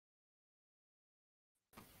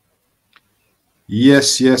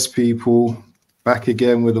Yes, people. Back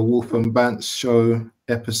again with the Wolf and Bantz show,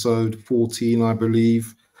 episode 14, I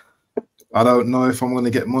believe. I don't know if I'm going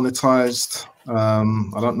to get monetized.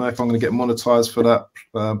 I don't know if I'm going to get monetized for that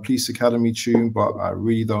Police Academy tune, but I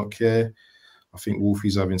really don't care. I think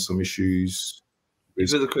Wolfie's having some issues.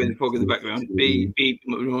 There's a crazy fog in the background. Beep, beep,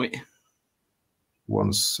 right.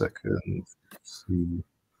 1 second.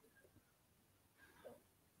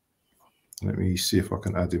 Let me see if I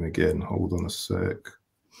can add him again. Hold on a sec.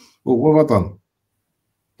 Oh, what have I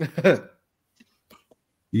done?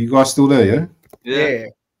 You guys still there, yeah? Yeah.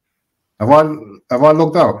 Have I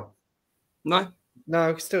logged out? No,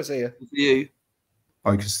 I can still see you. You.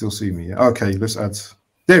 Oh, you can still see me. Yeah. Okay, let's add.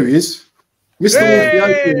 There he is. Mr. Wolfie, how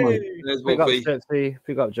you doing, mate? There's Big up, Wolfie. Stetsy.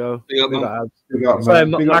 Big up, Joe. Big up, Big man. up, Abs. Big up, Sorry,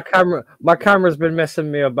 man. Big up. my camera's been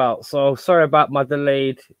messing me about, so sorry about my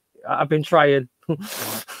delayed. I've been trying.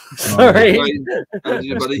 Sorry. It's all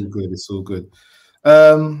good. It's all good.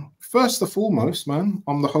 First and foremost, man,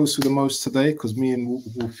 I'm the host with the most today because me and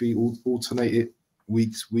Wolfie alternate it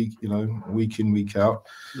week in, week out.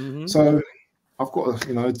 So I've got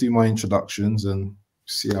to, do my introductions and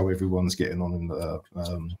see how everyone's getting on in the,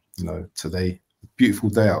 today. Beautiful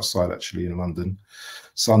day outside, actually, in London.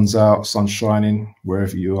 Sun's out, sun's shining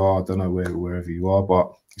wherever you are. I don't know wherever you are,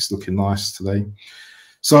 but it's looking nice today.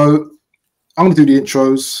 So I'm going to do the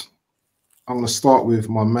intros. I'm going to start with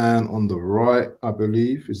my man on the right, I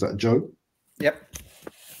believe. Is that Joe? Yep.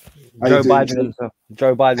 Joe Biden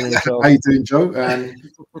himself. How you doing, Joe? And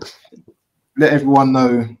let everyone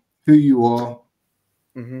know who you are.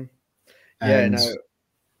 Yeah, no.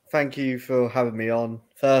 Thank you for having me on.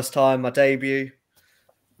 First time, my debut.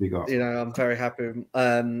 Big up. I'm very happy.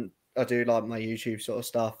 I do like my YouTube sort of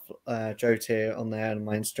stuff. Joe Tier on there, and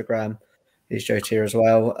my Instagram is Joe Tier as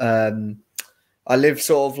well. I live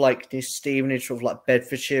sort of like near Stevenage, sort of like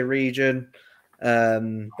Bedfordshire region.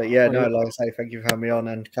 But yeah, no, like I say, thank you for having me on,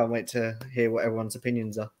 and can't wait to hear what everyone's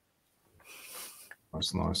opinions are.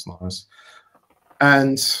 Nice.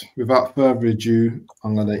 And without further ado,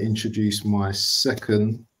 I'm going to introduce my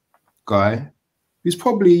second guy, who's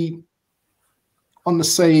probably on the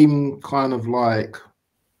same kind of like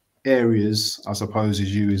areas, I suppose,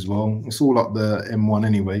 as you as well. It's all up the M1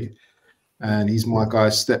 anyway. And he's my guy,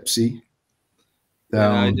 Stepsy.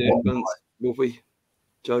 Wolfie.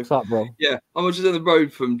 Joe. What's up, bro? Yeah, I'm just down the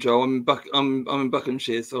road from Joe. I'm in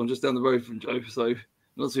Buckinghamshire, so I'm just down the road from Joe, so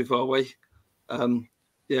not too far away.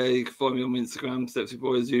 Yeah, you can find me on Instagram, Stepsy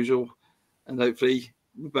Boy as usual, and hopefully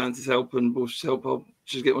with Bantz's help and Bush's help, I'll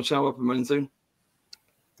just get my channel up and running soon.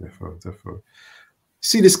 Definitely.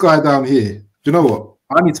 See this guy down here? Do you know what?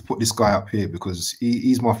 I need to put this guy up here because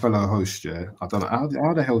he's my fellow host. Yeah, I don't know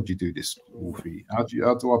how the hell do you do this, Wolfie? How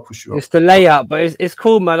do I push you up? It's the layout, but it's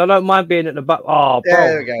cool, man. I don't mind being at the back. Oh, bro. Yeah,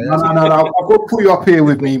 there we go. No. I've got to put you up here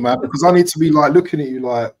with me, man, because I need to be like looking at you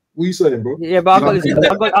like, what are you saying, bro? Yeah, but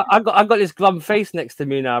I got this glum face next to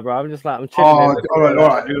me now, bro. I'm just like, I'm chilling. Oh, all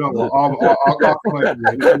right. You know what? I'll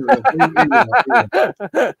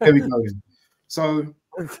Here we go. So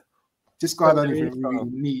this guy don't even really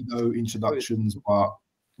need no introductions, but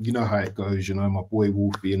you know how it goes. My boy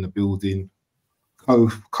Wolfie in the building,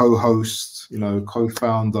 co-host,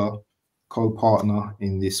 co-founder, co-partner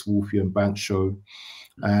in this Wolfie and Bantz show.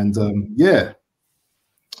 And yeah,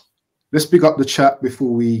 let's pick up the chat before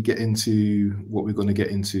we get into what we're going to get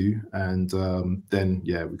into, and then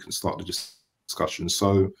yeah, we can start the discussion.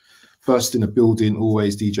 So first in the building,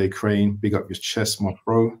 always DJ Crane, big up your chest, my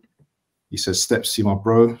bro. He says, Stepsy, my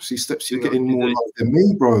bro. See, Stepsy, you're getting more love than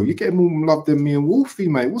me, bro. You're getting more love than me and Wolfie,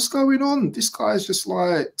 mate. What's going on? This guy's just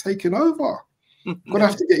like taking over. I'm gonna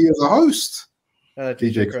have to get you as a host.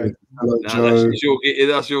 DJ Craig. Hello, Joe.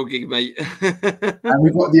 That's your gig, mate. And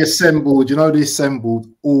we've got the assembled. The assembled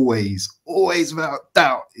always without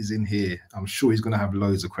doubt is in here. I'm sure he's gonna have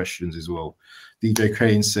loads of questions as well. DJ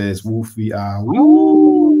Crane says, Wolfie,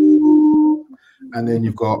 woo. And then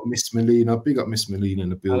you've got Miss Melina. Big up Miss Melina in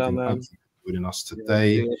the building. Hello, Thank you for joining us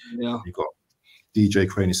today. Yeah. You've got DJ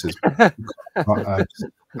Crane. He says,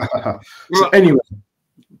 so anyway,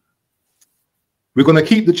 we're going to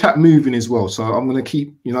keep the chat moving as well. So I'm going to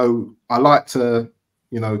keep, I like to,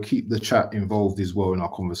 keep the chat involved as well in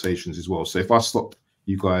our conversations as well. So if I stop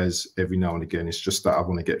you guys every now and again, it's just that I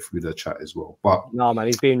want to get through the chat as well. But no, man,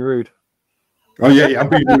 he's being rude. Oh yeah, I'm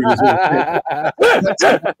being rude as well.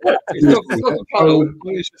 It's not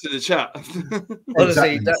to the chat.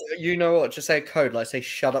 Honestly, you know what? Just say a code, like say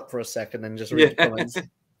 "shut up" for a second, and just read the comments.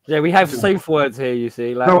 Yeah, we have safe words here. You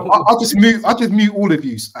see, like no, I'll just mute. I'll just mute all of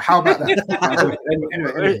you. How about that?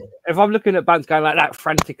 anyway. If I'm looking at Bantz going like that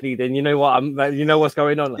frantically, then you know what you know what's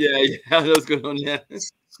going on. Like. Yeah, I know what's going on. Yeah.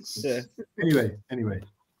 Anyway.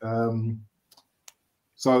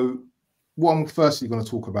 So what I'm firstly going to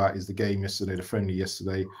talk about is the game yesterday, the friendly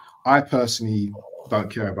yesterday. I personally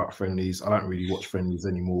don't care about friendlies. I don't really watch friendlies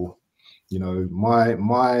anymore. You know,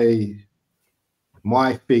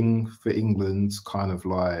 my thing for England's kind of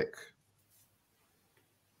like,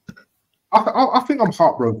 I think I'm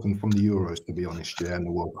heartbroken from the Euros, to be honest, and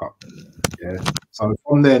the World Cup. Yeah. So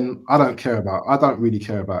from then, I don't really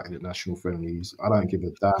care about international friendlies. I don't give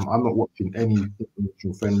a damn. I'm not watching any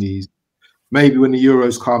international friendlies. Maybe when the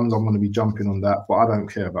Euros comes, I'm going to be jumping on that, but I don't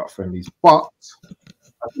care about friendlies. But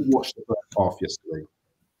I did watch the first half yesterday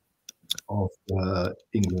of the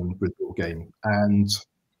England-Brazil game, and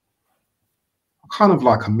kind of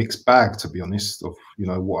like a mixed bag, to be honest, of, you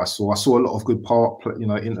know, what I saw. I saw a lot of good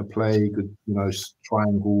interplay, good, you know,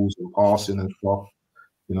 triangles and passing and stuff.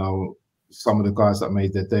 You know, some of the guys that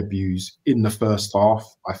made their debuts in the first half,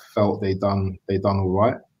 I felt they done all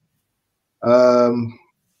right.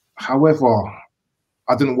 However,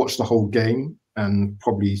 I didn't watch the whole game, and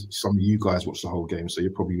probably some of you guys watched the whole game, so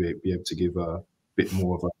you'll probably be able to give a bit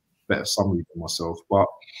more of a better summary than myself. But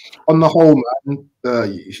on the whole, man,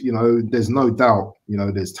 you know, there's no doubt, you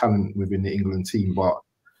know, there's talent within the England team, but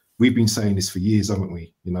we've been saying this for years, haven't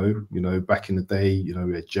we? You know, back in the day, you know,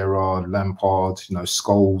 we had Gerrard, Lampard, you know,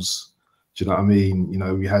 Scholes. Do you know what I mean? You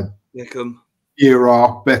know, we had Beckham,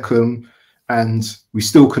 and we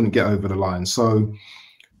still couldn't get over the line. So,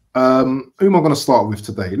 who am I going to start with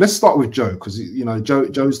today? Let's start with Joe, because, you know,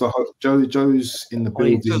 Joe's in the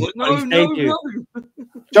building. No.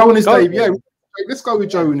 Joe and his debut. Yeah, let's go with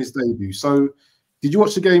Joe and his debut. So, did you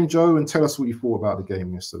watch the game, Joe, and tell us what you thought about the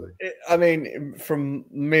game yesterday? I mean, from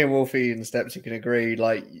me and Wolfie and Steps, you can agree.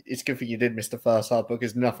 Like, it's good for you did miss the first half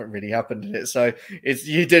because nothing really happened in it. So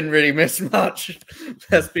you didn't really miss much.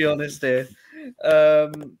 Let's be honest here.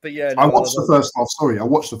 But yeah, I watched the first half. Sorry, I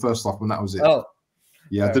watched the first half, and that was it. Oh,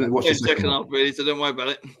 yeah, I didn't watch the second half, really. So don't worry about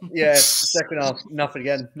it. Yeah, the second half, nothing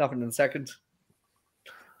in the second.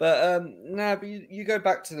 But but you go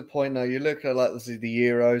back to the point though. You look at like the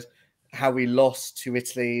Euros, how we lost to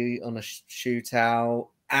Italy on a shootout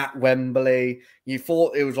at Wembley. You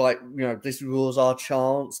thought it was like, you know, this was our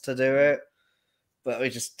chance to do it, but we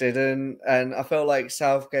just didn't. And I felt like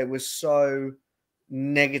Southgate was so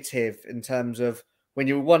negative in terms of when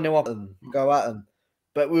you were 1-0 up and go at them.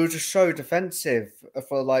 But we were just so defensive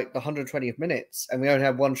for like the 120th minutes, and we only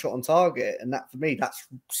had one shot on target. And that, for me, that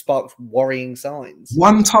sparked worrying signs.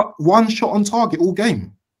 One shot on target all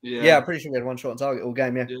game. Yeah, I'm pretty sure we had one shot on target all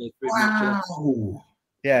game. Yeah. Wow.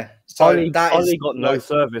 Yeah. So Ollie got no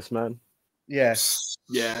service, man. Yeah.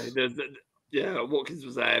 Yeah. Watkins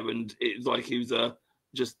was there, and it was like he was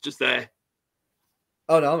just there.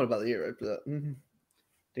 Oh no, I'm about the Euro, but the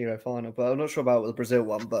Euro final. But I'm not sure about the Brazil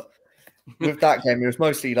one. But with that game, it was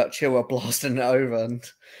mostly like Chilwell blasting it over, and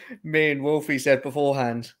me and Wolfie said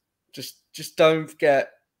beforehand, just don't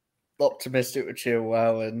get optimistic with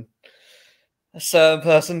Chilwell, and a certain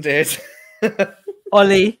person did.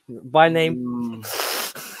 Ollie, by name.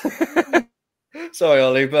 Sorry,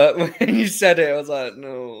 Ollie, but when you said it, I was like,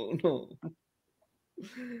 no.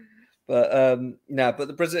 But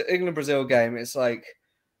but the England-Brazil game, it's like,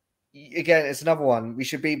 again, it's another one. We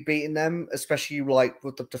should be beating them, especially like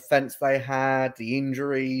with the defense they had, the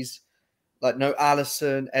injuries, like no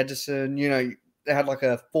Alisson, Edison. You know, they had like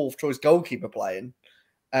a fourth choice goalkeeper playing,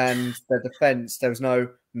 and their defense, there was no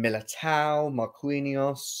Militao,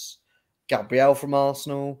 Marquinhos, Gabriel from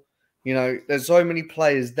Arsenal. You know, there's so many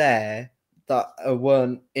players there that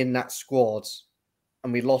weren't in that squad,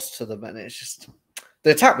 and we lost to them. And it's just,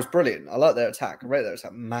 the attack was brilliant. I like their attack. I rate their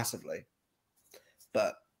attack massively,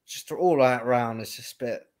 but just all that around, it's just a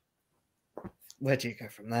bit, where do you go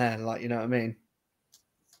from there? Like, you know what I mean?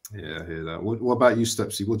 Yeah, I hear that. What about you,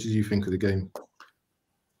 Stepsy? What did you think of the game?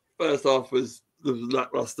 First half was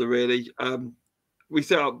lackluster, really. We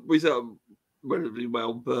set up relatively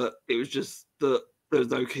well, but it was just that there was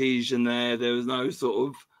no cohesion there. There was no sort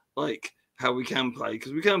of like how we can play,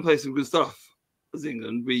 because we can play some good stuff as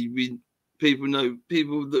England. People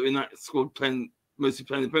that are in that squad mostly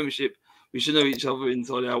playing the Premiership. We should know each other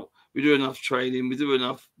inside out. We do enough training. We do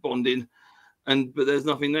enough bonding, but there's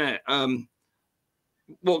nothing there.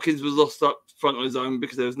 Watkins was lost up front on his own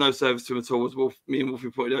because there was no service to him at all. As me and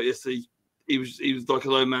Wolfie pointed out yesterday, he was like a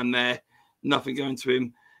lone man there, nothing going to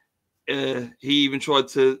him. He even tried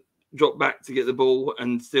to drop back to get the ball,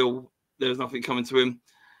 and still there was nothing coming to him.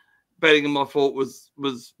 Bellingham, I thought, was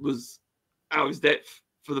out of his depth.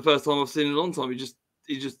 for the first time I've seen in a long time.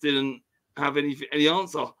 He just didn't have any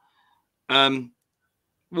answer.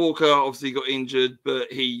 Walker obviously got injured, but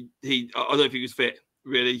I don't think he was fit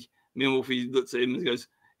really. Me and Wolfie looked at him and goes,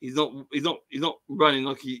 he's not running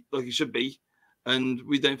like he should be, and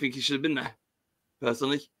we don't think he should have been there.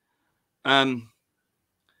 Personally, Brazil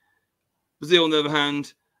on the other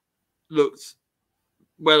hand looked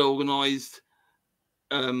well organised.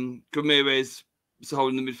 Ramirez was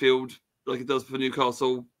holding the midfield like it does for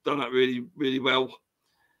Newcastle, done that really, really well.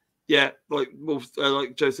 Yeah, like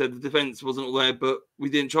Joe said, the defence wasn't all there, but we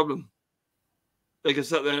didn't trouble them. They could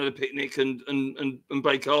sit there and have a picnic and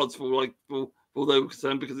play cards for they were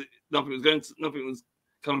concerned, because nothing was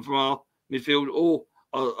coming from our midfield or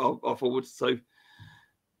our forwards. So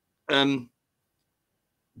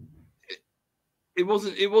it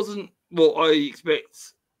wasn't what I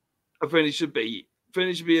expect a friendly should be.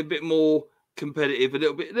 Friendly should be a bit more competitive, a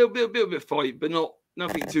little bit fight, but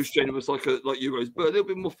nothing too strenuous like Euros, but a little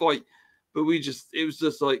bit more fight. But it was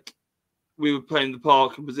just like we were playing in the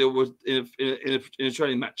park and Brazil was in a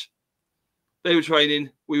training match. They were training,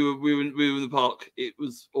 we were in the park. It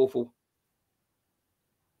was awful.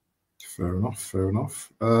 Fair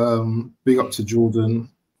enough. Big up to Jordan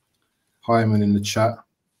Hyman in the chat.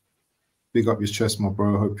 Big up your chest, my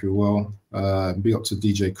bro. Hope you're well. Big up to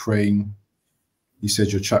DJ Crane. He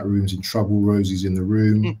said your chat room's in trouble. Rosie's in the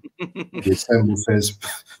room. The Assemble says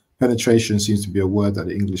penetration seems to be a word that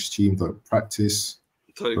the English team don't practice.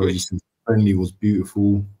 Totally. Rosie says friendly was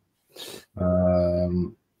beautiful.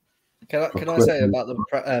 Can I say about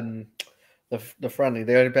the friendly?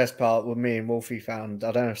 The only best part with me and Wolfie found,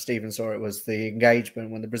 I don't know if Stephen saw it, was the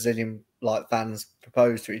engagement when the Brazilian fans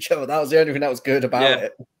proposed to each other. That was the only thing that was good about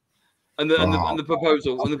it. And the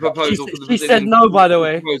proposal. She said no, by the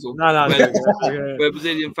way. No. Where a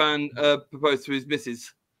Brazilian fan proposed to his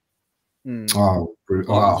missus. Oh,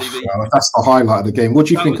 wow. That's the highlight of the game. What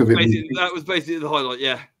do you think of it? That was basically the highlight,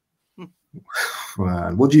 yeah.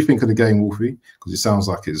 Man, what do you think of the game, Wolfie? Because it sounds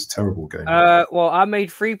like it's a terrible game. Well, I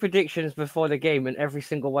made 3 predictions before the game, and every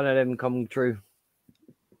single one of them come true.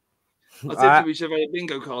 I said we should have had a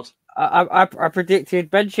bingo card. I predicted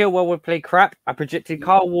Ben Chilwell would play crap. I predicted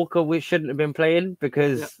Kyle Walker shouldn't have been playing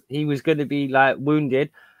because he was going to be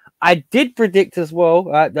wounded. I did predict as well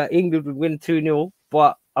that England would win 2-0,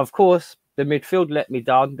 but of course the midfield let me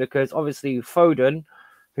down because obviously Foden,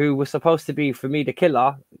 who was supposed to be for me the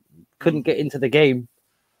killer, couldn't get into the game,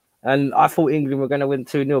 and I thought England were going to win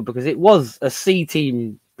 2-0 because it was a C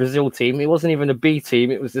team Brazil team. It wasn't even a B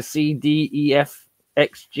team. It was the C, D, E, F,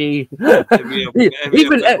 XG.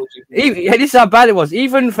 This is how bad it was.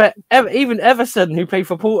 Even Everson, who played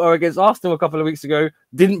for Porto against Arsenal a couple of weeks ago,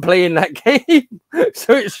 didn't play in that game.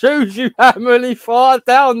 So it shows you how many far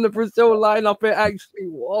down the Brazil lineup it actually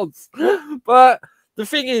was. But the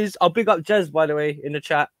thing is, I'll big up Jez, by the way, in the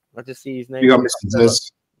chat. I just see his name. Big up Mr.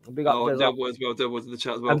 Jez. Big up Delboy as well. Delboy's in the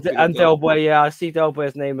chat as well. And Delboy, yeah, I see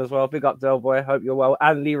Delboy's name as well. Big up Delboy. Hope you're well.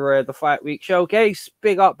 And Leroy, the Fight Week Showcase.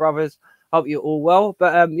 Big up, brothers. Hope you're all well.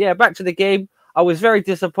 But yeah, back to the game. I was very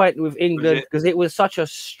disappointed with England because it was such a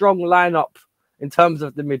strong lineup in terms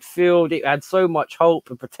of the midfield. It had so much hope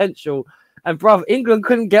and potential. And bruv, England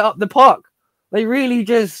couldn't get up the park. They really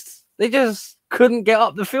just couldn't get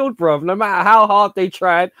up the field, bruv. No matter how hard they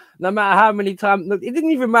tried, no matter how many times. Look, it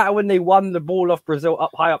didn't even matter when they won the ball off Brazil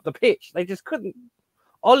up high up the pitch. They just couldn't.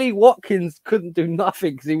 Ollie Watkins couldn't do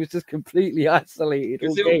nothing because he was just completely isolated.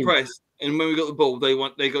 Brazil pressed, and when we got the ball, they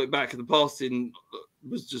got it back, and the passing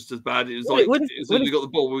was just as bad. It was when we got the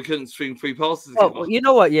ball, we couldn't string 3 passes. Well, you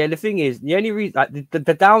know what? Yeah, the thing is, the only reason,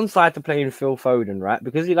 the downside to playing Phil Foden, right?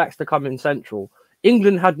 Because he likes to come in central.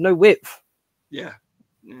 England had no width. Yeah,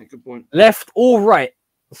 good point. Left or right.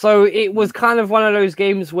 So it was kind of one of those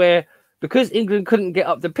games where because England couldn't get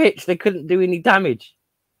up the pitch, they couldn't do any damage.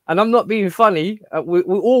 And I'm not being funny. We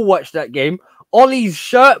all watched that game. Ollie's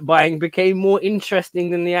shirt buying became more interesting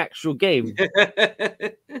than the actual game.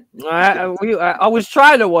 I was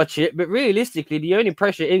trying to watch it, but realistically, the only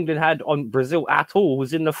pressure England had on Brazil at all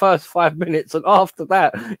was in the first 5 minutes. And after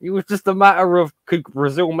that, it was just a matter of could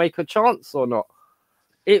Brazil make a chance or not?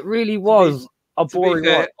 It really was a boring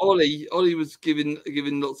one. Ollie was giving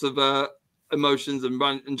lots of emotions and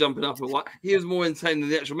run and jumping up and what. He was more insane than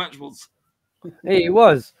the actual match was. He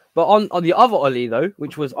was. But on the other Ollie, though,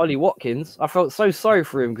 which was Ollie Watkins, I felt so sorry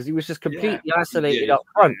for him because he was just completely isolated up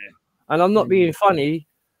front. And I'm not being funny.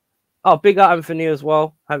 Oh, big up Anthony as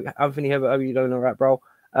well. Anthony, hope you don't know that, bro.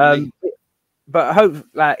 But I hope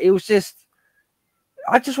it was just.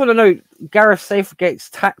 I just want to know Gareth Southgate's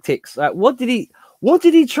tactics. What did he What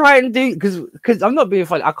did he try and do? Because I'm not being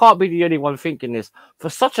funny. I can't be the only one thinking this. For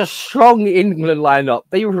such a strong England lineup,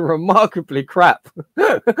 they were remarkably crap.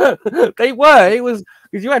 They were. It was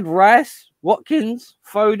because you had Rice, Watkins,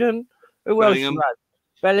 Foden. Who else?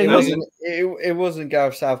 Bellingham. It wasn't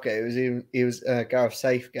Gareth Southgate. It was Gareth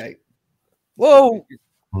Safegate. Whoa.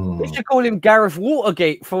 We should call him Gareth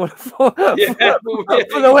Watergate for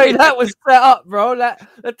the way that was set up, bro. Like,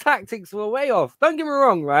 the tactics were way off. Don't get me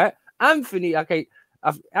wrong, right? Anthony, Jez,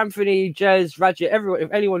 Radja, everyone,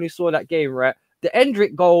 if anyone who saw that game, right? The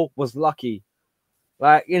Endrick goal was lucky.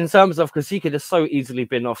 Like, in terms of, because he could have so easily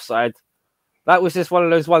been offside. That was just one of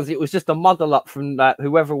those ones. It was just a muddle up from that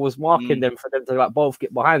whoever was marking them for them to like both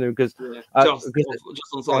get behind them because just on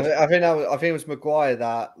side. I think it was Maguire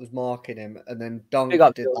that was marking him, and then Dunk did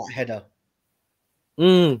that header.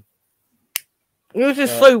 It was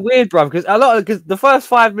just so weird, bro. Because the first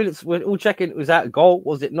 5 minutes we're all checking, was that a goal?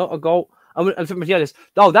 Was it not a goal? And to be honest,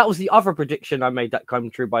 that was the other prediction I made that come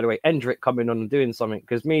true, by the way. Endrick coming on and doing something.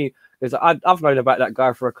 Because I've known about that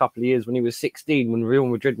guy for a couple of years when he was 16, when Real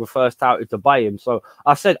Madrid were first touted to buy him. So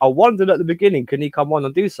I said, I wondered at the beginning, can he come on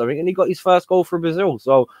and do something? And he got his first goal for Brazil.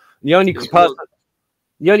 So the only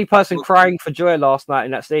person crying for joy last night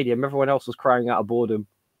in that stadium, everyone else was crying out of boredom.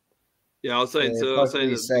 Yeah, I was saying in the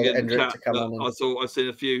chat that I've seen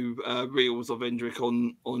a few reels of Endrick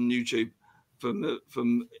on YouTube from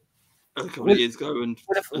a couple of years ago, and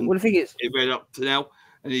the thing is, it read up to now,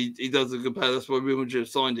 and he does a good play. That's why Real Madrid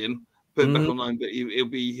signed him, put him back online, but he'll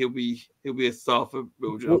be a star for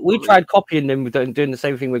Real Madrid. We tried copying them with doing the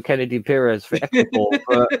same thing with Kennedy Perez for Ecuador,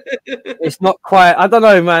 but it's not quite. I don't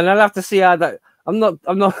know, man. I'll have to see how that. I'm not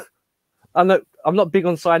big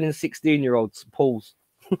on signing 16-year-olds. Pause.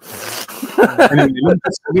 Anyway,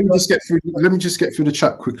 let me just get through the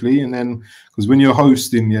chat quickly, and then because when you're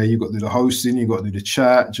hosting, you got to do the hosting, you got to do the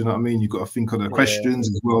chat. Do you know what I mean? You got to think of the questions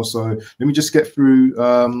as well. So let me just get through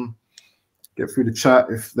the chat.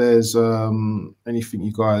 If there's anything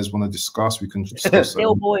you guys want to discuss, we can discuss.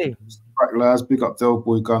 Del Boy, right, lads, big up Del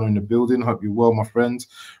Boy Gunner in the building. Hope you're well, my friend.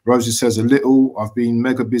 Rosie says a little. I've been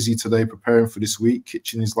mega busy today preparing for this week.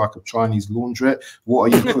 Kitchen is like a Chinese laundrette.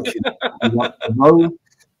 What are you cooking? You want to know?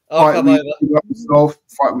 Fight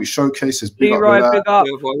Week showcases. Big up, Leroy.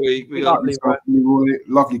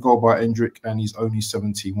 Lovely goal by Endrick, and he's only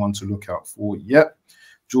 71 to look out for. Yep.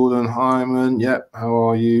 Jordan Hyman. Yep. How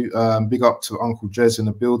are you? Big up to Uncle Jez in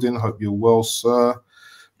the building. Hope you're well, sir.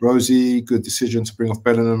 Rosie, good decision to bring off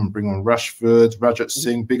Bellingham and bring on Rashford. Rajat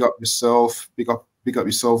Singh, big up yourself. Big up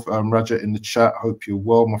yourself, Rajat in the chat. Hope you're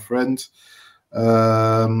well, my friend.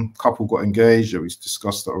 Couple got engaged. We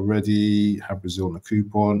discussed that already. Have Brazil on the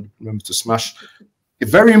coupon. Remember to smash. It's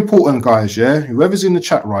very important, guys. Yeah, whoever's in the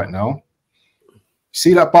chat right now,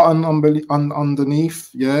 see that button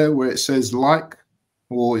underneath, yeah, where it says like,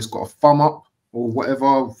 or it's got a thumb up, or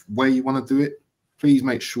whatever way you want to do it. Please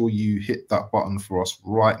make sure you hit that button for us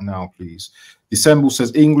right now, please. Dissemble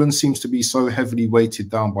says England seems to be so heavily weighted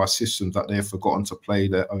down by systems that they have forgotten to play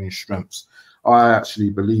their own strengths. I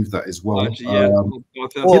actually believe that as well. Another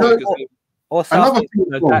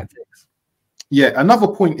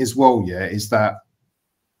point as well, is that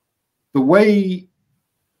the way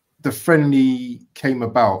the friendly came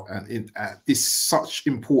about at this such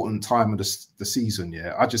important time of the season,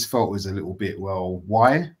 I just felt it was a little bit, well,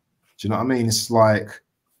 why? Do you know what I mean? It's like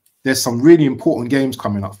there's some really important games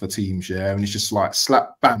coming up for teams, and it's just like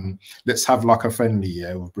slap bam, let's have like a friendly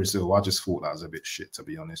with Brazil. I just thought that was a bit shit, to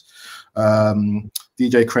be honest.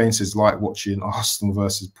 DJ Crane says like watching Arsenal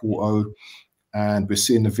versus Porto, and we're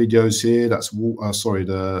seeing the videos here. That's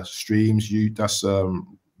the streams. That's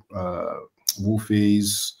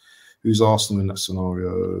Wolfies. Who's Arsenal in that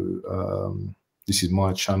scenario? This is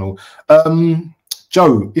my channel.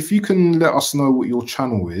 Joe, if you can let us know what your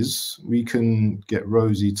channel is, we can get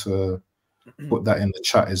Rosie to put that in the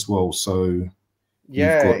chat as well. So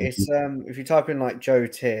it's if you type in like Joe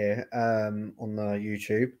Tier on the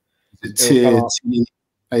YouTube, Tier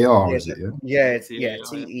T-A-R, is it? Yeah,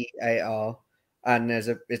 T-E-A-R. And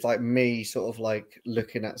it's like me sort of like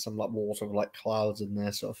looking at some like water with like clouds in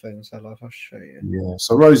there sort of thing. So like I'll show you. Yeah.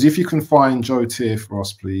 So Rosie, if you can find Joe Tier for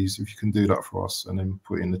us, please. If you can do that for us and then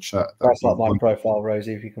put it in the chat. That's like my profile,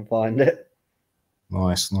 Rosie, if you can find it.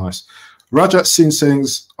 Nice. Rajat Singh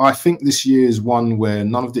says, I think this year is one where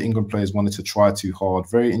none of the England players wanted to try too hard.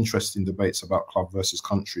 Very interesting debates about club versus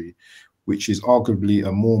country, which is arguably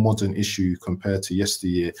a more modern issue compared to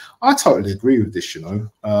yesteryear. I totally agree with this,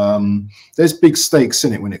 There's big stakes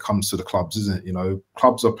in it when it comes to the clubs, isn't it?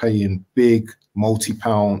 Clubs are paying big,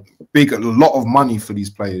 multi-pound, a lot of money for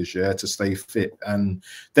these players, to stay fit. And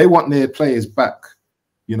they want their players back,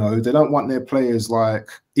 You know, they don't want their players like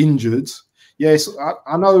injured. Yes,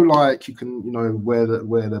 I know, like you can, you know, wear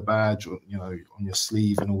the badge, you know, on your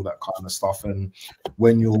sleeve and all that kind of stuff. And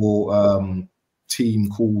when your when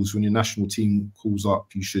your national team calls up,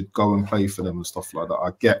 you should go and play for them and stuff like that.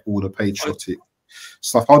 I get all the patriotic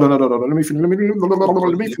stuff. Hold on, let me finish.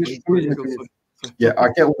 Yeah, I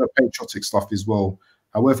get all the patriotic stuff as well.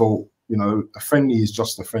 However, you know, a friendly is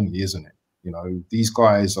just a friendly, isn't it? You know, these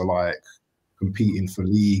guys are like competing for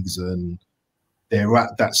leagues, and they're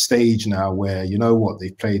at that stage now where, you know what,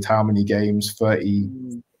 they've played how many games,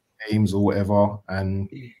 30 games or whatever, and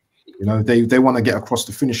you know, they want to get across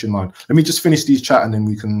the finishing line. Let me just finish these chat and then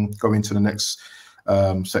we can go into the next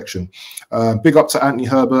section. Big up to Anthony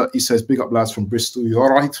Herbert. He says, big up lads from Bristol. You're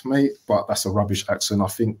all right, mate, but that's a rubbish accent. I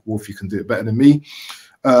think, Wolf, you can do it better than me.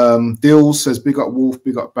 Dill says, big up Wolf,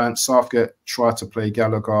 big up Bantz. Southgate tried to play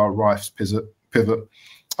Gallagher, Rice pivot.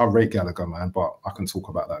 I rate Gallagher, man, but I can talk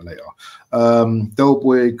about that later.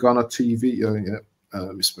 Delboy, Gunner TV,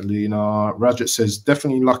 Miss Melina. Rajat says,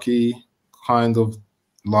 definitely lucky, kind of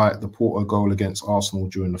like the Porter goal against Arsenal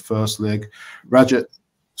during the first leg. Rajat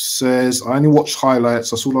says, I only watched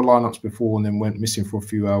highlights. I saw the lineups before and then went missing for a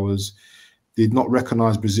few hours. Did not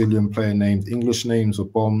recognize Brazilian player names. English names are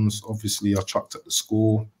bombs. Obviously, I chucked at the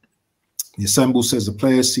score. The Assemble says the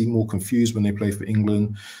players seem more confused when they play for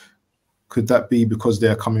England. Could that be because they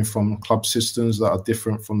are coming from club systems that are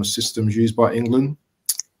different from the systems used by England?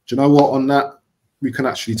 Do you know what? On that, we can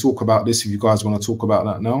actually talk about this if you guys want to talk about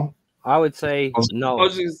that now. I would say no.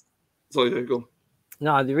 Sorry, go on.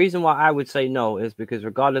 No, the reason why I would say no is because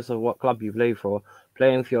regardless of what club you play for,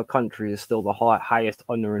 playing for your country is still the highest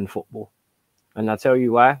honor in football. And I'll tell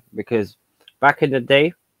you why. Because back in the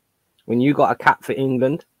day, when you got a cap for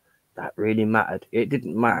England, that really mattered. It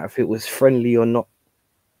didn't matter if it was friendly or not.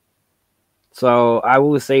 So I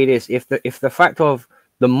will say this: if the fact of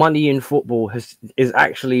the money in football is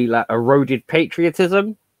actually like eroded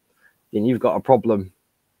patriotism, then you've got a problem.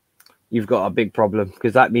 You've got a big problem,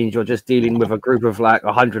 because that means you're just dealing with a group of like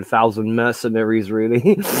 100,000 mercenaries,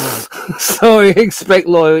 really. So you expect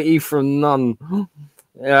loyalty from none.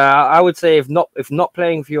 I would say if not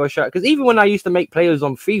playing for your shirt, because even when I used to make players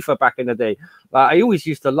on FIFA back in the day, like, I always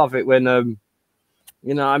used to love it when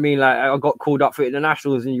you know what I mean, like I got called up for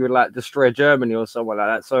internationals and you would like destroy Germany or something like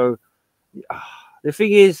that. So the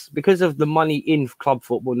thing is, because of the money in club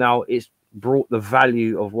football now, it's brought the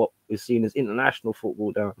value of what is seen as international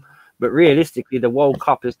football down. But realistically, the World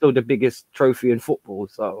Cup is still the biggest trophy in football.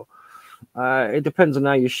 So it depends on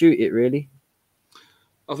how you shoot it, really.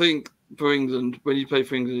 I think for England, when you play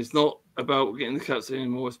for England, it's not about getting the caps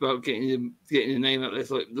anymore. It's about getting your name out there. It's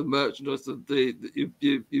like the merchandise.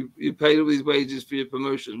 You paid all these wages for your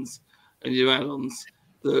promotions and your add-ons.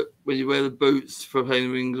 That when you wear the boots for playing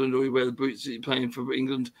for England, or you wear the boots that you're playing for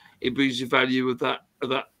England, it brings your value of that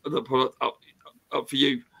product up for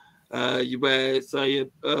you. You wear, say,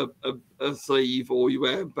 a sleeve, or you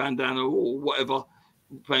wear a bandana or whatever,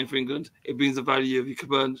 playing for England, it brings the value of your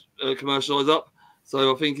commercialise up.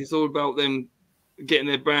 So I think it's all about them getting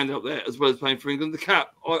their brand out there as well as playing for England. The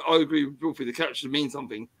cap, I agree with Wolfie, the cap should mean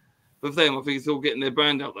something. But for them, I think it's all getting their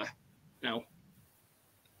brand out there now.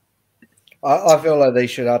 I feel like they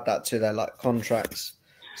should add that to their like contracts.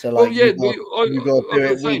 So like, you've got to do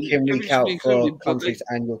it week in, week out for countries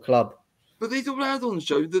and your club. But these all add-ons,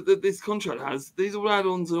 Joe, that this contract has. These all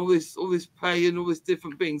add-ons and all this pay and all these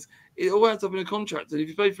different things. It all adds up in a contract. And if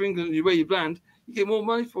you play for England and you wear your brand, you get more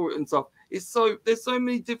money for it and stuff. There's so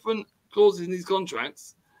many different clauses in these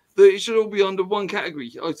contracts that it should all be under one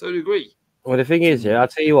category. I totally agree. Well, the thing is, I'll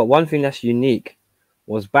tell you what. One thing that's unique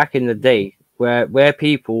was back in the day where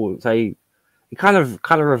people say it kind of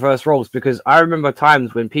reverse roles, because I remember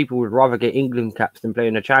times when people would rather get England caps than play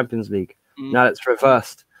in the Champions League. Now it's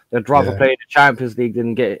reversed. They'd rather play in the Champions League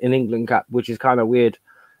than get an England cap, which is kind of weird.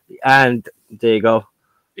 And there you go.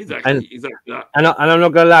 Exactly that. And I'm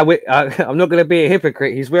not gonna lie, I'm not gonna be a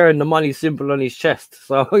hypocrite. He's wearing the money symbol on his chest,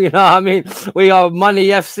 so you know what I mean. We are money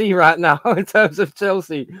FC right now in terms of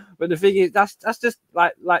Chelsea. But the thing is, that's just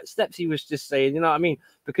like Stepsy was just saying. You know what I mean?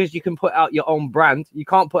 Because you can put out your own brand. You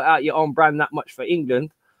can't put out your own brand that much for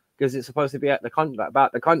England because it's supposed to be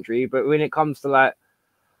about the country. But when it comes to like,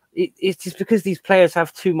 it's just because these players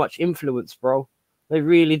have too much influence, bro. They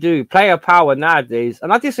really do. Player power nowadays.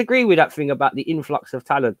 And I disagree with that thing about the influx of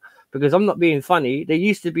talent, because I'm not being funny. There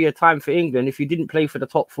used to be a time for England, if you didn't play for the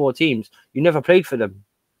top 4 teams, you never played for them.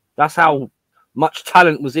 That's how much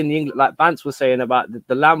talent was in the England, like Bantz was saying about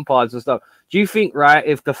the Lampards and stuff. Do you think, right,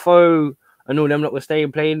 if Defoe and all them that were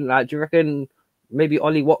staying playing, like, do you reckon maybe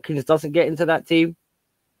Ollie Watkins doesn't get into that team?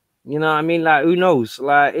 You know what I mean? Like, who knows?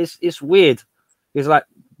 Like, it's weird. It's like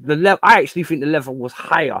I actually think the level was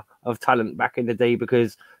higher of talent back in the day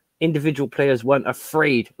because individual players weren't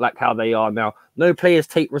afraid like how they are now. No players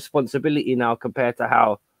take responsibility now compared to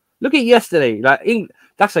how. Look at yesterday.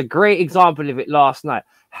 That's a great example of it last night.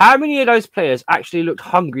 How many of those players actually looked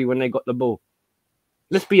hungry when they got the ball?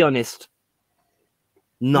 Let's be honest.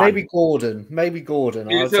 None. Maybe Gordon.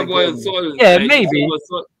 You can tell by the silence. Yeah, maybe.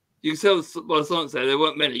 You can tell by the silence there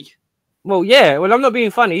weren't many. Well, yeah. Well, I'm not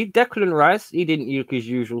being funny. Declan Rice, he didn't look his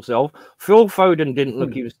usual self. Phil Foden didn't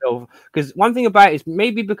look himself. Because one thing about it is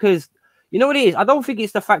maybe because, you know what it is? I don't think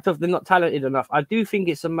it's the fact of they're not talented enough. I do think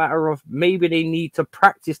it's a matter of maybe they need to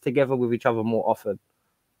practice together with each other more often.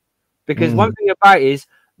 Because one thing about it is,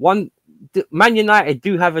 Man United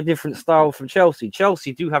do have a different style from Chelsea.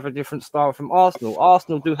 Chelsea do have a different style from Arsenal.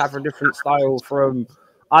 Arsenal do have a different style from,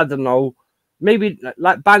 I don't know, maybe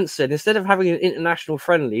like Bantz said, instead of having an international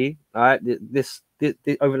friendly, this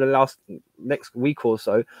over the next week or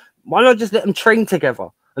so, why not just let them train together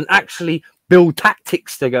and actually build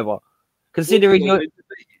tactics together? Considering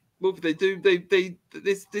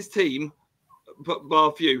this team, bar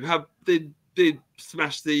a few, did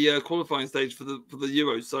smash the qualifying stage for the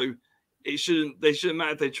Euros, so they shouldn't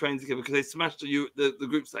matter if they train together because they smashed the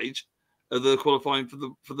group stage of the qualifying for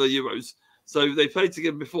the Euros. So they played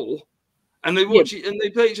together before, and they watch it, and they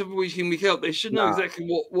play each other week in, week out. They should know exactly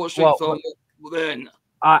what strengths are, what they're in.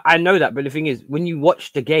 I know that, but the thing is, when you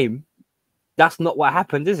watch the game, that's not what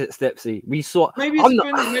happened, is it, Stepsy? We saw. Maybe it's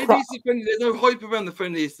friendly. Maybe it's a friendly. There's no hype around the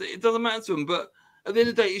friendlies. It doesn't matter to them. But at the end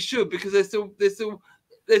of the day, it should because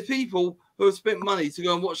there's people who have spent money to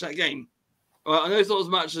go and watch that game. I know it's not as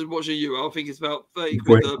much as watching Euro. I think it's about 30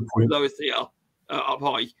 quid the lowest tier up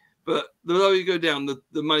high. But the lower you go down, the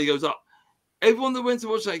money goes up. Everyone that went to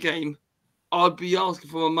watch that game, I'd be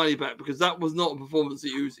asking for my money back because that was not a performance that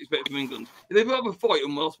you expect from England. If they put up a fight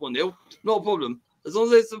and lost 1-0, not a problem. As long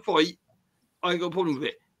as there's a fight, I ain't got a problem with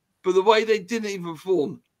it. But the way they didn't even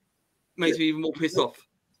perform makes me even more pissed off.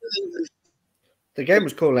 The game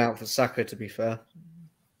was calling out for Saka, to be fair.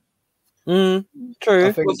 True.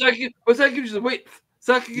 Saka gives you the width.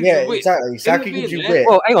 Saka gives you the width. Exactly. Saka gives you width.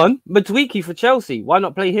 Well, hang on. Matwiki for Chelsea. Why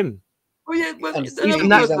not play him? Oh, yeah. But he's the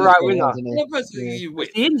natural right winger.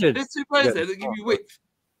 He injured. There's two players there that give you width.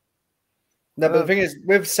 No, but the thing is,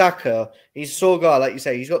 with Saka, he's a sort of guy, like you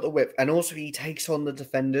say, he's got the whip, and also he takes on the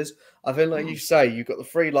defenders. I feel like you say, you've got the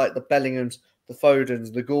three, like the Bellinghams, the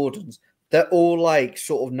Fodens, the Gordons. They're all like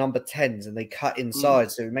sort of number 10s, and they cut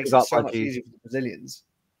inside, so it makes it so much easier for the Brazilians.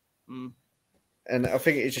 And I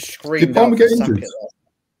think it just screamed. Did Palmer get injured?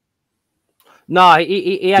 No,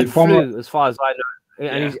 he had flu, as far as I know,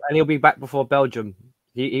 and he'll be back before Belgium.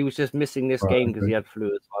 He was just missing this game because he had flu,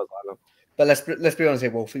 as far as I know. But let's be honest here,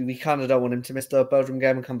 Wolf. We kind of don't want him to miss the Belgium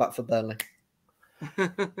game and come back for Burnley.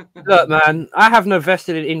 Look, man, I have no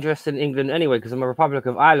vested interest in England anyway because I'm a Republic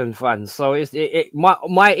of Ireland fan. So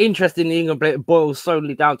my interest in the England play boils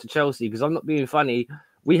solely down to Chelsea because I'm not being funny.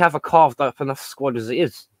 We have a carved up enough squad as it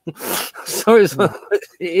is. So it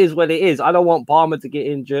is what it is. I don't want Palmer to get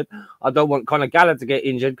injured. I don't want Conor Gallagher to get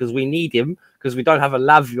injured because we need him because we don't have a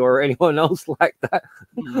Lavia or anyone else like that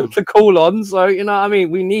to call on. So, you know what I mean?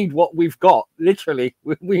 We need what we've got. Literally,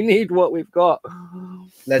 we need what we've got.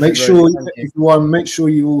 Make sure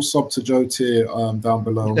you all sub to Joe Tier down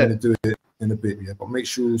below. I'm going to do it in a bit, but make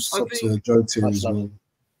sure you sub to Joe Tier as well.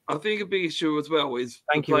 I think a big issue as well is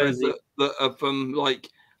players that are from like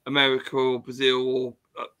America or Brazil or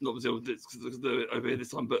not Brazil because they're over here this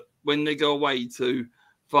time, but when they go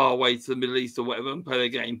far away to the Middle East or whatever and play their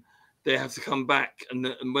game, they have to come back,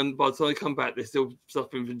 and when by the time they come back, they're still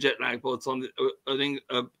suffering from jet lag. By the time I think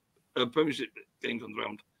a Premiership game comes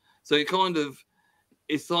around, so it kind of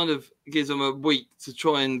gives them a week to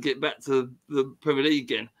try and get back to the Premier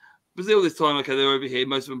League again. Brazil this time, okay, they're over here.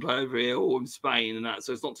 Most of them play over here or in Spain and that,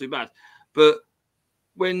 so it's not too bad. But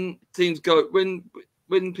when teams go to,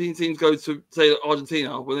 say,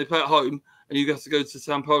 Argentina, when they play at home and you have to go to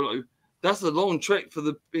Sao Paulo, that's a long trek for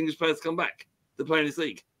the English players to come back to play in this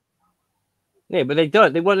league. Yeah, but they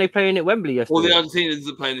don't. They weren't playing at Wembley yesterday. Well, the Argentinians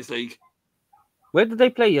are playing this league. Where did they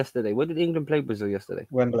play yesterday? Where did England play Brazil yesterday?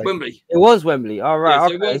 Wembley. It was Wembley. All right. Yeah, so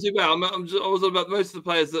okay. it wasn't too bad. I was about most of the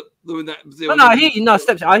players that were in that Brazil. No, I hear you. No,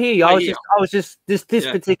 Steps. I hear you. I was just this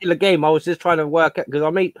particular game. I was just trying to work out because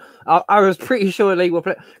I was pretty sure they were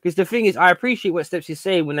playing. Because the thing is, I appreciate what Steps is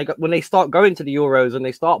saying when they start going to the Euros and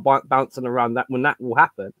they start bouncing around that when that will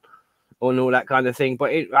happen, and all that kind of thing.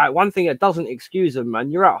 But one thing that doesn't excuse them,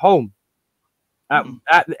 man. You're at home.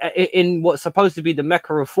 In what's supposed to be the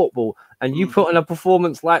mecca of football, and you put on a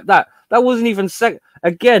performance like that wasn't even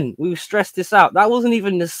again, we've stressed this out, that wasn't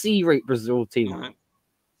even the C-rate Brazil team.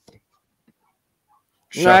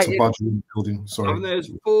 Shout to Budgie in the building. Sorry. I think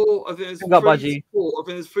there's four. I think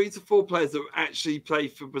there's three to four players that actually play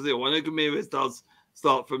for Brazil. I know Ramirez does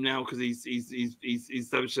start from now because he's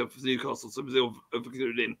established himself for Newcastle, so Brazil have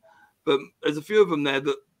considered him. But there's a few of them there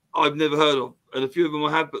that I've never heard of, and a few of them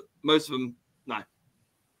I have, but most of them no.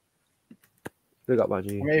 Big up,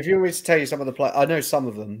 Budgie. I mean, if you want me to tell you some of the players, I know some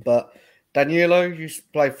of them, but Danilo used to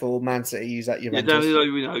play for Man City. He's at Juventus. Yeah,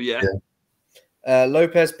 Danilo, we know. Yeah.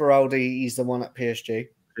 Lopez Beraldi, he's the one at PSG.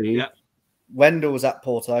 Yeah. Wendell's at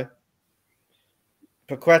Porto.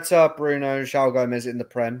 Paqueta, Bruno, João Gomez in the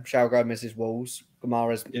Prem. João Gomez is Wolves.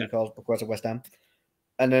 Gamara's Newcastle, Paqueta, West Ham.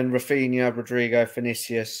 And then Rafinha, Rodrigo,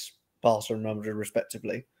 Vinicius, Barca and Real Madrid,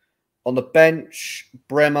 respectively. On the bench,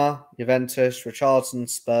 Bremer, Juventus, Richardson,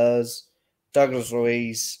 Spurs, Douglas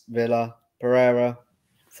Luiz, Villa, Pereira,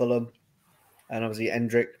 Fulham, and obviously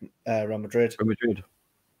Endrick, Real Madrid.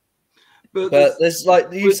 But there's like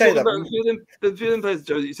you say that the few of them players,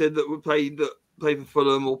 Joe, that you said that would play for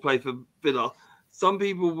Fulham or play for Villa. Some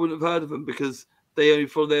people wouldn't have heard of them because they only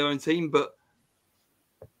follow their own team. But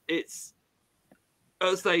it's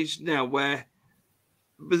at a stage now where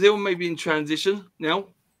Brazil may be in transition now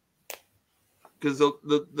because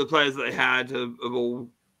the players that they had have all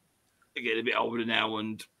getting a bit older now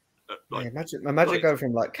and. Imagine going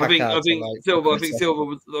from like Kaká I think to Silva. I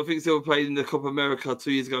think Silva played in the Copa America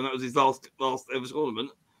 2 years ago, and that was his last ever tournament.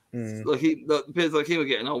 Like the players like him are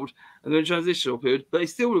getting old, and they're in transitional period, but they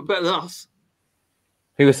still look better than us.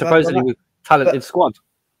 He was supposedly a talented squad.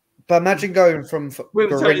 But imagine going from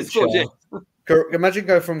Garrincha. Imagine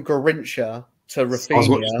going from Garrincha to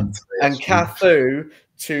Rafinha and Cafu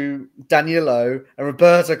to Danilo and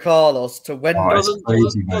Roberto Carlos to Wendell. Doesn't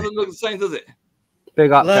look the same, does it?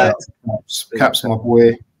 Big up, Caps, my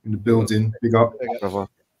boy in the building. Big up, brother.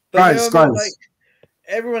 Guys. Like,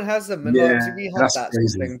 everyone has them, and like, we have that sort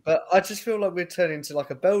of thing. But I just feel like we're turning into like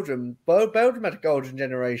a Belgium. Belgium had a golden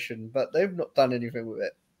generation, but they've not done anything with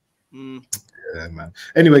it. Yeah, man.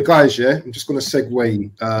 Anyway, guys, I'm just going to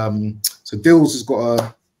segue. So Dills has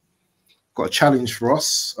got a challenge for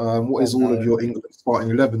us. What is all of your England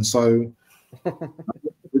starting 11? So.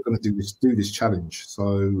 We're going to do this challenge.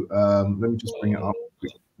 So let me just bring it up.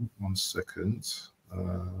 1 second.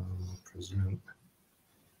 President.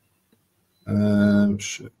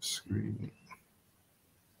 Share screen.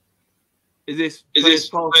 Is this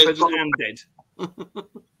past, present, and dead?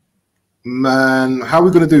 Man, how are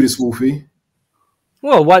we going to do this, Wolfie?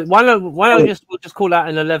 Well, why don't we'll just call that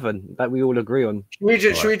an 11 that we all agree on?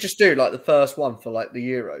 Should we just do like the first one for like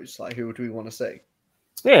the Euros? Like, who do we want to see?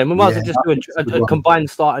 Yeah, we might as well just do a combined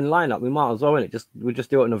starting lineup. We might as well, innit? We'll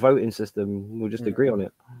just do it in a voting system. We'll just agree on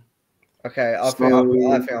it. Okay, I think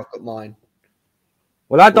I've got mine.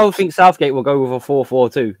 Well, I don't think Southgate will go with a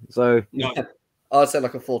 4-4-2. So no. I'd say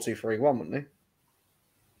like a 4-2-3-1, wouldn't he?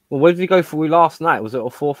 Well, what did he go for last night? Was it a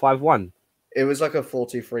 4-5-1? It was like a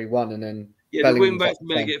 4-2-3-1, and then the wing backs were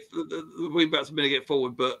going to get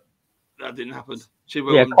forward, but that didn't happen.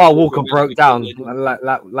 Carl Walker broke down like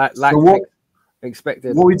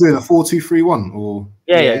expected. What are we doing? A 4-2-3-1 or?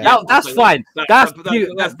 Yeah. That's fine. That's great.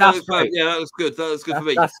 Yeah, that was good. That was good for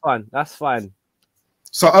me. That's fine.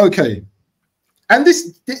 So okay, and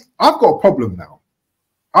this I've got a problem now.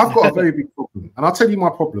 I've got a very big problem, and I'll tell you my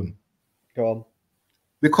problem. Go on.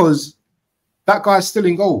 Because that guy's still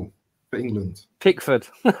in goal for England. Pickford.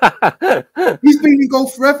 He's been in goal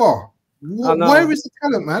forever. Where is the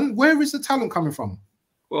talent, man? Where is the talent coming from?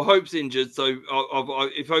 Well, Hope's injured, so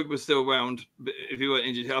if Hope was still around, if he weren't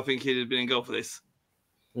injured, I think he'd have been in goal for this.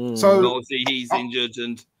 So obviously he's injured,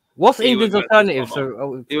 and what's England's alternative?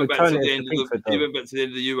 He went back to the end of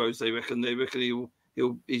the Euros. They reckon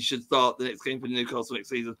he should start the next game for Newcastle next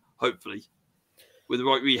season, hopefully, with the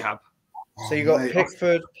right rehab. So you got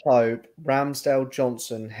Pickford, Pope, Ramsdale,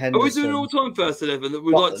 Johnson, Henderson. Are we doing an all-time first 11 that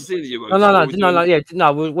we'd like to see in the Euros?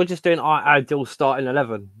 No. We're just doing our ideal starting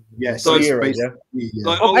 11. Yes. So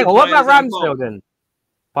what about Ramsdale then?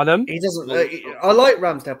 Pardon? He doesn't. I like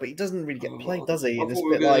Ramsdale, but he doesn't really get played, does he? I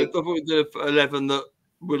thought we did 11 that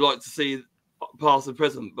we'd like to see past and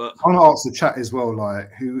present. But I want to ask the chat as well.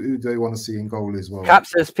 Like, who do they want to see in goal as well? Cap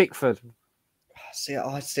says Pickford. See,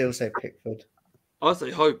 I still say Pickford. I say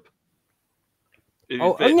Hope.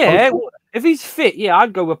 If he's fit,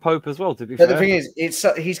 I'd go with Pope as well. To be fair, the thing is,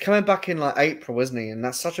 he's coming back in like April, isn't he? And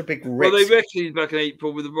that's such a big risk. Well, they reckon he's back in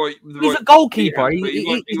April with the right. He's a goalkeeper.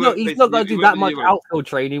 He's not going to do that much outfield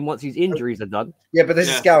training once his injuries are done. Yeah, but this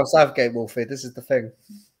is Gareth Southgate, Wolfie. This is the thing.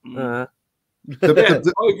 The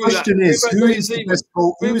question is, who is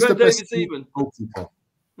the best goalkeeper?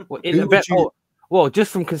 Well,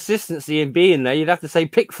 just from consistency and being there, you'd have to say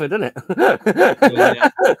Pickford, isn't it?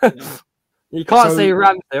 You can't say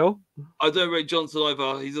Ramsdale. I don't rate Johnson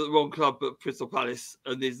either. He's at the wrong club at Crystal Palace,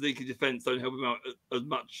 and his leaky defence don't help him out as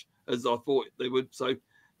much as I thought they would. So,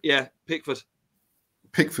 yeah, Pickford.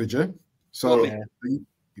 Pickford, yeah. So,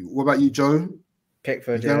 what about you, Joe?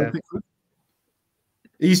 Pickford, yeah. Pickford?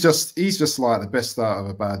 He's just like the best out of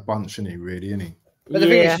a bad bunch, isn't he? Really, isn't he? But the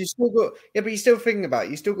thing is, you still got but you're still thinking about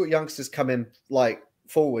you still got youngsters coming like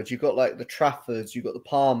forward. You've got like the Traffords, you've got the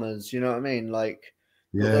Palmers. You know what I mean? Like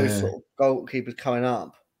those sort of goalkeepers coming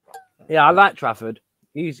up. Yeah, I like Trafford.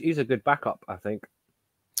 He's a good backup, I think.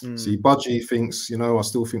 See, Budgie thinks, I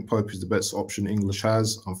still think Pope is the best option English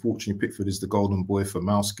has. Unfortunately, Pickford is the golden boy for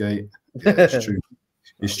Mousegate. Yeah, it's true.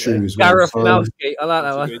 It's true as well. Gareth Mousegate, I like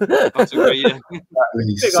that one. That's a great, yeah.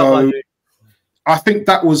 Exactly. So I think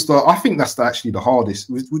that's actually the hardest.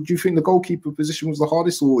 Would you think the goalkeeper position was the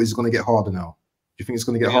hardest, or is it going to get harder now? Do you think it's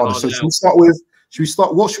going to get harder? So should we start with?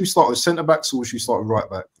 Centre backs, or should we start with right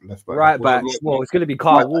back, left back? Right back. Well, it's going to be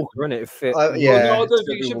Kyle Walker, isn't it? Fit. No, I don't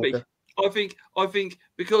think it should be. I think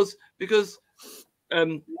because he's got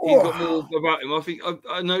more about him.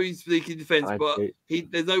 I know he's leaky defence, but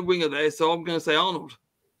there's no winger there, so I'm going to say Arnold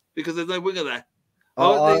because there's no winger there. I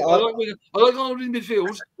like Arnold in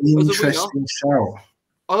midfield. Interesting shout.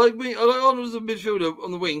 I like Arnold as a midfielder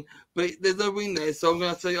on the wing, but there's no wing there, so I'm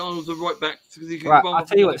going to say Arnold's a right back. Right, I'll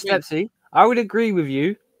tell you what, Stepsy, I would agree with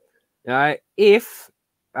you. If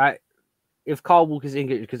Kyle Walker's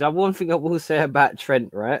English, because one thing I will say about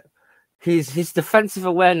Trent, right? His defensive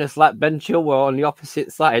awareness, like Ben Chilwell on the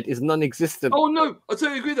opposite side, is non-existent. Oh no, I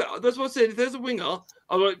totally agree with that. That's what I said. If there's a winger,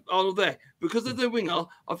 I like Arnold there because there's no winger.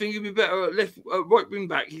 I think he'd be better at right wing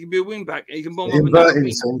back. He can be a wing back. And he can bomb up and down.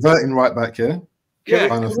 Inverting right back, yeah.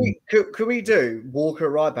 Could we do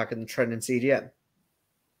Walker right back and Trent and CDM?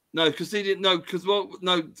 No, because Arnold's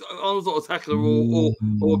not a tackler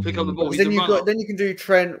or pick up the ball. Then you can do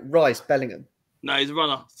Trent, Rice, Bellingham. No, he's a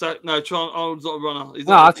runner. So no, Arnold's not a runner.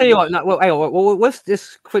 I'll tell you what. No, hang on. Well, let's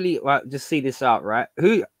just quickly just see this out, right?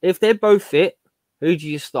 If they're both fit, who do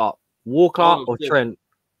you start? Walker or Trent?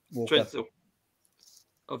 Trent still.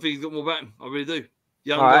 I think he's got more batting. I really do.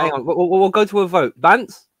 All right, hang on. We'll go to a vote.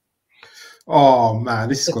 Bantz? Oh man,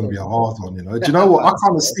 this is going to be a hard one. Do you know what? I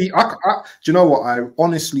kind of see. Do you know what? I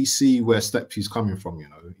honestly see where Stepsy's coming from. In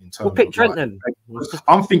terms we'll pick Trent then.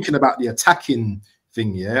 I'm thinking about the attacking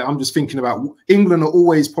thing. Yeah, I'm just thinking about England are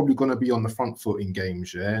always probably going to be on the front foot in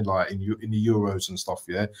games. Yeah, like in the Euros and stuff.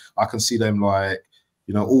 Yeah, I can see them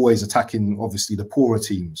always attacking. Obviously, the poorer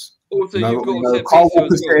teams. Also, Kyle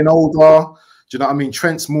Walker's getting older. Do you know what I mean?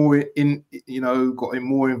 Trent's more got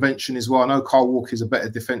more invention as well. I know Kyle Walker's a better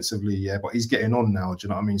defensively, yeah, but he's getting on now. Do you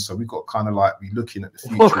know what I mean? So we've got kind of be looking at the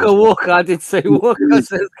future. Walker, I did say Walker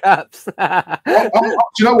says Caps. Do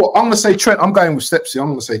you know what? I'm going to say Trent. I'm going with Stepsy. I'm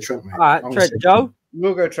going to say Trent, mate. All right, Trent, Joe?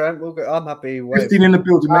 We'll go Trent. I'm happy. 15 in the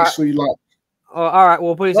building. Make sure you like. Oh, all right,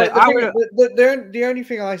 well, please. The only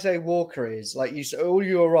thing I say Walker is,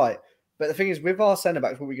 you're right. But the thing is, with our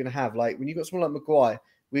centre-backs, what we're going to have, when you've got someone like Maguire,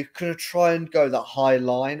 we're going to try and go that high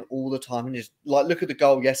line all the time and just look at the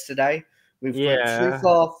goal yesterday. We've went too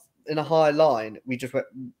far in a high line.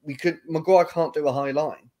 Maguire can't do a high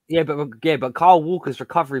line. Yeah, but Kyle Walker's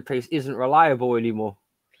recovery pace isn't reliable anymore.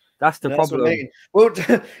 That's the problem. What I mean. Well,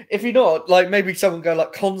 if you're not, maybe someone go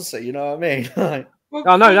like Consi, you know what I mean?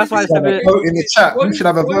 No, that's why I said vote in the chat. We should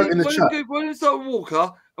have a vote in the chat. Why don't you start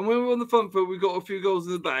Walker? And when we're on the front foot, we've got a few goals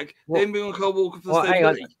in the bag. Then we're on Kyle Walker for the hang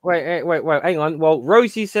on. Wait, hang on. Well,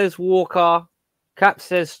 Rosie says Walker. Cap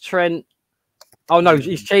says Trent. Oh, no,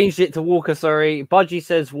 he's changed it to Walker, sorry. Budgie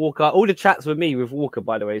says Walker. All the chats were me with Walker,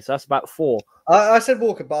 by the way, so that's about 4. I said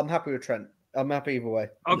Walker, but I'm happy with Trent. I'm happy either way.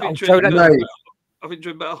 I think Trent better. I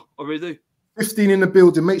really do. 15 in the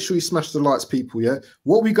building. Make sure you smash the lights, people, yeah?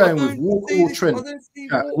 What are we going with, Walker or Trent?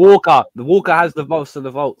 Walker. The Walker has the most of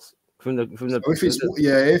the votes. If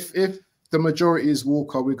the majority is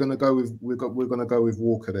Walker, we're gonna go with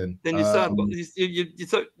Walker then. Then you're sad, but you're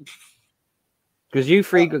so because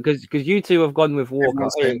you two have gone with Walker.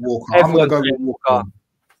 I'm gonna go with Walker.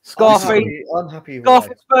 Scarface, I'm happy.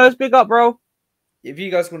 Scarface Spurs, big up, bro. If you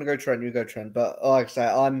guys want to go Trent, you go Trent. But like I say,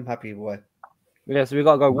 I'm happy either way. Yeah, so we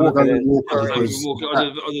got to go Walker. I don't know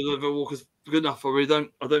Walker's good enough. I really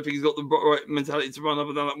don't. I don't think he's got the right mentality to run up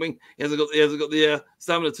and down that wing. He hasn't got the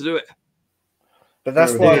stamina to do it. But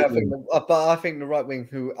that's why I think the right wing,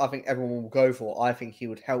 who I think everyone will go for, I think he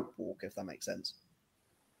would help Walker, if that makes sense.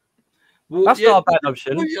 That's not a bad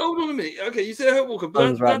option. Hold on a minute. Okay, you say help Walker,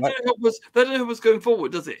 but that don't help us going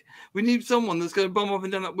forward, does it? We need someone that's going to bomb up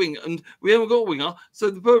and down that wing, and we haven't got a winger, so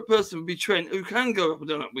the third person would be Trent, who can go up and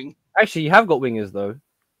down that wing. Actually, you have got wingers though.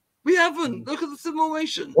 We haven't. Look at the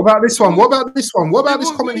simulation. What about this one? What about this one? What about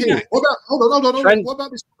this comment here? What about hold on. What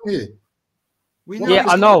about this one here? Yeah,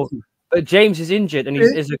 I know. But James is injured, and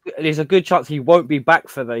there's a good chance he won't be back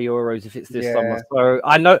for the Euros if it's this summer. So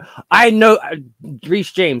I know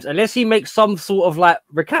Reece James, unless he makes some sort of like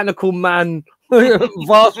mechanical man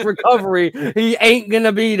vast recovery, he ain't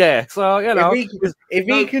gonna be there. So you know, if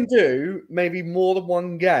he can do maybe more than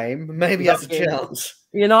one game, maybe he has a chance.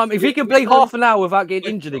 You know, if he can play half an hour without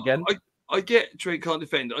getting injured again. I get Trent can't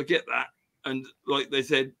defend. I get that, and like they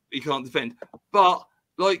said, he can't defend. But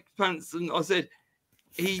like Bantz and I said,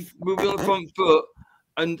 he will be on the front foot,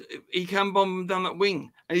 and he can bomb down that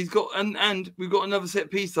wing. And he's got and we've got another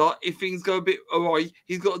set piece. If things go a bit awry,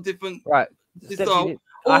 he's got a different style.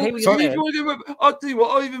 I hear what you're saying. I'll tell you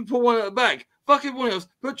what. I'll even pull one out of the bag. Fuck everyone else.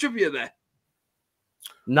 Put Trippier there.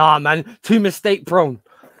 Nah, man, too mistake prone.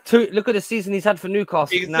 Look at the season he's had for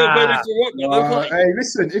Newcastle. Hey,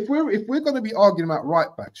 listen, if we're going to be arguing about right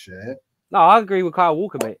backs, no, I agree with Kyle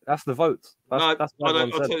Walker, mate. That's the votes. I'll tell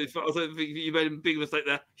you, you made a big mistake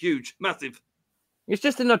there. Huge, massive. It's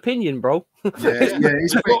just an opinion, bro. Southgate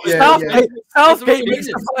makes the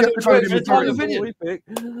opinion.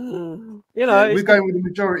 You know, we're going with the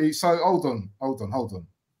majority. So hold on.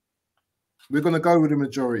 We're going to go with the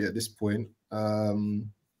majority at this point.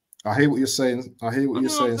 I hear what you're saying. I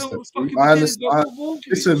understand.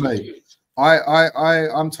 Listen, mate.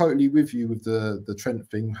 I'm totally with you with the Trent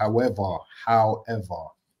thing. However,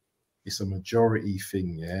 it's a majority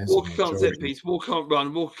thing. Yeah. Walker can't set piece. Walker can't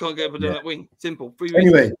run. Walker can't get up and down that wing. Simple.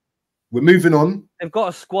 Anyway, we're moving on. They've got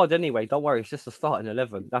a squad anyway. Don't worry. It's just a starting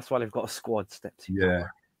 11. That's why they've got a squad. Yeah.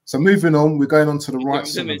 So moving on, we're going on to the right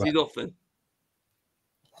centre back.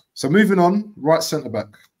 So moving on, right centre back.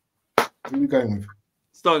 Who are we going with?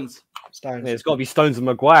 Stones. Yeah, it's got to be Stones and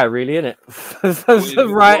Maguire, really, isn't it?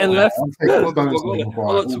 Right and left. I like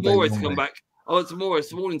Tomori to come back. I like Tomori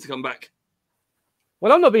Smalling to come back.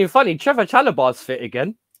 Well, I'm not being funny. Trevor Chalobah's fit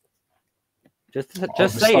again. Just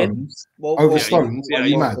saying. Over Stones? Yeah, are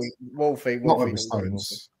you mad? Wolfie. Not over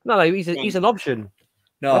Stones. No, he's an option.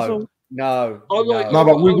 No. But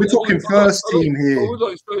we're talking first team here. I would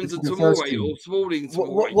like Stones and Tomori or Smalling.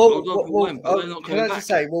 Can I just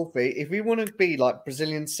say, Wolfie, if we want to be like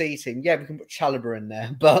Brazilian seating, we can put Chalobah in there,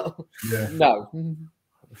 but no.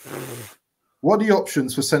 What are the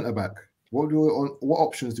options for centre back? What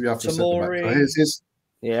options do we have for centre back? Here's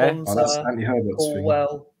that's Andy Herbert's thing.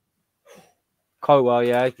 Colwell,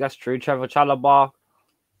 yeah, that's true. Trevor Chalobah,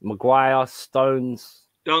 Maguire, Stones.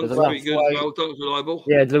 Dunk's pretty good as well. Dunk's reliable.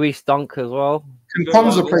 Yeah, Luis Dunk as well. Can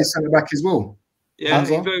Ponza play centre back as well? Yeah, he's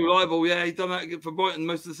very reliable. Yeah, he's done that for Brighton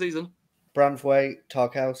most of the season. Branthwaite,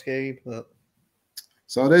 Tarkowski.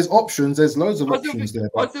 So there's options. There's loads of options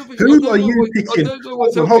there. Who are you picking? Hold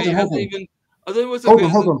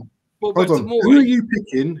on. Who are you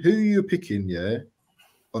picking? Yeah,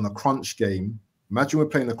 on a crunch game. Imagine we're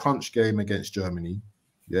playing a crunch game against Germany.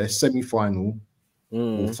 Yeah, semi-final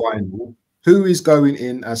or final. Who is going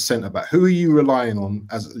in as centre-back? Who are you relying on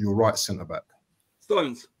as your right centre-back?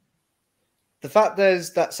 Stones. The fact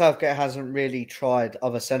that Southgate hasn't really tried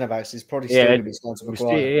other centre-backs is probably still going to be Stones and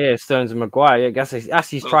Maguire. Yeah, Stones and Maguire. Yeah, I guess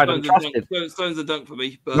he's tried and trusted. Stones and Dunk for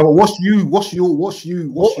me. But... No, who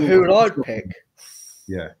would I pick?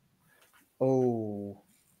 Yeah. Oh.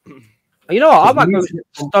 You know what? I might go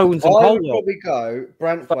Stones and Colwell. I would probably go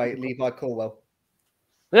Branthwaite, Levi Colwell.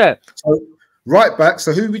 Yeah. So, right back.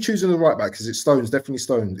 So who are we choosing the right back? Is it Stones? Definitely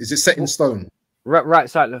Stones. Is it set in stone? Right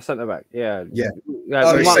side, left centre back. Yeah.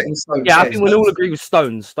 Set in stone. Yeah, I think we'll all agree with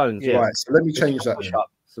Stones. Yeah. Right. So let me change that.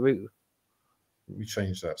 So we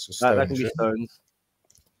change that. So Stones, that can be Stones.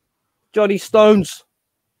 Johnny Stones.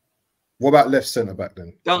 What about left centre back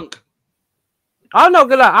then? Dunk. I'm not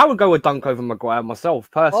gonna. I would go with Dunk over Maguire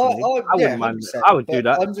myself personally. I wouldn't mind. I would do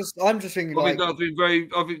that. I'm just thinking. I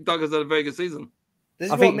think Dunk has had a very good season.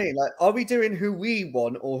 This is what I mean. Like, are we doing who we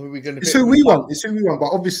want or who we're going to? It's who we want. It's who we want. But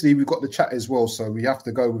obviously, we've got the chat as well, so we have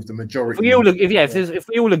to go with the majority. If we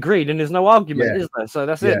all agree, then there's no argument, is there? So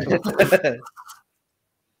that's it.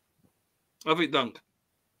 I think Dunk.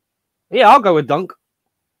 Yeah, I'll go with Dunk.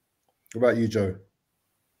 What about you, Joe?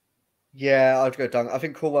 Yeah, I'd go Dunk. I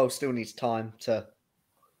think Colwell still needs time to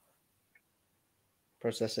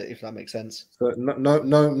process it, if that makes sense. So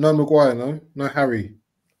no Maguire, no Harry.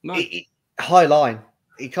 No. High line.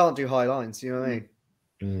 He can't do high lines, you know what I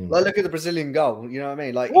mean? Like, look at the Brazilian goal, you know what I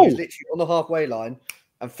mean? Like, he's literally on the halfway line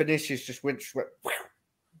and finishes just went.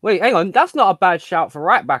 Wait, hang on. That's not a bad shout for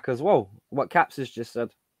right back as well, what Caps has just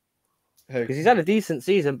said. Because he's had a decent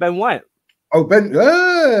season. Ben White. Oh, Ben.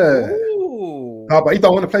 No, but he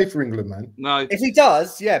don't want to play for England, man. No. If he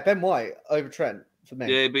does, Ben White over Trent for me.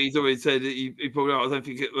 Yeah, but he's already said that he pulled out. I don't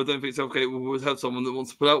think Southgate will have someone that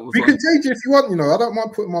wants to pull out. We can take it if you want. You know, I don't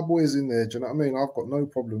mind putting my boys in there. Do you know what I mean? I've got no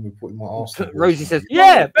problem with putting my Arsenal. Rosie says,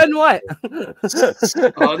 "Yeah, Ben White."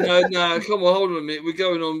 Oh no! Come on, hold on a minute. We're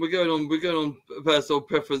going on personal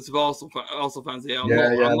preference of Arsenal fans here. I'm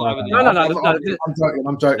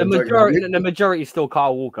joking. The majority is still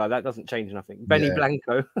Kyle Walker. That doesn't change nothing. Benny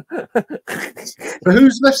Blanco. So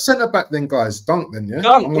who's left centre back then, guys? Dunk then, yeah.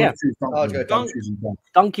 Dunk, yeah.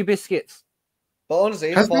 Dunky biscuits. But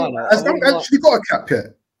honestly, has Dunk actually got a cap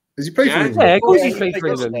yet? Has he played for England? Yeah, of course he played for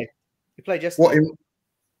England. He played yesterday.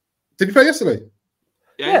 Did he play yesterday?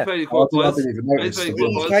 Yeah, he played I didn't even notice.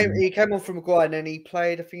 He came on from Maguire and then he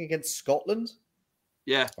played, I think, against Scotland.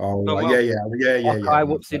 Yeah. Oh, yeah.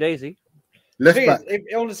 Whoopsie daisy. Left back.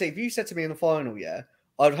 Honestly, if you said to me in the final,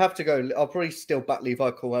 I'd have to go. I'll probably still back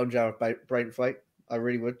Levi Colwell and Jared Braithwaite. I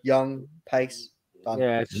really would. Young, pace. Done.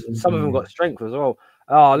 Yeah, some of them got strength as well.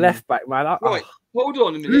 Oh, left back, man. Right, hold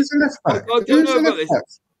on a minute. Who's the left back? I don't know about this.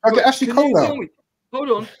 I get Ashley Cole out. Hold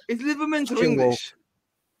on. Is Livermento English?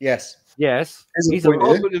 Yes. He's there.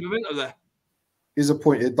 He's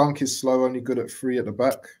appointed. Dunk is slow, only good at 3 at the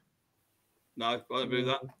back. No, I don't believe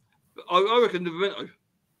that. I reckon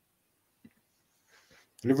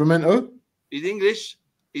Livermento? He's English.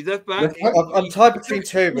 He's left back. I'm tied between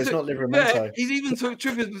two, but it's not Livermento. Yeah, he's even took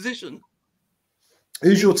Trippier's position.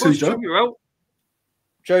 Who's your two, Joe?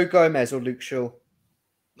 Joe Gomez or Luke Shaw?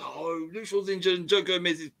 No, Luke Shaw's injured and Joe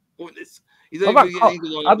Gomez is pointless. How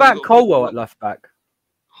about Colwell at left back?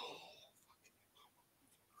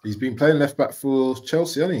 He's been playing left back for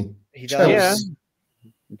Chelsea, hasn't he? He does. Yeah.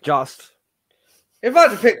 Just. If I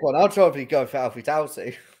had to pick one, I'd probably go for Alfie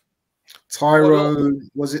Doughty.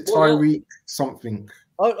 Was it Tyreek something?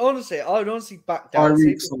 I'd honestly back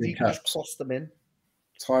Doughty. He just crossed them in.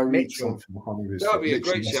 Tyreek something. That would be a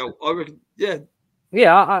great shout. I reckon, yeah.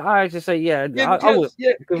 Yeah, I just say, I would.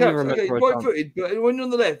 Okay, right-footed, but when you're on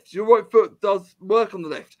the left, your right foot does work on the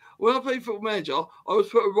left. When I played Football Manager, I was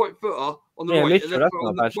put a right footer on the right, and left foot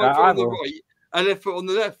on the right, and left foot on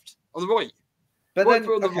the left, on the right. But then,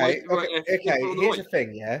 here's the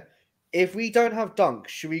thing, if we don't have Dunk,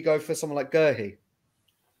 should we go for someone like Gurhey?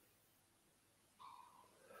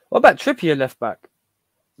 What about Trippier left back?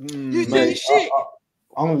 You say shit.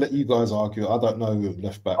 I'm gonna let you guys argue. I don't know who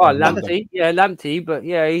left back. Oh, Lamptey, Lamptey, but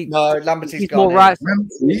Lamberty's more right.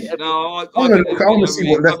 No, I want to see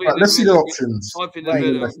what left back. Let's see the options. I think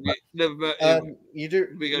you do.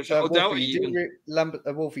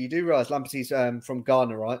 Wolfie, you do realise Lamberty's from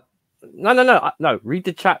Ghana, right? No. Read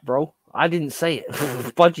the chat, bro. I didn't say it.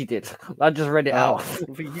 Budgie did. I just read it out.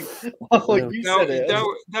 You said it.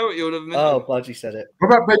 Budgie said it. What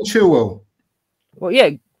about Ben Chilwell? Well, yeah.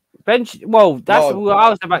 That's what I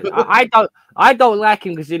was about. I don't like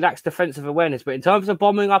him because he lacks defensive awareness. But in terms of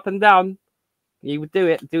bombing up and down, he would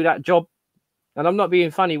do that job. And I'm not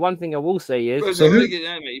being funny. One thing I will say is,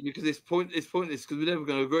 because it's pointless because we're never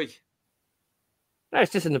going to agree. No,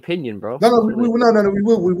 it's just an opinion, bro. We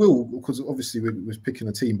will, because obviously we're picking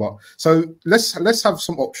a team. But so let's have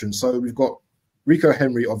some options. So we've got Rico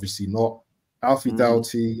Henry, obviously not. Alfie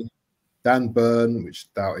Doughty, Dan Burn,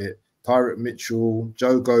 which doubt it. Tyrek Mitchell,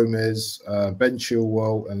 Joe Gomez, Ben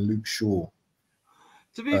Chilwell, and Luke Shaw.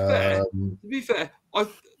 To be fair,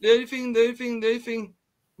 the only thing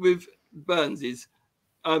with Burns is,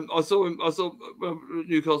 I saw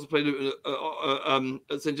Newcastle play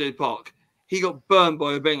at St James Park. He got burned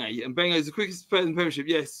by Obenge, and Obenge is the quickest player in the Premiership.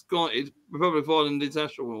 Yes, granted, Republic of Ireland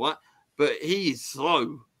international and all that, but he is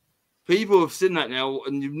slow. People have seen that now,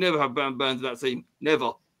 and you've never had Burns in that team,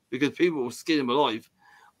 never, because people will skin him alive.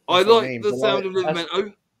 I like the sound of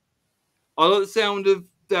Livermento. I like the sound of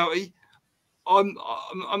Doughty.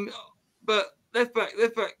 But left back,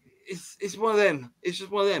 it's one of them. It's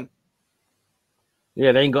just one of them.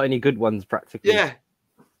 Yeah, they ain't got any good ones practically. Yeah.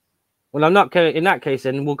 Well, I'm not in that case.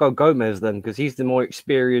 Then we'll go Gomez then because he's the more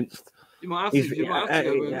experienced. You might have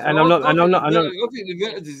to. And I'm not.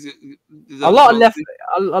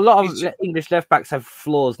 A lot of English left backs have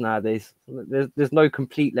flaws nowadays. There's no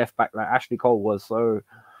complete left back like Ashley Cole was. So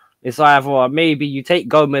it's either maybe you take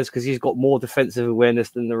Gomez because he's got more defensive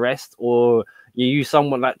awareness than the rest, or you use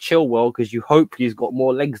someone like Chilwell because you hope he's got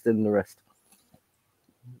more legs than the rest.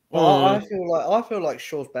 Well, I feel like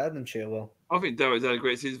Shaw's better than Chilwell. I think Darrow's had a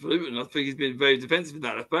great season for Luton. I think he's been very defensive in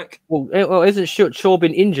that left back. Well, isn't Shaw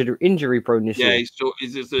been injury prone this year? Yeah, he's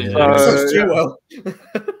just Chilwell.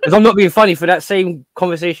 Because I'm not being funny, for that same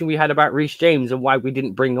conversation we had about Reece James and why we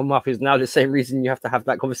didn't bring him up is now the same reason you have to have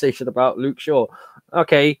that conversation about Luke Shaw.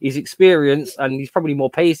 Okay, he's experienced and he's probably more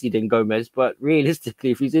pacey than Gomez, but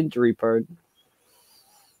realistically, if he's injury prone,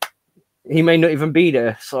 he may not even be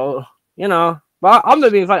there. So, you know, but I'm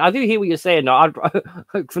not being funny. I do hear what you're saying. Though.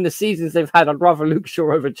 From the seasons they've had, I'd rather Luke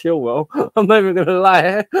Shaw over Chilwell. I'm not even going to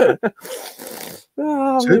lie.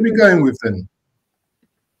 So who are we going with then?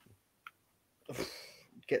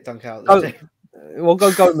 Get Dunk out. We'll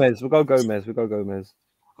go Gomez. We'll go Gomez.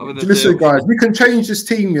 Listen, guys, we can change this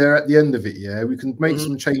team, yeah, at the end of it, yeah. We can make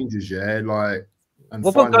some changes, yeah, like.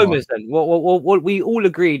 We'll put Gomez then. We all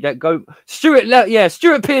agreed that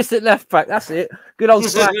Stuart Pearce at left back. That's it. Good old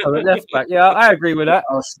Sacco at left back. Yeah, I agree with that.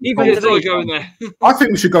 Even going there. I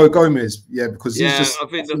think we should go Gomez, yeah, because he's I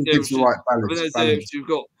think that's the right balance. You've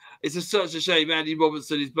got. It's such a shame. Andy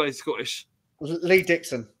Robertson is both Scottish. Lee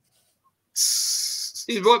Dixon.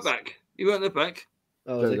 He's right back. He went left back.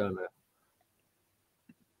 Oh,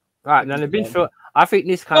 right, now the midfield. I think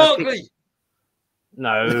this kind of.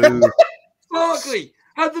 No. Barkley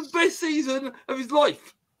had the best season of his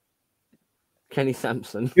life. Kenny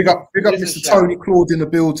Sampson. Big up Mr. Tony Claude in the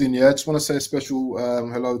building, yeah. Just want to say a special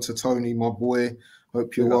hello to Tony, my boy.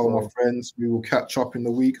 Hope you're well, my friends. We will catch up in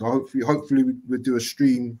the week. Hopefully we'll do a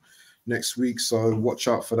stream next week, so watch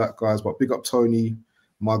out for that, guys. But big up Tony,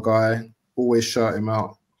 my guy. Always shout him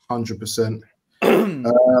out, 100%.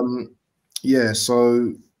 Yeah,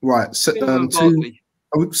 so right, so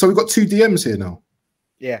we've got 2 DMs here now.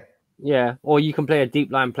 Yeah, or you can play a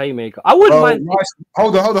deep line playmaker. I wouldn't mind.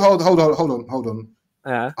 Hold on.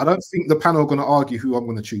 Yeah. I don't think the panel are going to argue who I'm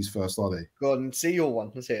going to choose first, are they? Go on, see your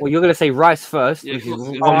one. Let's hear it. Well, you're going to say Rice first. Yeah, which is you're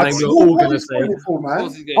all going to say.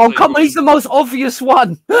 Oh, come on, he's the most obvious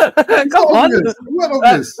one. Come on.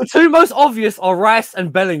 The 2 most obvious are Rice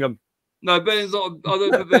and Bellingham. No, Bellingham's not. I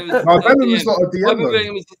don't put Bellingham. No, Bellingham's not a DM. I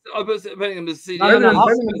put Bellingham as CDM. Bellingham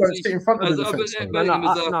don't sit in front of the defence.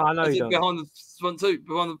 I know you don't. Behind the front two,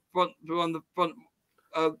 behind the front.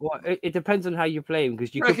 Well, it depends on how you play him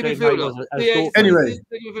because you could play him anyway,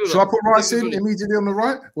 should I put Rice in immediately on the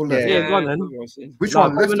right or left? Yeah, go on then. Which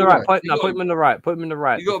one? Put him in the right. Put him in the right. Put him in the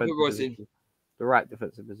right. You got to put Rice in. The right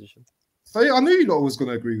defensive position. So I knew you lot was going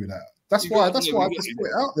to agree with that. That's why I just put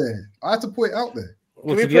it out there. I had to put it out there.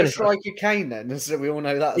 Can we put striker Kane then? So we all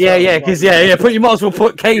know that. Because you might as well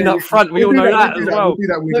put Kane up front. We all know that as well.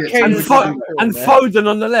 And Foden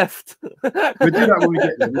on the left. We'll do that when we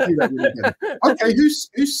get there. Okay, who's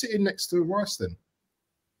sitting next to Rice then?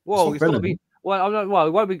 Well, it's got to be. Well, I'm not. Well, it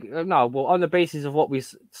won't be. No. Well, on the basis of what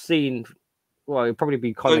we've seen, well, it'll probably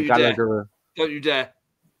be Conor Gallagher. Don't you dare!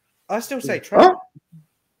 I still say Trent. Huh?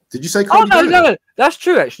 Did you say? Conor Gallagher? No. That's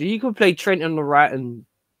true. Actually, you could play Trent on the right and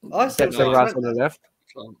Rice on the left.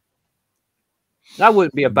 That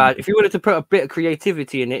wouldn't be a bad. If you wanted to put a bit of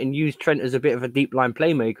creativity in it and use Trent as a bit of a deep line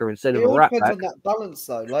playmaker instead of a right back. On that balance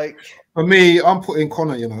though, like for me, I'm putting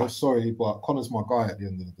Conor. Sorry, but Conor's my guy at the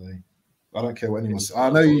end of the day. I don't care what anyone says. I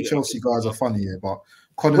know you Chelsea guys are funny here, but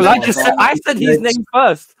Conor. Well, I said his name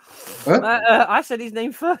first. Huh? I said his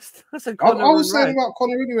name first. I said Conor. I was saying about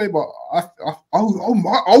Conor anyway, but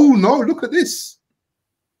oh no! Look at this.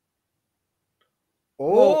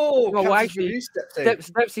 Actually,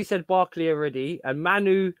 Stepsy said Barkley already, and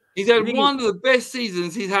Manu. He's had one of the best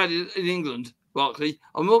seasons he's had in England, Barkley.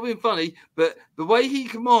 I'm not being funny, but the way he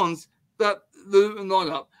commands that Luton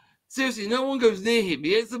lineup, seriously, no one goes near him. He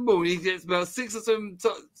gets the ball, and he gets about 6 or 7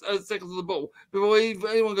 seconds of the ball before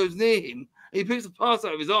anyone goes near him. He picks a pass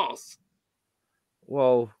out of his arse.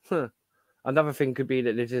 Well, another thing could be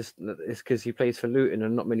that it's because he plays for Luton,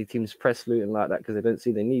 and not many teams press Luton like that because they don't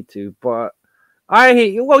see they need to, but.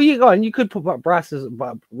 You go on. You could put Rice and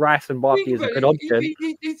Barkley as a good option.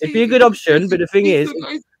 It'd be a good option, but the thing is,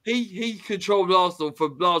 he controlled Arsenal for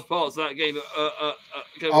large parts of that game.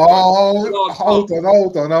 Hold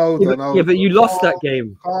on. Yeah, but you lost that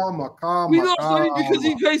game. Calm. We lost only because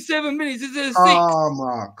he played 7 minutes instead of 6. Calm.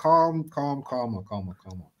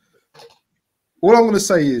 All I'm going to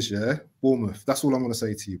say is, Bournemouth. That's all I'm going to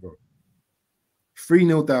say to you, bro.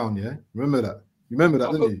 3-0 down, yeah? Remember that. You remember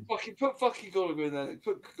that, didn't you? Put fucking Gordon in there.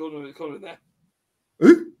 Put Gordon in there.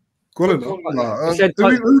 Who? Gordon?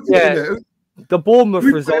 The Bournemouth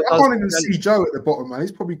result. I can't even see Joe at the bottom, man.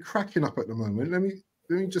 He's probably cracking up at the moment. Let me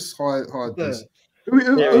just hide this. Who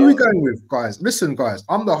are we going with, guys? Listen, guys,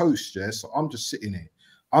 I'm the host, so I'm just sitting here.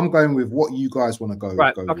 I'm going with what you guys want to go.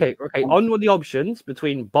 Right. Okay. On with the options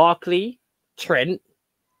between Barkley, Trent,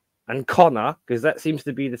 and Conor, because that seems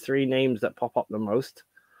to be the 3 names that pop up the most.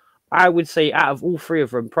 I would say out of all 3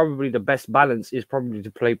 of them, probably the best balance is probably to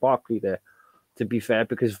play Barkley there, to be fair,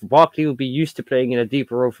 because Barkley will be used to playing in a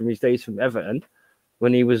deeper role from his days from Everton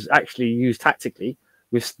when he was actually used tactically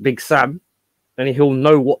with Big Sam and he'll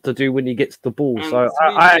know what to do when he gets the ball. And so to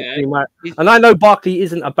be I fair, actually might, and I know Barkley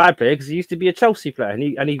isn't a bad player because he used to be a Chelsea player, and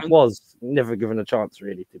he was never given a chance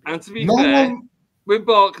really. To be fair, with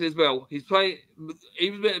Barkley as well, he was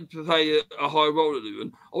meant to play a high role at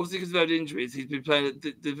Luton. Obviously, because of those injuries, he's been playing at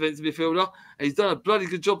defensive midfielder, and he's done a bloody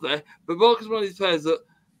good job there. But Barkley's one of these players that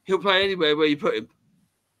he'll play anywhere where you put him.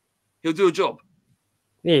 He'll do a job.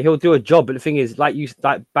 Yeah, he'll do a job, but the thing is, like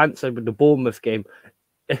Bantz said with the Bournemouth game,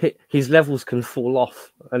 his levels can fall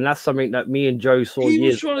off, and that's something that me and Joe saw. He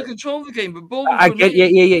was trying to control the game, but Bournemouth. Yeah.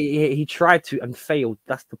 He tried to and failed.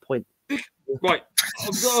 That's the point. Right,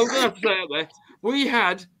 I'm going to have to say out there. We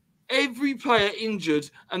had every player injured,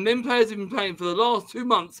 and then players have been playing for the last 2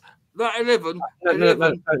 months. That 11 no. The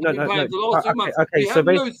last 2 months. Okay, we have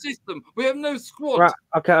no system. We have no squad. Right,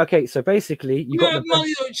 okay. So basically, you got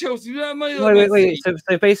money like Chelsea. You have money like wait.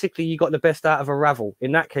 So basically, you got the best out of a ravel.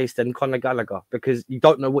 In that case, then Conor Gallagher, because you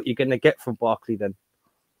don't know what you're going to get from Barkley then.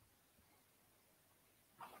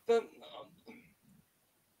 Because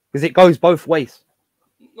it goes both ways.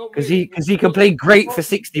 Because he can play great for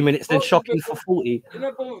 60 minutes, then shocking for 40. In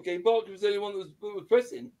that Bournemouth game, Barkley was the only one that was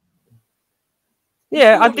pressing.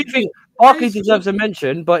 Yeah, I do think Barkley deserves a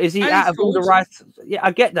mention, but is he out of all the right? Yeah,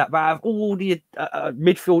 I get that, but out of all the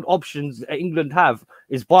midfield options England have,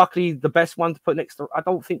 is Barkley the best one to put next to? I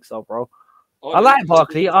don't think so, bro. I like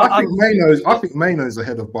Barkley. I think Maino's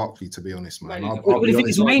ahead of Barkley, to be honest, man. But the thing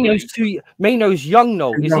is, Maino's young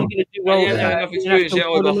though. Is he going to do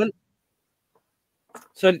well?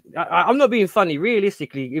 So I'm not being funny.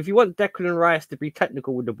 Realistically, if you want Declan Rice to be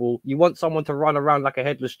technical with the ball, you want someone to run around like a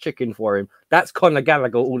headless chicken for him. That's Conor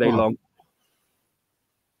Gallagher all day long.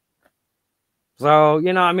 So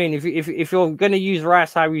you know what I mean. If you're going to use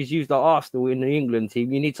Rice how he's used at Arsenal in the England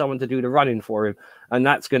team, you need someone to do the running for him, and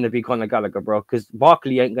that's going to be Conor Gallagher, bro. Because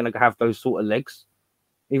Barkley ain't going to have those sort of legs.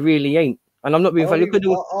 He really ain't. And I'm not being funny.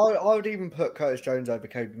 I would even put Curtis Jones over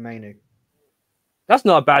Kobe Mainoo. That's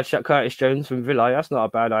not a bad shot, Curtis Jones from Villa. That's not a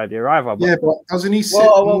bad idea either. Yeah, but doesn't he sit?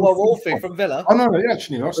 Wolfie from Villa. Oh no,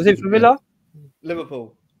 actually, was it from Villa?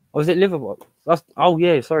 Liverpool. Or was it Liverpool?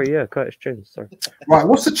 Curtis Jones. Sorry. Right,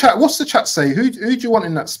 what's the chat say? Who do you want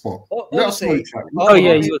in that spot? Let us know, chat.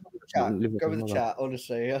 Go with the chat,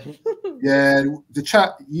 honestly. Yeah, the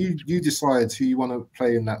chat. You decide who you want to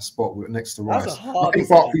play in that spot next to Rice. I think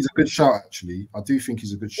Barkley's a good shout. Actually, I do think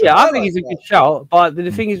he's a good shout. Yeah, I think he's a good shout. But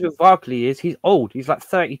the thing is with Barkley is he's old. He's like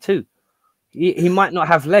 32. He might not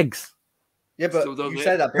have legs. Yeah, but you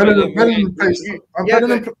say that.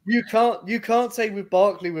 You can't say with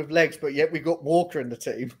Barkley with legs, but yet we got Walker in the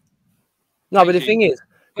team. No, but the thing is,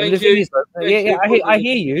 I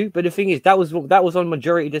hear you. But the thing is, that was on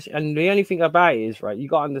majority. And the only thing about it is, right, you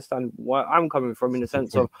got to understand where I'm coming from in the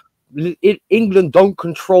sense of England don't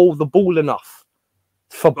control the ball enough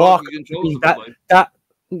for Barkley to be that.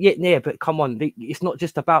 Yeah, but come on, it's not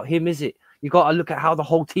just about him, is it? You got to look at how the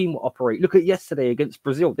whole team will operate. Look at yesterday against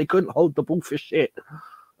Brazil; they couldn't hold the ball for shit.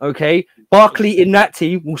 Okay, Barkley in that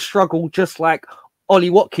team will struggle just like Ollie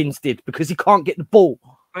Watkins did because he can't get the ball.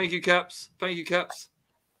 Thank you, Caps.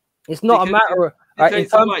 It's not a matter of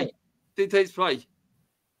dictates play.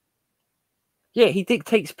 Yeah, he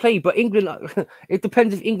dictates play, but England. It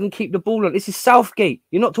depends if England keep the ball on. This is Southgate.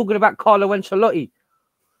 You're not talking about Carlo Ancelotti.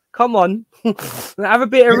 Come on, have a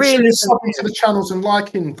bit of realism. Subbing to the channels and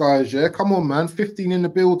liking, guys. Yeah, come on, man. 15 in the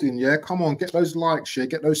building. Yeah, come on, get those likes. Yeah,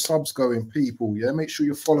 get those subs going, people. Yeah, make sure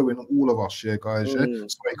you're following all of us. Yeah, guys. Yeah.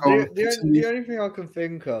 The only thing I can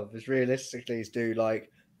think of is realistically is do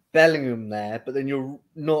like Bellingham there, but then you're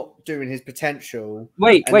not doing his potential.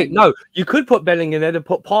 Wait, no, you could put Bellingham there to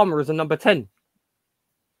put Palmer as a number 10.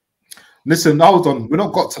 Listen, hold on. We're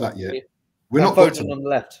not got to that yet. We're not voting on the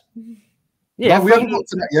left. Yeah, no, we haven't got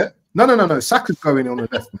to that yet. No. Saka's going on the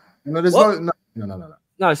left. No, there's no.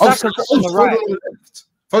 No, Saka's on the right.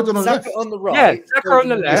 Foden on the left. On the right. Yeah, Saka on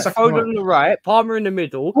the left. Foden on the right. Palmer in the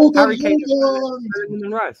middle. Harry Kane on the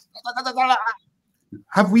right.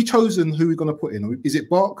 Have we chosen who we're going to put in? Is it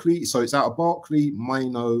Barkley? So it's out of Barkley,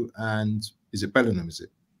 Maino, and is it Bellingham? Is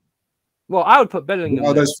it? Well, I would put Bellingham.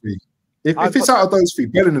 Out of those three. If it's out of those three,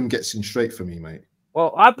 Bellingham gets in straight for me, mate.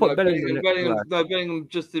 Well, I put Bellingham. Bellingham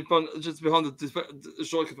just behind the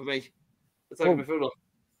striker for me. It's like midfielder.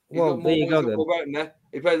 Well, there you go then.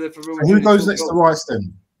 He plays there for who goes next to Rice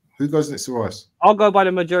then? Who goes next to Rice? I'll go by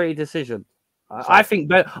the majority decision. I think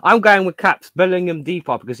I'm going with Caps Bellingham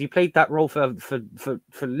deeper because he played that role for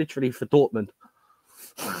literally for Dortmund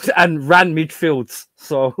and ran midfields.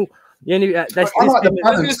 So I like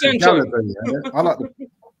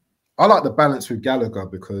the I like the balance with Gallagher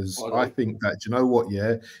because I think that, do you know what?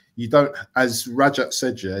 Yeah, you don't, as Rajat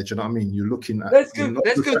said, yeah, do you know what I mean? You're looking at. Let's go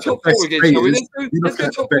top four again, shall we? Let's go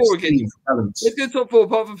top four again. Let's go top four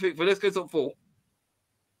apart from Pickford. Let's go top four.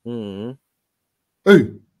 Who?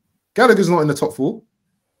 Gallagher's not in the top four.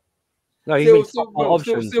 No,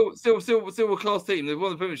 still a class team. They've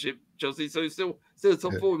won the Premiership, Chelsea. So still the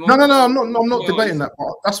top four. No, I'm not debating that.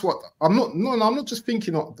 But that's what I'm not. No, I'm not just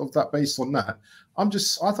thinking of that based on that. I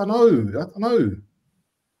don't know.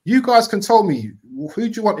 You guys can tell me who do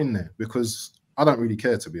you want in there because I don't really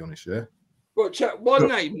care, to be honest. Yeah. Well, chat one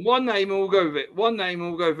name, and we'll go with it. One name,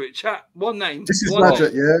 and we'll go with it. Chat one name. This is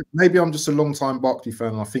Rajat, yeah. Maybe I'm just a long-time Barkley fan,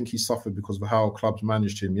 and I think he suffered because of how clubs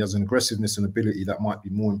managed him. He has an aggressiveness and ability that might be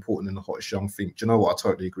more important than the hottest young thing. Do you know what? I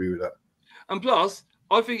totally agree with that. And plus,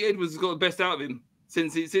 I think Edwards has got the best out of him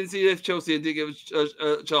since he left Chelsea and didn't give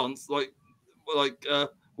a chance. Like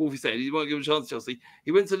Wolfie said, he won't give a chance to Chelsea.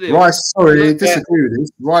 He went to Lille. Rice, sorry, disagree with this.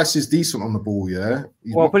 Rice is decent on the ball, yeah.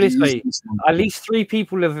 Put it this way, at least 3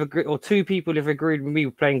 people have agreed, or 2 people have agreed with me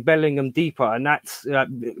playing Bellingham deeper, and that's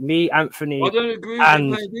me, Anthony. I don't agree with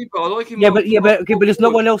him playing deeper. I like him. But there's no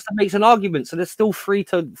one else that makes an argument, so there's still 3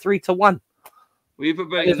 to 1. Well, you put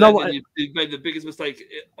Bellingham you made the biggest mistake.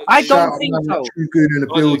 I don't think so. Good in the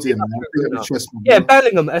building. Yeah,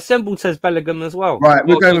 Bellingham. Assembled says Bellingham as well. Right,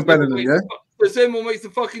 we're going with Bellingham, yeah? The same one makes the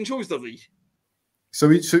fucking choice, does he? So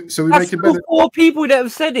we make it better. 4 people that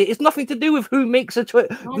have said it. It's nothing to do with who makes a choice.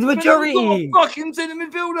 The majority. He's not a fucking centre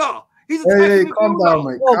midfielder. He's a calm down,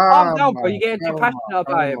 mate. Calm down, bro. You're getting too passionate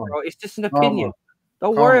about it, bro. It's just an opinion.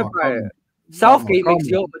 Don't worry about it. Southgate makes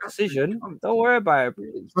the ultimate decision. Don't worry about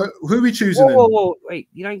it. But who are we choosing? Whoa. Wait,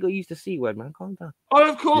 you ain't got to use the C word, man. Calm down. I'd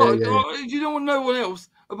have Connor. If you don't want no one else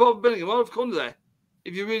above Bellingham, I'd have Connor there.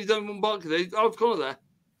 If you really don't want Barkley, I'd have Connor there.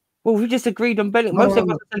 Well, we just agreed on Bellingham. Most of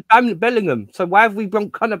us said Bellingham. So why have we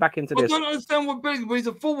brought Connor back into this? I don't understand what Bellingham, but he's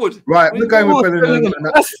a forward. Right, we're going with Bellingham.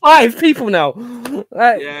 That's 5 people now.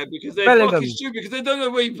 Yeah, because they're fucking stupid, because they don't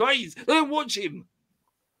know where he plays. They don't watch him.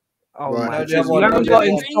 Oh, right. You haven't got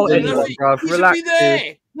insulted, bro. Relax. Should be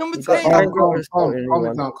there. Number 10. Calm it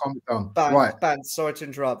down. Right. Bantz, sorry to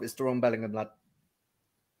interrupt. It's the wrong Bellingham, lad.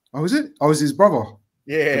 Oh, is it? Oh, is his brother?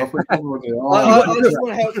 Yeah. I just want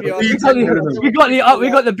to help you. We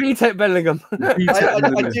got the B-Tech Bellingham.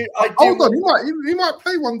 Hold on, he might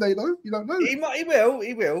play one day though. You don't know. He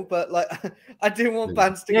will. But like, I didn't want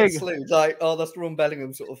Bantz to get slewed. Like, oh, that's the wrong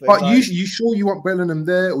Bellingham sort of thing. But you sure you want Bellingham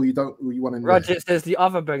there, or you don't? Or you want him? Roger says the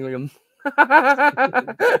other Bellingham.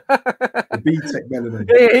 The B-Tech Bellingham.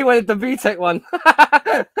 Yeah, he wanted the B-Tech one.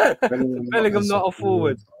 Bellingham not a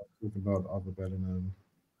forward. Talking about other Bellingham.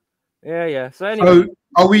 Yeah. So anyway,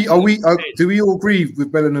 do we all agree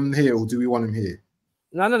with Bellingham here, or do we want him here?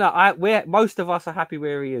 No. Most of us are happy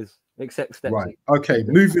where he is, except Steph. Right. Okay.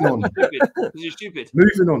 Moving on. You're stupid.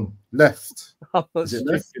 Moving on. Left. Is it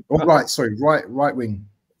left? Oh, right. Sorry. Right wing.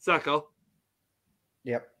 Saka.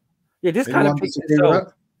 Yep. Yeah. This kind of picks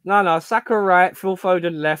itself. No. Saka right, Phil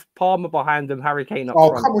Foden left, Palmer behind him, Harry Kane up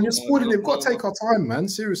front. Oh, come on, you're spoiling it. We've got to take our time, man.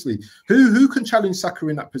 Seriously. Who can challenge Saka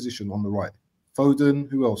in that position on the right? Foden.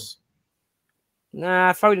 Who else?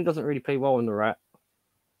 Nah, Foden doesn't really play well on the right.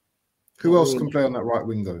 Who else can play on that right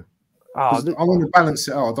wing though? I want to balance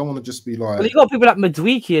it out. I don't want to just be like. Well, you got people like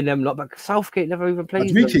Madueke and them, but Southgate never even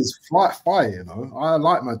plays. Madueke's fire, you know. I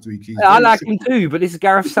like Madueke. I like him too, but this is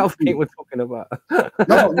Gareth Southgate we're talking about.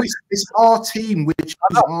 No, it's our team. I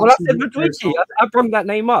said Madueke. I brought that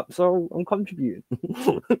name up, so I'm contributing.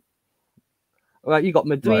 Right, you got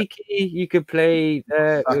Madueke. Right. You could play.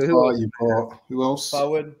 Who else?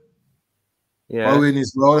 Bowen. Yeah, Bowen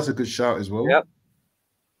as well. That's a good shout as well. Yep.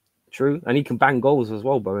 True, and he can bang goals as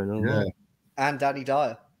well, Bowen. Yeah, and Danny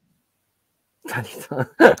Dyer.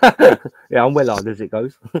 Yeah, I'm well on as it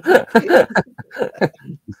goes. December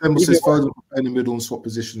says Foden in the middle and swap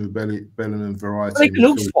position with Bellingham and variety. They can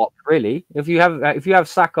all swap, really. If you have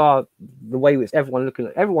Saka, the way it's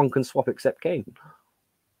everyone can swap except Kane.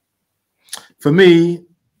 For me,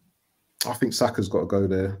 I think Saka's got to go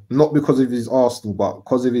there. Not because of his Arsenal, but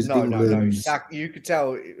because of his England. No. You could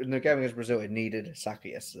tell in the game against Brazil, it needed Saka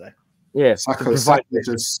yesterday. Yeah, Saka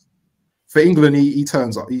just for England, he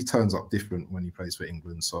turns up. He turns up different when he plays for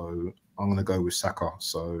England. So I'm going to go with Saka.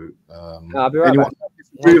 So I'll be right anyone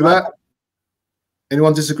disagree with that?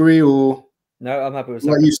 Anyone disagree or no? I'm happy with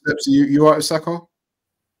Saka. Like you, Stepsy. You all right with Saka?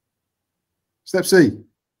 Stepsy,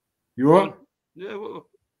 you all right? Yeah. Well.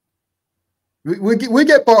 We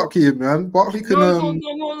get Barkley in, man. Barkley can. No,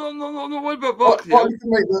 not worried about Barkley. Barkley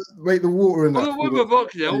can make the water in that. I'm not worried about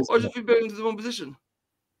Barkley now. I just think Bellingham's in the wrong position.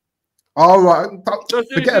 All right,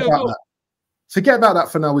 forget about that. Forget about that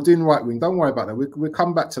for now. We're doing right wing. Don't worry about that. We'll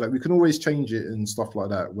come back to that. We can always change it and stuff like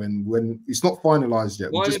that when it's not finalised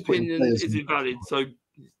yet. My opinion is invalid, so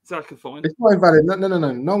Saka fine. It's not invalid. No.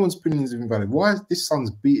 No one's opinion is invalid. Why is this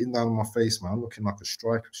sun's beating down on my face, man? I'm looking like a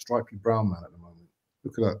stripy brown man at the moment.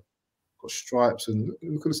 Look at that. Got stripes and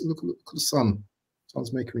look at the sun.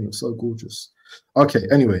 Sun's making me look so gorgeous. Okay,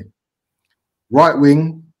 anyway. Right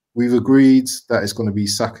wing, we've agreed that it's going to be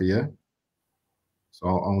Saka, yeah? So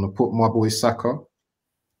I'm going to put my boy Saka.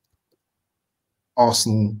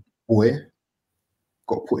 Arsenal boy.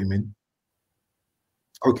 Got to put him in.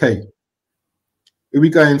 Okay. Who are we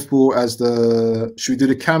going for as the... Should we do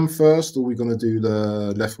the cam first, or are we going to do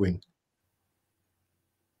the left wing?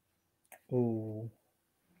 Ooh.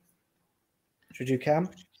 Should you cam?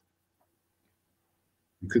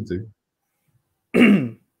 We could do.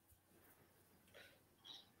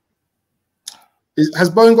 Has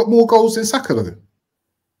Bowen got more goals than Saka, though?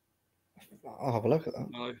 I'll have a look at that.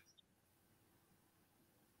 No.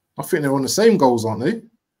 I think they're on the same goals, aren't they?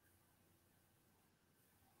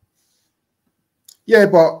 Yeah,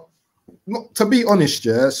 but not, to be honest,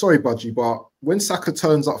 yeah, sorry, Budgie, but when Saka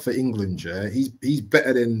turns up for England, yeah, he's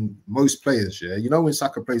better than most players, yeah. You know, when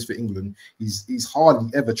Saka plays for England, he's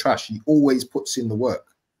hardly ever trash. He always puts in the work.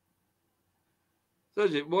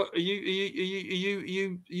 Sergio, what are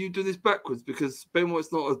you doing this backwards? Because Ben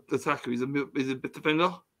White's not an attacker; he's a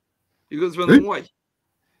defender. You got this wrong the way.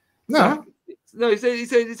 No, no. He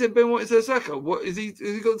said Ben White is a Saka. What is he? Has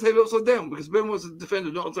he got the table upside down? Because Ben White's a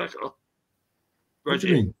defender, not a attacker. What do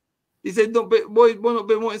you mean? He said not. Why not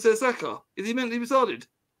Ben White instead of Saka? Is he mentally retarded?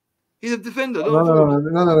 He's a defender.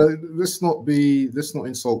 No. Let's not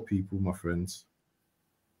insult people, my friends.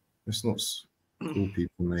 Let's not call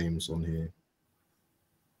people names on here.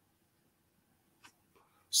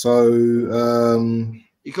 So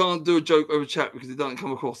you can't do a joke over chat because it doesn't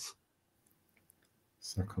come across.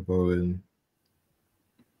 Saka Bowen.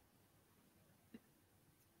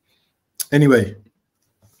 Anyway,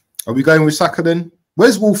 are we going with Saka then?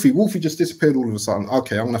 Where's Wolfie? Wolfie just disappeared all of a sudden.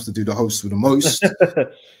 Okay, I'm gonna have to do the host with the most.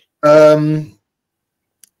 I'm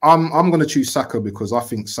gonna choose Saka because I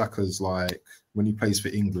think Saka's like, when he plays for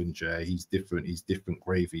England, yeah, he's different. He's different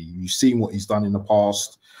gravy. You've seen what he's done in the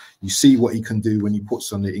past. You see what he can do when he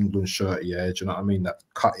puts on the England shirt, yeah. Do you know what I mean? That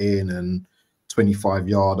cut in and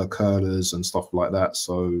 25-yarder curlers and stuff like that.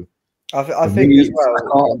 So I think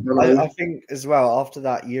as well after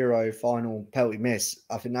that Euro final penalty miss,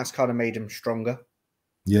 I think that's kind of made him stronger.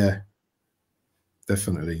 Yeah,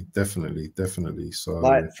 definitely. So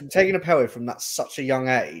like from taking a penalty from that such a young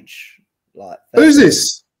age, like who's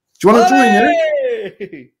this? Do you want to join?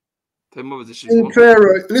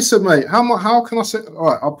 Yeah. Listen, mate. How can I say?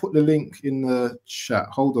 All right, I'll put the link in the chat.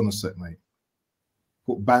 Hold on a sec, mate.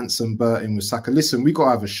 Put Bantz and Bert in with Saka. Listen, we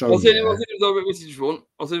gotta have a show. I'll send him a direct message if you want.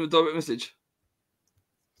 I'll send him a direct message.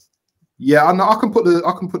 Yeah, I can put the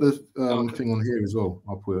thing on here as well.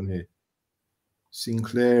 I'll put it on here.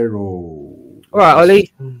 Sinclair or all right,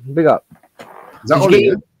 Ollie. Big up. Is that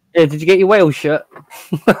Ollie? Did you get your Wales shirt?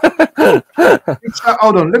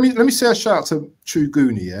 Hold on, let me say a shout out to True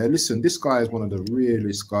Goonie. Yeah, listen, this guy is one of the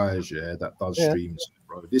realest guys, yeah, that does streams,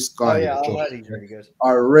 bro. This guy, I heard he's really good.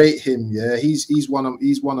 I rate him, yeah. He's one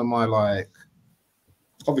of my, like,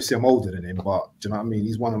 obviously I'm older than him, but do you know what I mean?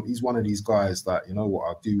 He's one of these guys that, you know what,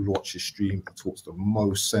 I do watch his stream. He talks the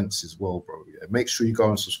most sense as well, bro. Yeah, make sure you go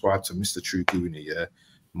and subscribe to Mr. True Goonie, yeah,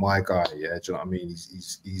 my guy, yeah. Do you know what I mean?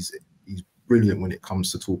 He's brilliant when it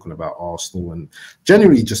comes to talking about Arsenal and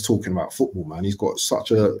generally just talking about football, man. He's got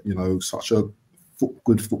such a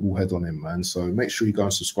good football head on him, man. So make sure you go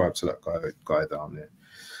and subscribe to that guy down there.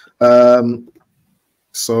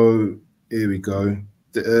 So here we go.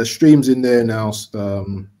 The stream's in there now,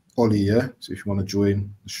 Ollie. Yeah. So if you want to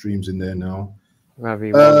join, the stream's in there now.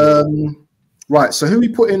 Right. So who we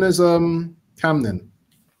put in as Cam then?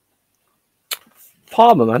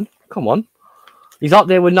 Palmer, man. Come on. He's up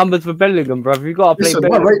there with numbers for Bellingham, brother. You got to play.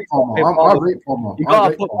 Listen, I rate Palmer. I rate Palmer. You got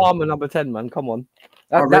to put Palmer number 10, man. Come on.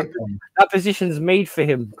 That position's made for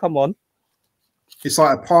him. Come on. It's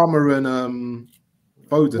like a Palmer and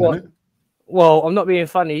Foden, isn't it? Well, I'm not being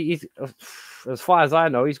funny. He's, as far as I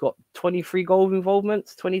know, he's got 23 goal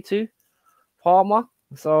involvements, 22. Palmer.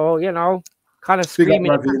 So, you know, kind of screaming.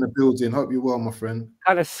 Big up, in the building. Hope you're well, my friend.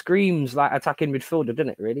 Kind of screams like attacking midfielder, doesn't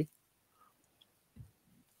it, really?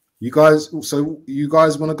 You guys want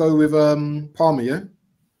to go with Palmer, yeah?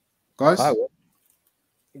 Guys?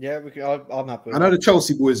 Yeah, I'm happy. I know the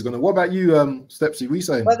Chelsea boys are going to. What about you, Stepsy? What are you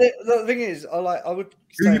saying? But the thing is, I would.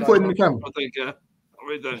 Who are you putting in the cam? I think, I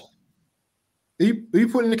really don't. Are you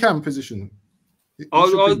putting in the cam position? I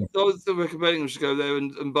was still recommending him should go there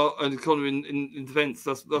and Connor in defence.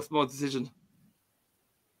 That's my decision.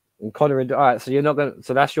 And Connor, all right. So you're not going.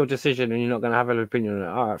 So that's your decision, and you're not going to have an opinion on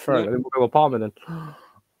it. All right, fair enough. We'll go with Palmer then.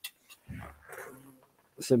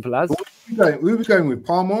 Simple as. We were going with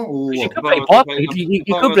Palmer or You what? could play Barkley. You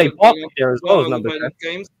could play Barkley there as well as number 10.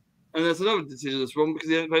 Games, and there's another decision that's wrong because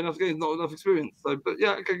he hasn't played enough games, not enough experience. So, but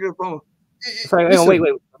yeah, okay, go Palmer. So hang on, wait.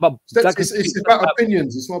 It's about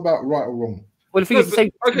opinions. It's not about right or wrong. Well, the thing is the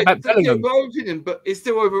same thing about Bellingham. My opinion, but it's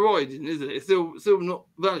still overriding, isn't it? It's still not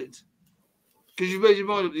valid because you've made your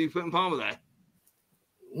mind up that you're putting Palmer there.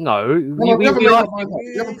 No,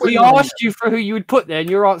 we asked you for who you would put there, and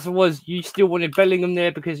your answer was you still wanted Bellingham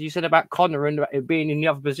there because you said about Connor and it being in the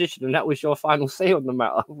other position, and that was your final say on the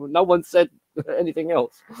matter. No one said anything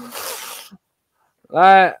else.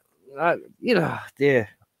 Dear.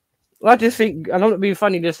 I just think, and I'm not being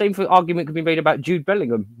funny, the same argument could be made about Jude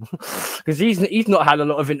Bellingham because he's not had a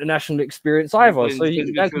lot of international experience either. So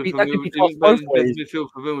that could be tossed both ways.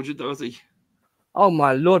 Oh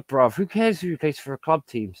my lord, bruv! Who cares who plays for club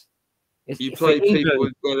teams? You play people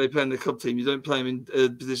where they play in the club team. You don't play them in a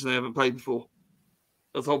position they haven't played before.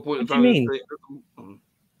 That's the whole point. What do you mean?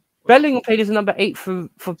 Bellingham played as a number 8 for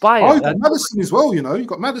Bayern. Oh, you got Maddison as well. You know, you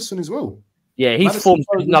got Maddison as well. Yeah, his form's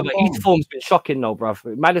been shocking though, bruv.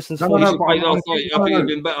 Maddison's form. I think he'd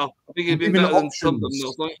been better. I think he'd been better than some of them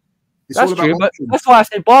last night. That's true, but that's why I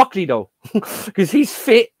said Barkley though, because he's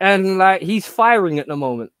fit and like he's firing at the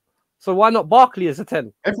moment. So why not Barkley as a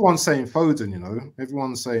 10? Everyone's saying Foden, you know.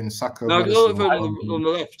 Everyone's saying Saka. No, Foden on the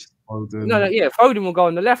left. Foden. No, Foden will go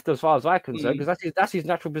on the left as far as I'm concerned, because that's his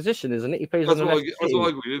natural position, isn't it? He plays on the left. That's what I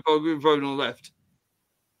agree with. I agree with Foden on the left.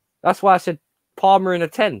 That's why I said Palmer in a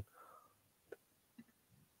 10.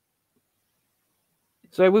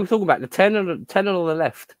 So we were talking about the 10 or the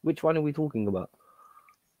left. Which one are we talking about?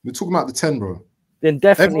 We're talking about the 10, bro. Then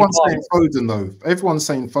definitely. Everyone's saying Foden, though. Everyone's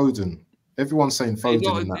saying Foden. Everyone's saying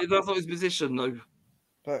Foden. That's not his position, though.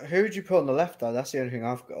 But who would you put on the left, though? That's the only thing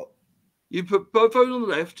I've got. You put Foden on the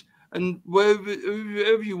left, and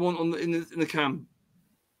whoever you want in the cam.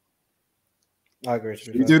 I agree.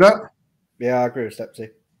 You do that? Yeah, I agree with Stepsy.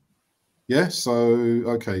 Yeah. So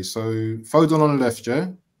okay. So Foden on the left, yeah.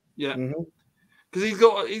 Yeah. Because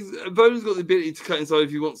Foden's got the ability to cut inside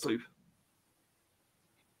if he wants to.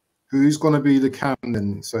 Who's going to be the cam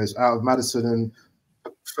then? So it's out of Maddison and.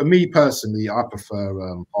 For me personally, I prefer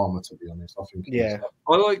Palmer, to be honest. I think. Yeah,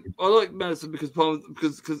 I like Maddison because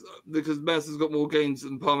Maddison's got more games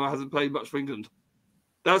and Palmer hasn't played much for England.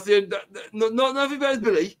 That's nothing about his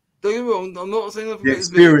ability. Don't get me wrong. I'm not saying nothing about his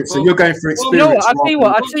experience. So you're going for experience. No, I tell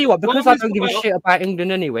you what. Because I don't give a shit about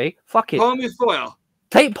England anyway. Fuck it. Palmer's fire.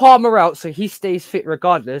 Take Palmer out so he stays fit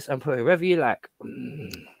regardless, and put whoever you like.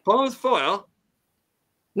 Palmer's fire.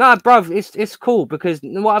 Nah, bruv, it's cool because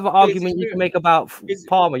whatever argument you can make about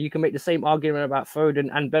Palmer, you can make the same argument about Foden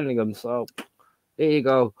and Bellingham. So there you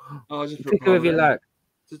go. Just pick whoever you like.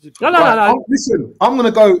 No. Listen, I'm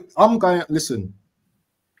going. Listen.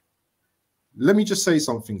 Let me just say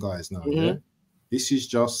something, guys. Now, yeah, this is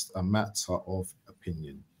just a matter of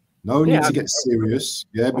opinion. No need to get serious,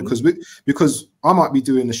 yeah, because I might be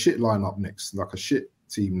doing a shit lineup next, like a shit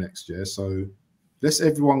team next year. So let's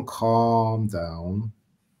everyone calm down.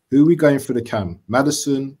 Who are we going for the cam?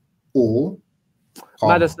 Maddison or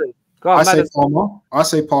Palmer? Maddison. Go on, Maddison. Say Palmer. I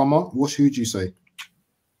say Palmer. Who do you say?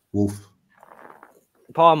 Wolf.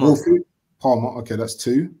 Palmer. Wolf. Palmer. Okay, that's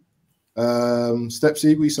 2.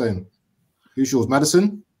 Stepsy, what are you saying? Who's yours?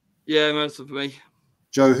 Maddison? Yeah, Maddison for me.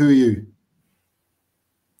 Joe, who are you?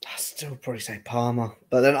 I still probably say Palmer.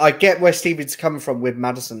 But then I get where Stephen's coming from with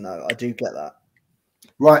Maddison, though. I do get that.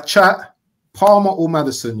 Right, chat. Palmer or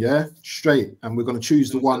Maddison, yeah? Straight. And we're going to choose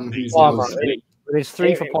the one who's Palmer. There's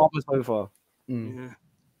 3 for Palmer so far. Yeah.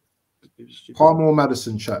 Palmer or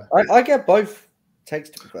Maddison, chat? I get both takes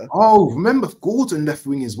to be fair. Oh, remember Gordon left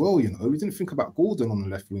wing as well, you know? We didn't think about Gordon on the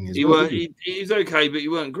left wing as well. He was okay, but he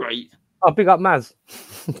weren't great. Oh, big up Maz.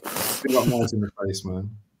 Big up Maz in the face,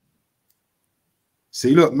 man.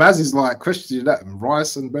 See, look, Maz is like questioning that.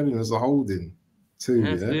 Rice and Bellingham as a holding too,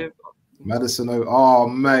 yeah? Maddison, oh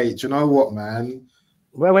mate, do you know what, man?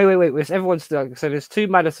 Wait. Everyone's still, so there's 2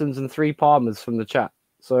 Maddisons and 3 Palmers from the chat.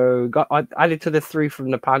 So I added to the 3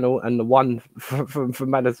 from the panel and the 1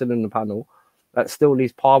 from Maddison in the panel. That still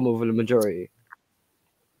leaves Palmer with the majority.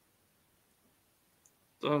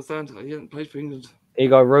 I don't understand. He hasn't played for England. Here you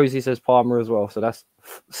go. Rosie says Palmer as well. So that's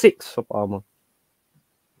 6 for Palmer.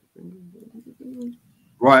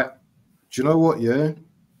 Right. Do you know what, yeah?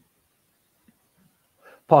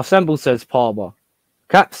 Parsemble says Palmer.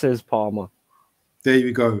 Cap says Palmer. There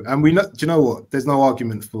you go. And we know, do you know what? There's no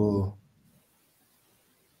argument for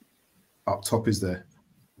up top is there?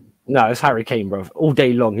 No, it's Harry Kane, bro. All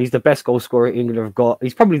day long. He's the best goal scorer England have got.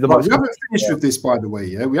 He's probably the most. We haven't finished with this, by the way.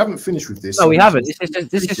 Yeah, we haven't finished with this. No, we haven't.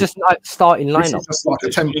 This is just like starting lineup. This is just like a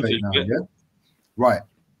template now. Yeah. Right.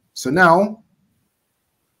 So now,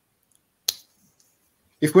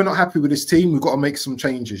 if we're not happy with this team, we've got to make some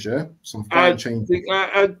changes. Yeah, some fine changes.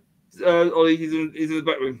 Ollie, he's in the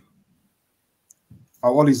back room.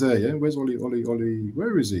 Oh, Ollie's there. Yeah. Where's Ollie?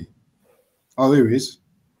 Where is he? Oh, here he is.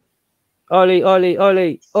 Ollie. Shout out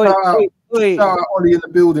Ollie in the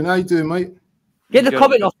building. How you doing, mate? Get the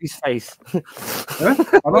comment off his face. Yeah?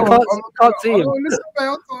 Can't see him. Listen,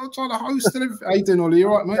 mate, I'm trying to host and everything. How you doing, Ollie? You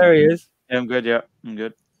all right, mate? There he is. Yeah, I'm good. Yeah, I'm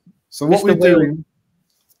good. So what we're doing?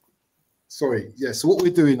 Sorry, yeah. So what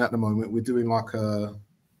we're doing at the moment, we're doing like a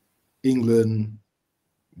England,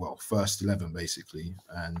 well, first 11 basically,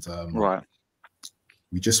 and right.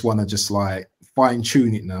 We just want to just like fine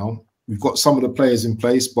tune it now. We've got some of the players in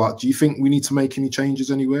place, but do you think we need to make any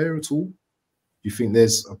changes anywhere at all? Do you think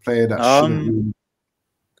there's a player that shouldn't really...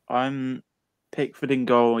 I'm Pickford in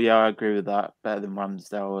goal. Yeah, I agree with that. Better than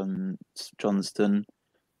Ramsdale and Johnston.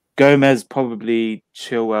 Gomez probably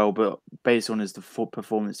Chilwell, but based on his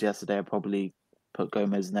performance yesterday, I'd probably put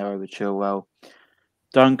Gomez in there over Chilwell.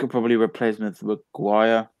 Dunk could probably replace him with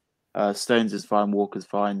Maguire. Stones is fine. Walker's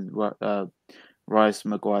fine. Rice,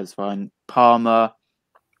 Maguire's fine. Palmer,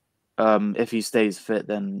 if he stays fit,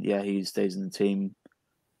 then yeah, he stays in the team.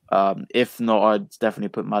 If not, I'd definitely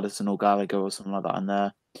put Maddison or Gallagher or something like that in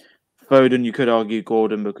there. Foden, you could argue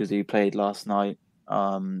Gordon because he played last night.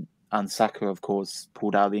 And Saka, of course,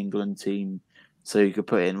 pulled out of the England team. So you could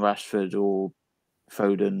put in Rashford or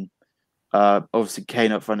Foden. Obviously,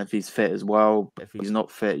 Kane up front if he's fit as well. If he's not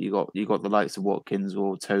fit, you got the likes of Watkins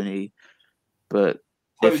or Tony. But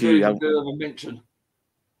if you have a mention.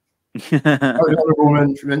 Honourable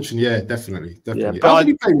mention, yeah, definitely. Yeah, but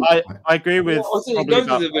I agree with.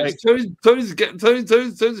 Tony's a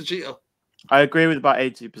cheater. I agree with about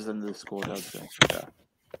 80% of the squad. I'd say. Yeah.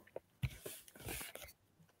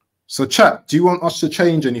 So, chat, do you want us to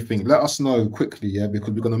change anything? Let us know quickly, yeah,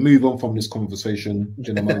 because we're going to move on from this conversation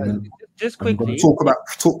in a moment. Just quickly,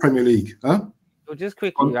 talk Premier League, huh? Well, just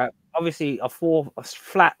quickly, obviously, a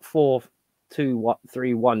flat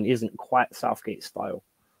 4-2-3-1 isn't quite Southgate style.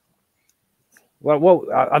 Well,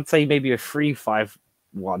 I'd say maybe a 3-5-1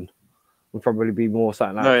 would probably be more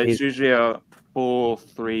something like. No, it's usually a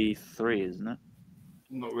 4-3-3, isn't it?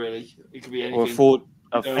 Not really. It could be anything. Or a 4.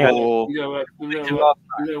 You know what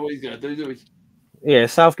he's going to do we? Yeah,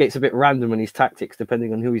 Southgate's a bit random in his tactics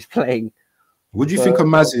depending on who he's playing. What do you think of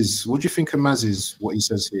Maz's? What do you think of Maz's? What he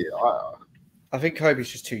says here? I think Kobe's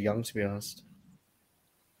just too young, to be honest.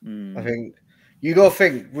 I think you got to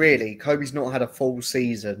think really. Kobe's not had a full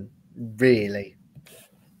season, really.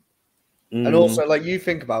 And also, like you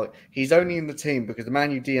think about it, he's only in the team because the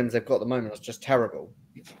Man U DMs they've got at the moment is just terrible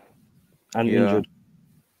and injured.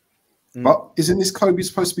 But isn't this Kobe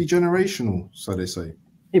supposed to be generational? So they say.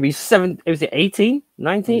 Yeah, he's 7. Was it 18,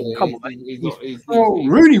 19? Yeah, Come on.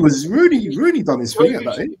 Rooney done his thing at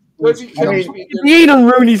that age. He ain't on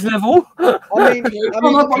Rooney's level. No, but I'm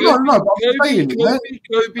saying it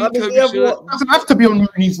doesn't have to be on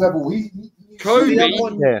Rooney's level. Kobe,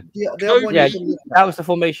 that was the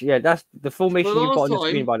formation. Yeah, that's the formation you've got on the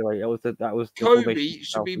screen, by the way. That was Kobe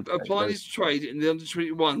should be applying his trade in the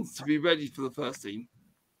under-21s to be ready for the first team.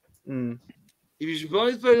 If you should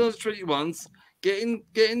apply his trade in the under-21s, getting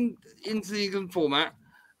into the England format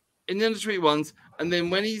in the under-21s, and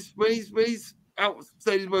then when he's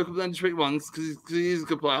outstayed his work with the under-21s because he is a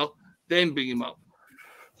good player, then bring him up.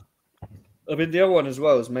 I mean, the other one as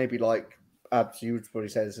well is maybe like. You would probably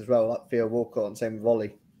say this as well, like Theo Walcott and same with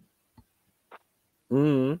Ollie.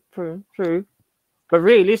 True. But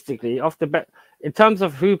realistically, off the bat, in terms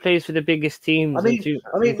of who plays for the biggest teams, I mean,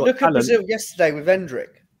 look at Brazil yesterday with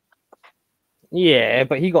Hendrick. Yeah,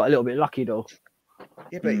 but he got a little bit lucky though.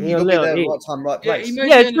 Yeah, but he got to be there at the right time, right place.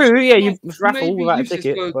 True. Yeah, you raffle without a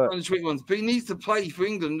ticket. But he needs to play for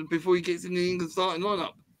England before he gets in the England starting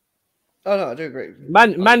lineup. Oh no, I do agree.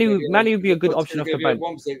 Manu would be a good option off the bench.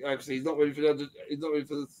 Actually, he's not ready for the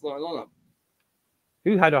starting lineup.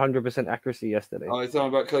 Who had 100% accuracy yesterday? Oh, it's talking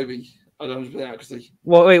about Kobe. I don't 100% accuracy.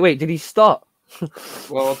 Well, wait. Did he start?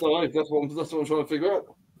 Well, I don't know. That's what I'm trying to figure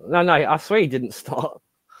out. No. I swear he didn't start.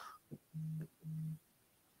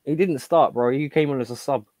 He didn't start, bro. He came on as a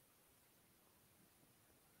sub.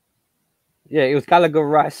 Yeah, it was Gallagher,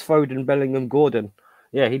 Rice, Foden, Bellingham, Gordon.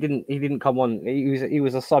 Yeah, he didn't come on. He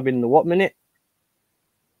was a sub in the what minute?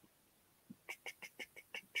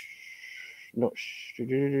 Not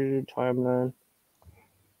timeline.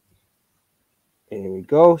 Here we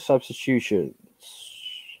go. Substitutions.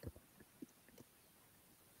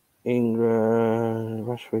 England,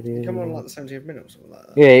 Rashford. Come on, like the 70th minute or something like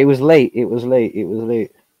that. Yeah, it was late. It was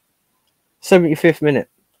late. 75th minute.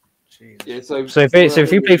 Jesus. Yeah, So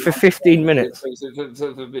if you played for 15 minutes,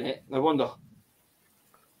 no wonder.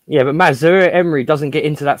 yeah. But Matt Emery doesn't get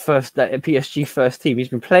into that PSG first team. He's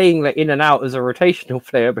been playing like in and out as a rotational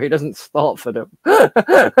player, but he doesn't start for them.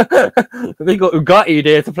 They got Ugarte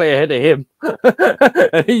there to play ahead of him,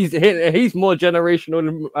 and he's more generational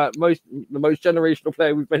than the most generational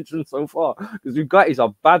player we've mentioned so far. Because Ugate's a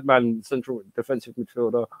bad man, central defensive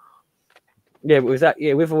midfielder. Yeah, but was that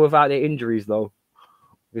with or without their injuries though?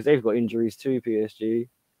 Because they've got injuries too, PSG.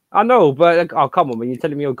 I know, but oh come on, man! You're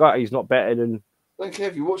telling me Ugate's not better than? I don't care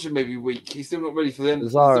if you watch him every week. He's still not ready for them.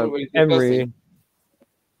 Zara, Emery.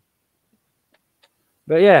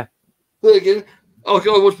 But yeah. But again, I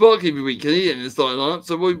watch Barkley every week and he ain't in the starting lineup.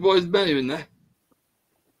 So why is Manu in there?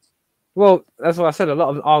 Well, that's what I said. A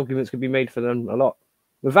lot of arguments could be made for them. A lot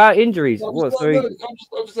without injuries. I'm just saying.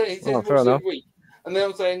 He says every week. And then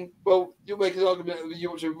I'm saying, well, you'll make an argument that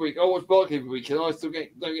you watch every week. I watch Barkley every week, and I still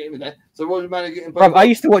don't get him in there. So why does Manu get him? I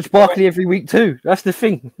used to watch Barkley every week too. That's the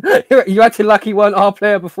thing. You acted like he weren't our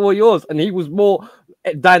player before yours, and he was more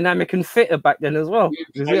dynamic and fitter back then as well.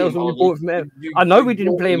 I know we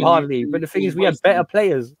didn't play him hardly, but the thing is, we had better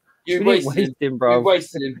players. We didn't waste him, bro.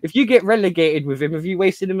 If you get relegated with him, have you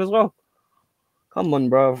wasted him as well? Come on,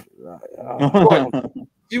 bro.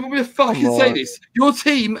 You want me to fucking say this? Your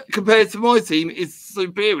team compared to my team is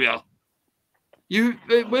superior.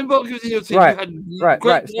 When Barkley was in your team, right, you had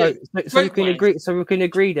right. So we can agree. So we can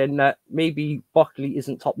agree then that maybe Barkley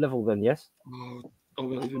isn't top level. Then yes. Oh, I'm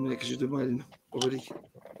gonna leave him there because you're doing already.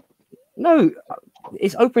 No,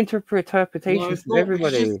 it's open to interpretation for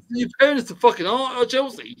everybody. You're comparing us to fucking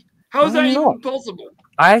Chelsea. How is that even possible?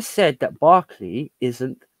 I said that Barkley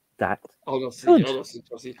isn't that. I don't see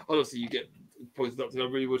Chelsea. You get pointed up to. I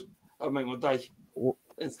really would. I'd make my day. What?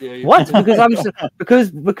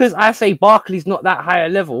 Because I say Barkley's not that higher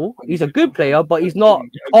level. He's a good player, but he's not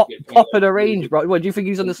top of the range, bro. What do you think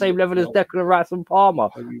he's on the same level as Declan Rice and Palmer?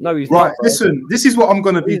 No, he's not. Right. Listen, this is what I'm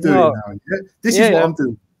going to be doing now. Yeah? This is what I'm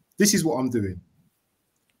doing. This is what I'm doing.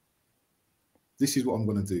 This is what I'm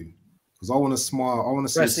going to do because I want to smile. I want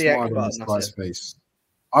to see a smile on this guy's face.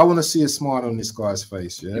 I want to see a smile on this guy's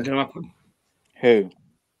face. Yeah. Who?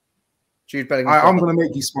 Jude Bellingham. I'm going to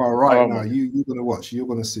make you smile right now. You're going to watch. You're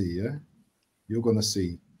going to see, yeah? You're going to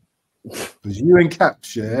see. Because you and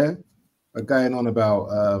Caps, yeah, are going on about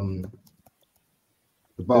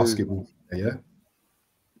the basketball player,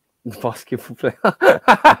 yeah? The basketball player. How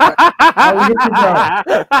are you looking now?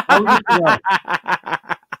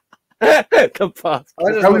 The pass. How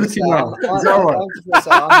are you looking now? Is that all right?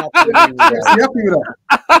 You happy with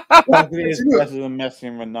that? This is a Messi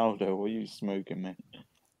and Ronaldo. What are you smoking, man?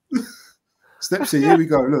 Stepsy, here we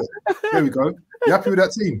go. Look, here we go. You happy with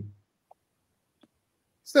that team?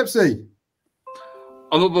 Stepsy.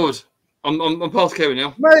 I'm not bored. I'm past Kerry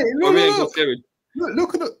now. Mate, look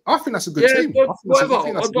at it. I think that's a good team. Whatever.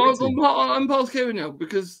 I'm past Kerry now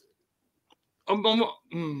because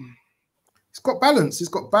It's got balance.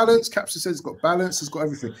 It's got balance. Capsule says it's got balance. It's got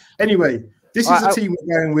everything. Anyway, this is the team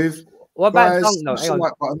we're going with. What about Dunk, though? Hang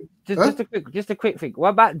on. Just a quick thing. What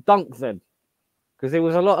about Dunk then? Because there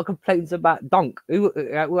was a lot of complaints about Dunk. Who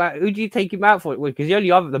do you take him out for? Because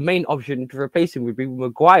the main option to replace him would be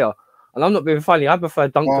Maguire. And I'm not being funny. I prefer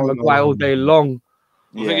Dunk to Maguire all day long.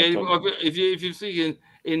 Yeah, if you see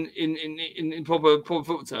in proper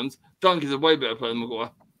football terms, Dunk is a way better player than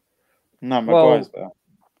Maguire. No, Maguire's better.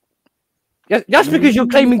 Just because you're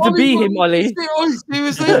claiming to be him, Ollie.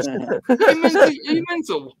 Seriously? Are you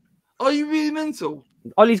mental? Are you really mental?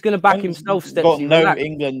 Ollie's going to back himself. He's got no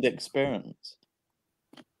England experience.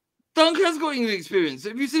 Dunk has got England experience.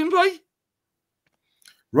 Have you seen him play?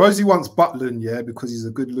 Rosie wants Butland, yeah, because he's a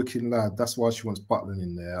good-looking lad. That's why she wants Butland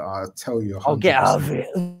in there. I tell you, 100%. I'll get out of it.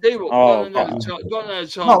 No,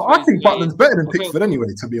 I think Butland's better than Pickford anyway,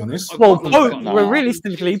 to be honest. Well,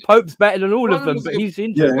 realistically, Pope's better than all of them, but he's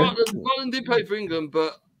injured. Yeah. Butland did play for England,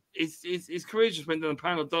 but his career just went down the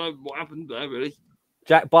pan. I don't know what happened there, really.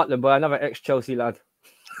 Jack Butland, but another ex-Chelsea lad.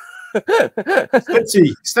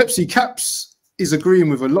 Stepsy, Caps is agreeing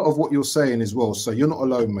with a lot of what you're saying as well, so you're not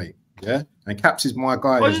alone, mate. Yeah, and Caps is my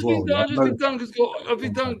guy as well. I think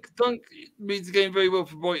Dunk means the game very well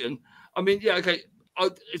for Brighton. I mean, yeah, okay,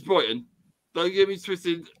 it's Brighton. Don't get me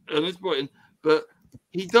twisted, and it's Brighton, but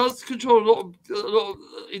he does control a lot of.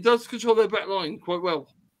 He does control their back line quite well.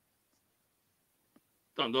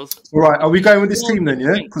 Dunk does. All right, are we going with this team then?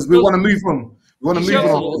 Yeah, because we want to move on. We want to move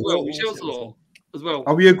on. He shouts a lot as well.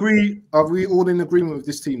 Are we all in agreement with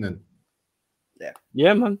this team then?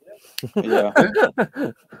 Yeah, man. Yeah.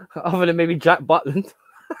 Other than maybe Jack Butland.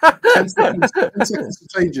 10 seconds, 10 seconds to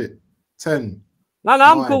change it. 10. No,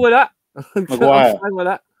 I'm cool with that. Maguire. I'm fine with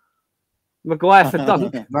that. Maguire for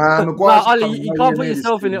dunk. Nah, No, Maguire's Ollie, you can't put nowhere near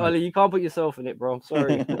yourself this in it, team. Ollie. You can't put yourself in it, bro. I'm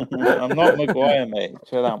sorry. I'm not Maguire, mate.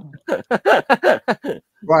 Chill out.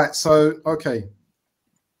 Right, so okay.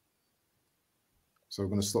 So we're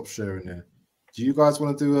gonna stop sharing here. Do you guys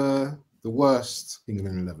want to do the worst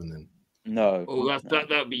England 11 then? No. Oh,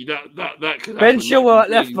 that'd be that could Ben happen. Chilwell at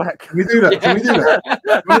That left could back. Can we do that? Can we do that?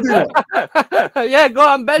 Can we do that? Yeah, go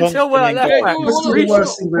on, Ben Johnson Chilwell at and left Gold. back. Let's do the Reece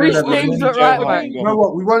worst England Reece 11. James then at right Joe back. You know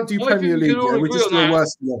what? We won't do I think Premier we League. can all Yeah, we agree just on do the that.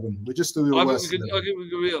 worst 11. We just do the I worst think we 11. could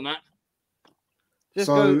agree on that. Just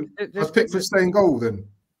So go. let's Just, Pickford stay in goal then.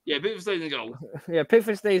 Yeah, Pickford stays in goal. yeah,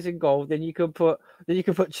 Pickford stays in goal. Then you can put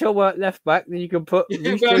Chilwell at left back. Then you can put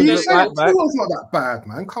Yeah, Reece Brown James stays at in right back. Chilwell's not that bad,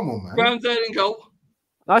 man. Come on, man. Ramsdale in goal.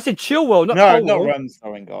 I said Chilwell, not No, Colwell. not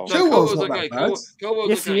Ramsdale in goal. No, Chilwell's Colwell's not okay. that bad. Colwell's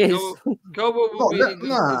Yes, okay. he is. Colwell will Not be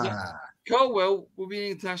that, Colwell will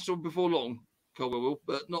be international before long. Colwell will,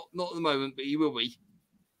 but not at the moment. But he will be.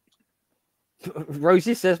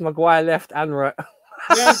 Rosie says Maguire left and right.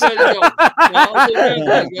 Ramsdale in goal.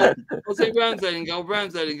 No, I'll say Ramsdale in goal.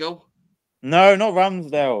 Ramsdale in goal. No, not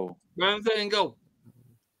Ramsdale. Ramsdale in goal.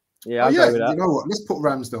 Yeah, Oh, I'll yeah, go with you that. know what? Let's put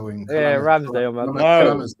Ramsdale in. Yeah, Ramsdale, man.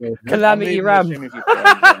 Ramsdale. Calamity I'm Ram. leaving the team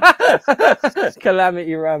if you put him.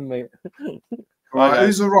 Calamity Ram, mate. Right, Okay.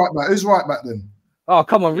 who's the right back? Who's right back then? Oh,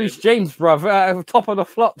 come on, Reece James, bruv. Top of the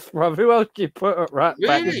flops, bruv. Who else do you put at right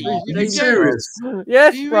back? Really? Reece You James, serious? bruv.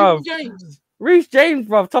 Yes, Do you bruv. mean James? Reece James,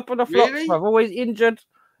 bruv. Top of the flops, Really? bruv. Always injured.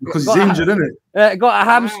 Because Got he's a- injured, isn't it? Got a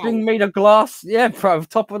hamstring made of glass. Yeah, bruv.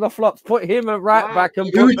 Top of the flops. Put him at right Wow. back and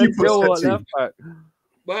Who put would you Ben put, Chilwell at Stepsy? left back.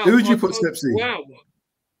 Wow. Who would you put, Stepsy? Wow.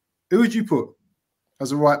 Who would you put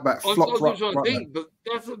as a right back? I Flop was right, trying to right back. think, but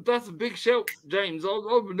that's a big shout, James. I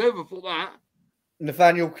would never thought that.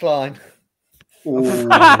 Nathaniel Klein. Oh.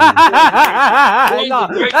 No,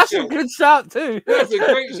 great that's a shout. good shout too. That's a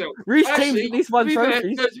great shout. Reece James Actually, at least won to be fair,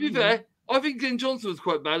 trophies. no, to be fair, I think Glenn Johnson was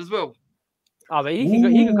quite bad as well. Oh, but he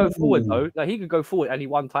could go forward Ooh. though. Like, he could go forward and he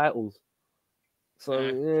won titles. So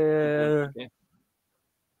yeah.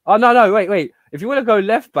 Oh no, wait. If you want to go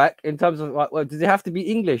left back in terms of like, well, does it have to be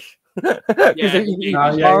English? Yeah,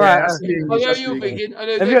 All right. that's the I English, know that's you're the English. thinking. I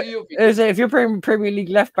know If exactly you're thinking. If you're Premier League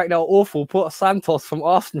left back, they're awful. Put Santos from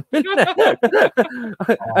Arsenal in there.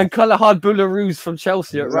 And Callahad Boularus from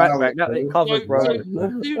Chelsea at right back. That it covered, bro. So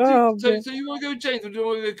you want to go with James or do you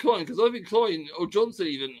want to go Klein? Because I think Klein or Johnson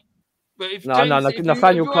even. But if No, James,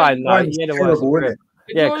 Nathaniel Klein. No, Klein's he had the terrible, worst. isn't it?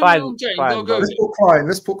 Yeah, Klein. James, Klein, I'll go. Let's put Klein.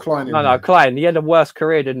 Let's put Klein in. No, there. Klein. He had a worse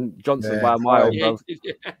career than Johnson Yeah, by a mile, Klein. bro.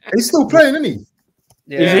 He's still playing, isn't he?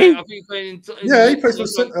 Yeah, Is he? I think he's playing in, Yeah, he plays for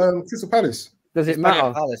Crystal Palace. Does it He's back at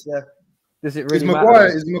matter? Palace, yeah. Does it Is really Maguire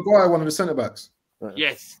matter? one of the centre backs?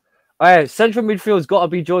 Yes. All right, central midfield's got to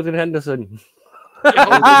be Jordan Henderson. We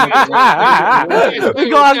Yeah.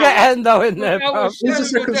 gotta get Hendo in there, bro. Who's the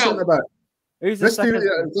second centre back? Who's the Let's do second?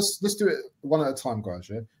 it. Let's do it one at a time, guys.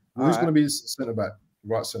 Yeah. Who's Alright. going to be centre back?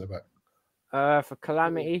 Right centre back. For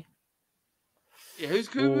Calamity. Yeah,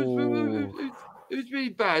 who's really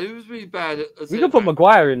bad? Who's really bad? We can put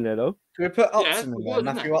Maguire in there though. Can we put Yeah, Upson in there? why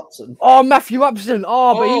Matthew Upson. Oh, Matthew Upson.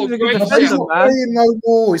 Oh, but he was a good great He's defender, not man. playing no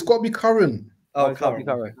more. He's got to be current. Oh, it's gotta be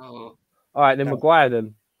Curran. Oh, All right, then Maguire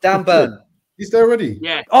then. Dan Burn. He's there already.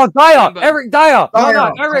 yeah. Oh, Dyer, Remember- Eric Dyer. Dyer,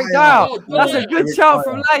 No, Eric Dyer. Dyer. Oh, That's a Dyer. good Eric shout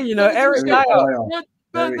Dyer. from Lane, you know, Eric Dyer. No,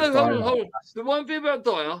 Eric hold Dyer. on. The one thing about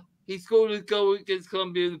Dyer, he scored a goal against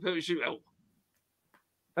Colombia in the penalty shootout.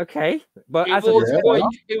 Okay, but It as was, a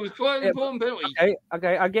quite an important penalty.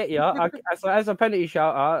 okay, I get you. As a penalty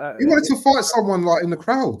shouter, He wanted to fight someone like in the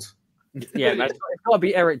crowd. yeah, man, it's got to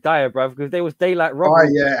be Eric Dyer, bro, because there was daylight Oh robbery.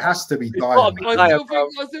 yeah, it has to be It's gotta Dyer. be I Dyer, still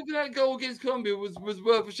bro. think that goal against Colombia was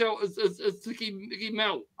worth a shout as to keep him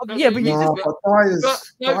out. That's Yeah, what but it you is, No, but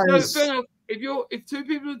Dyer's. no, fair enough. If two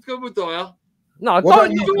people had gone with Dyer, No, What about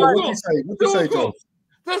don't. you? What did you say? What did you say, John? Shawcross.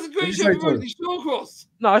 That's a What'd great you shout say, for John? Rodney Shawcross.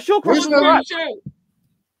 No, Shawcross Where's is the- alright. Shout.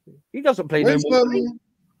 He doesn't play no Where's more.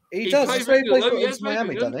 He He does. played That's why he for plays England, for though. Inter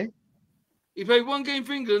Miami, Yes, doesn't he? He played one game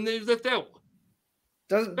for England and then he was left out.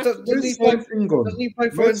 Doesn't Where's he the play? thing gone? Doesn't he play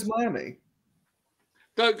for Where's- Inter Miami?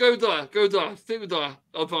 Go Dyer. Stick with Dyer.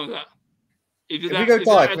 I'll find that. If we go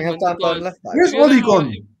Dyer, can we have Dan Burn left back? Where's Ollie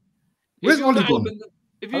gone? Where's If Ollie gone?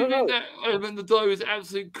 If you think that element the Dyer is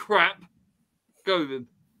absolute crap, go with him.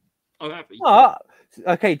 I'm happy. Oh,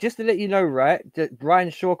 okay, just to let you know, right? That Ryan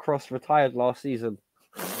Shawcross retired last season.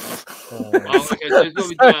 Oh, okay, so it's got to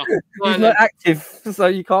be Dyer. He's not active, so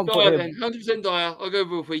you can't put Dyer him. then. 100% Dyer. I'll go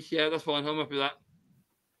Wolfie. Yeah, that's fine. I'm happy with that.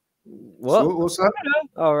 What? So, what's that?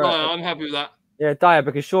 All right. Dyer, I'm happy with that. Yeah, Dyer,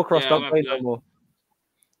 because Shawcross Yeah, don't I'm play happy no with more.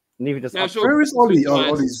 Neither does No, sure. Where is Ollie? Oh, Dyer.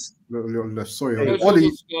 Ollie's left. Sorry, No,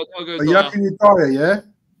 Ollie. I'll go Are you Dyer. happy with Dyer? Yeah,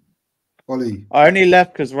 Ollie. I only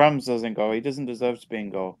left because Rams doesn't go. He doesn't deserve to be in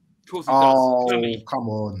goal. Of course he does. Oh, Sammy. come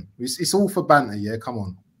on! It's all for banter. Yeah, come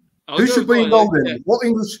on. I'll Who go should be in Dyer, goal yeah. then?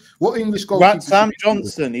 What English goalkeeper? Sam should be in goal?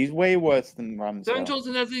 Johnson, he's way worse than Rams. Sam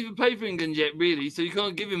Johnson hasn't even played for England yet, really, so you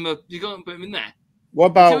can't give him you can't put him in there.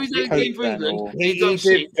 What Until about he's had a game for England, He he's done did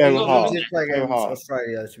shit. go You can't put him hard. in He there. did play Go against hard.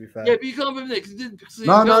 Australia, to be fair. Yeah, but you can't put him in there because he didn't.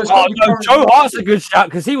 No, it's Oh gotta be no, current. Joe Hart's a good shout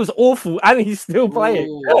because he was awful and he's still playing.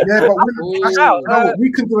 Yeah, but we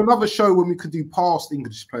can do another show when we could do past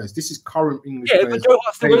English players. This is current English Yeah, players. but Joe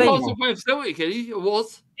Hart's still Hey, Well, playing. Hart's still playing for Celtic, Eddie, or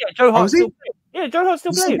was? Yeah, Joe Hart's is he? still playing. Yeah, Joe Hart's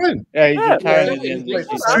still He's still playing. playing. Yeah, he's Yeah, retiring yeah, at the end of yeah. the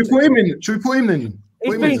season. Should we put him in? Should we put him in? He's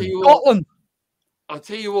Put him been in. in Scotland. I'll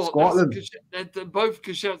tell you what. Scotland. They're both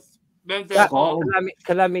Kashats.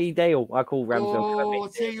 Calamity Dale, I call Ramsdale. Oh, Calamity I'll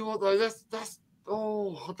tell you what though. That's. I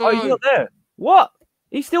Oh, don't he's know. not there. What?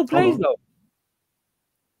 He still plays on. though.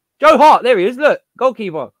 Joe Hart, there he is. Look,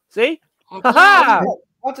 goalkeeper. See? I Ha don't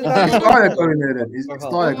What did It's that Dyer going there then. It's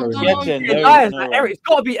Dyer going there. Get in, Yeah, no, guys, no. Eric, it's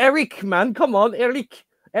got to be Eric, man. Come on, Eric.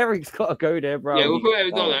 Eric's got to go there, bro. Yeah, we'll put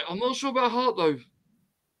Eric on there. I'm not sure about Hart though.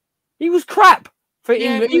 He was crap for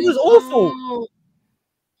Yeah, England. but He was awful. oh.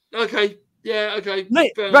 Okay. Yeah. Okay.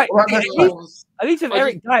 Mate, Fair right, enough. at least with I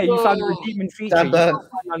Eric just- Dyer, you found a oh. redeeming feature. Dan Burn.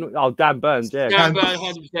 Oh, Dan Burns, yeah. Dan Burn,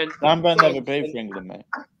 100%. Dan Burn never played for England, mate.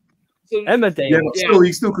 So, Emmerdale, Yeah, but still,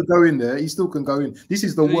 he still could go in there. He still can go in. This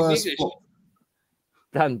is the He's worst English. spot.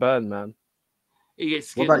 Dan Burn, man. he gets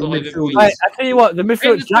What skinned about live your every week. midfielders? I tell you what, the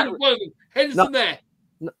midfield, Henderson there.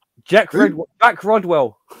 Jack Who?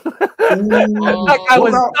 Rodwell. Ooh, That guy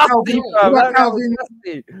was what about dusty, Calvin? bro. What about That guy was Calvin?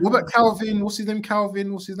 dusty. What about Calvin? What's his name?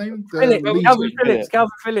 Calvin. What's his name? Phillips, Leeds Calvin one. Phillips.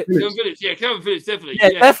 Calvin Phillips. Calvin Phillips, yeah, Calvin Phillips, definitely. Yeah,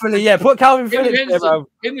 definitely. Yeah, put Calvin Him and Phillips there, bro.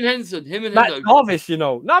 Him and Henderson. Him and Matt Hendo. Jarvis, you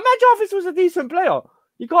know. No, Matt Jarvis was a decent player.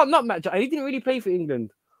 You can't not Matt Jarvis. He didn't really play for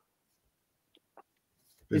England.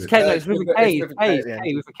 It's K. No, it's with a K. It's K. It's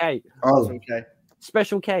K with a K. Oh, Okay.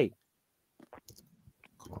 Special K.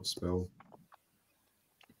 can't spell.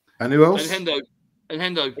 And who else? And Hendo. Yeah,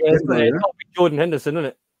 Hendo, it's yeah. not Jordan Henderson, isn't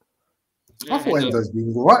it? Yeah, I thought Hendo. Endo's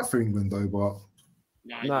been all right for England though, but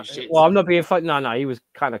Nah, No, shit. well, I'm not being funny. No, he was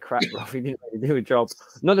kind of crap, bro. He didn't really do a job.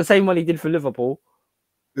 Not the same one he did for Liverpool.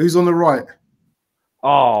 who's on the right?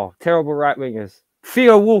 Oh, terrible right wingers.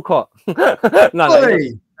 Theo Walcott. no,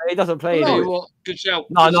 Hey! he doesn't play. Tell No, you what, good shout.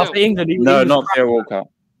 no, good not shout. for England. He No, was not crap. Theo Walcott.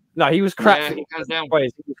 No, he was crap Yeah, for England. hands down.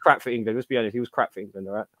 Boys, he was crap for England. Let's be honest. He was crap for England,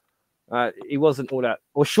 all right? He wasn't all that.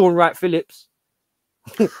 Or Sean Wright Phillips.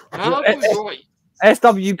 No, I thought he was right.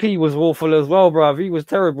 SWP was awful as well, bro. He was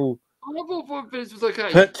terrible. I thought Phillips was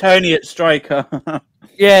okay. Put Tony at striker.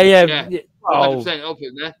 Yeah. Yeah. Oh. 100%. I'll put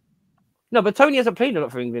him there. No, but Tony hasn't played a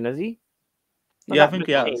lot for England, has he? Not Yeah, I that think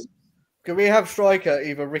he many. has. Can we have striker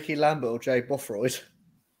either Ricky Lambert or Jay Bothroyd?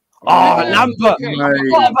 Oh, Yeah, Lambert. okay.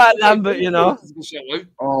 Mate. What about Lambert, you know? That's a good shout, though.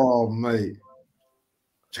 Oh mate.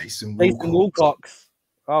 Jason Jason Wilcox. Wilcox.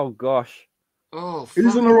 Oh, gosh. Oh,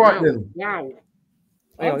 Who's on the fucking right hell. then? Wow.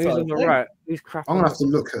 Hang on, who's on the right? Who's crap? I'm on gonna the- have to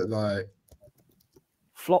look at like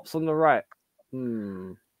Flops on the right.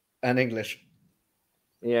 And English.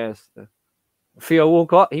 Yes. Theo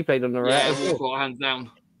Walcott, he played on the right. Yeah, as well. Walcott, hands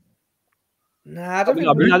down. Nah, I don't think.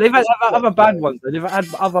 No, they've had other bad ones. They've had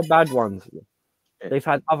other bad ones. They've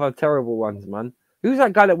had other terrible ones, man. Who's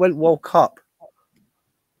that guy that went World Cup?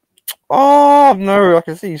 Oh no, I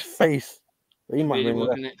can see his face. He might Really remember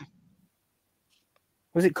that. wasn't it?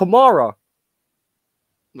 Was it Kamara?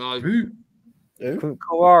 No. who?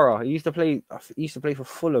 Kamara. He used to play. He used to play for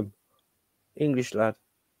Fulham. English lad,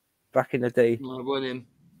 back in the day. No, it wasn't him.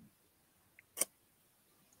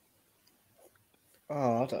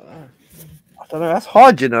 Oh, I don't know. I don't know. That's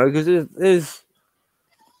hard, you know, because there's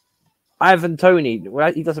Ivan Toney.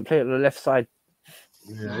 Well, he doesn't play on the left side.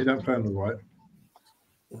 Yeah, he don't play on the right.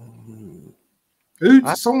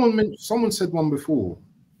 Who? Someone said one before.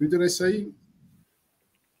 Who did they say?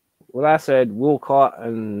 Well, I said Walcott,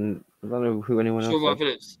 and I don't know who anyone else. Sean Wright said.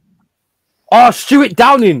 Phillips. Oh, Stuart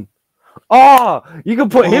Downing. Oh, you can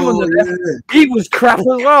put him on the left. yeah. He was crap as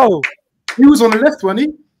well. He was on the left, wasn't he?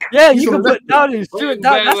 Yeah, He's you on can the put Downing. Stuart Very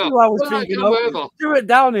Downing. That's well. who I was Well, thinking like, of. whatever. Stuart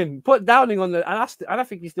Downing. Put Downing on the. And I don't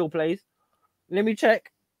think he still plays. Let me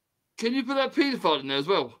check. Can you put that paedophile in there as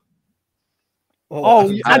well?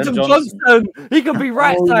 Oh, Adam Johnson. Johnston. He could be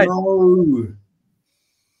right Oh, side. no.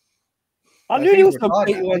 I I knew think there was we're some right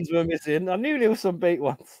bait now. ones were missing. I knew there was some bait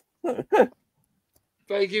ones.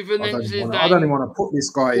 Thank you for I don't, mentioning even his wanna, I don't name. even want to put this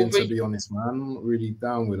guy in, to Wolfie. be honest, man. I'm not really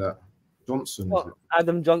down with that. Johnson. Is What? it?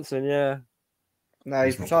 Adam Johnson, yeah. No,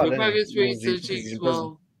 he's He's retired. We're back isn't in he? streets to He's in cheats prison.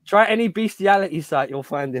 well. Try any bestiality site, you'll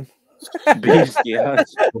find him.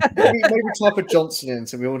 Bestiality. maybe type of Johnson in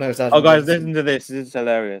so we all know his Oh, guys, listen to this. This is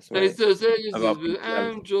hilarious. Right?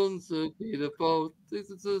 I'm Johnson, Peter Paul. This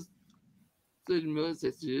is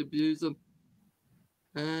abuse them.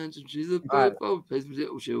 And she's a bird, plays with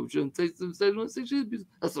little children. Takes them, say, not say she's abuse.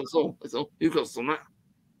 That's not a song. That's all. You got some that.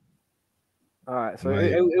 All right, so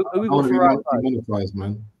Mate, we go for right side. Monetize,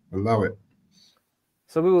 man. Allow it.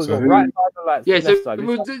 So we will go right side and left. Yeah, so left side.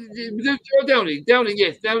 we'll do Downing,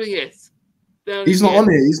 yes. Downing, he's not on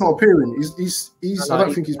here. He's not appearing. He's. No, I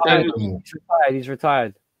don't think he's playing anymore. He's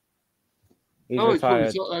retired. He's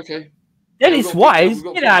retired. Okay. Dennis Wise,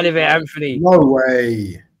 get out of it, Anthony. No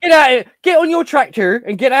way. Get out of it. Get on your tractor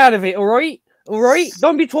and get out of it, all right? All right?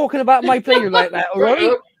 Don't be talking about my player like that, all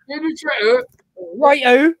right?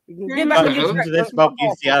 Righto. Get back on your Listen to this about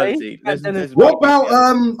bestiality. What about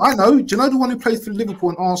I know. Do you know the one who played for Liverpool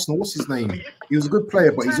and Arsenal? What's his name? He was a good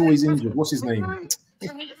player, but he's always injured. What's his name?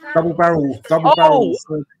 Double barrel.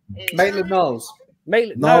 Maitland-Niles. No,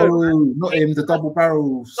 not him. The double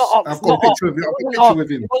barrels. I've got a picture of him. I've got a picture with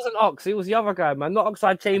him. It wasn't Ox. It was the other guy, man. Not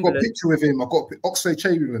Oxlade-Chamberlain. I've got a picture with him. I've got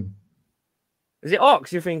Oxlade-Chamberlain. Is it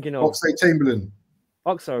Ox you're thinking of? Oxlade-Chamberlain.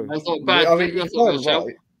 Oxo. That's not bad. I mean, that's not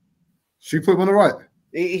right. Should we put him on the right?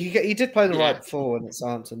 He did play the right before in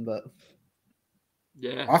Southampton, but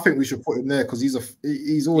yeah, I think we should put him there because he's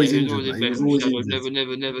always injured. He's always injured. Never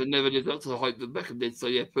lived up to the hype that Beckham did. So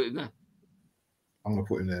yeah, put him there. I'm gonna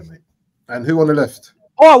put him there, mate. And who on the left?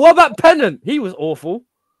 Oh, what about Pennant? He was awful.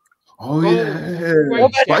 Oh yeah,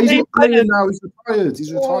 but he's not playing now. He's retired.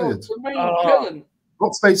 He's retired.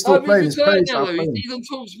 Oxlade's still playing. He's on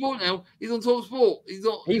Talk Sport now. He's on Talk Sport. He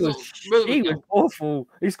was awful.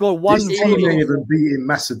 He scored one. This team ain't even beating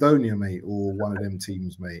Macedonia, mate, or one of them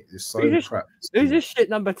teams, mate. It's so crap. Who's this shit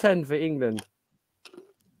number 10 for England?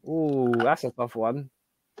 Oh, that's a tough one.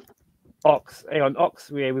 Ox. Hang on, Ox.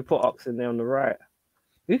 Yeah, we put Ox in there on the right.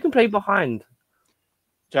 Who can play behind?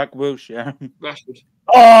 Jack Wilshere. Rashford.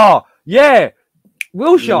 Oh, yeah.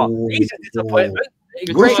 Wilshere. He's a disappointment.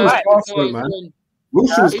 Wilshere's faster, man.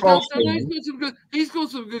 Wilshere's class. He's got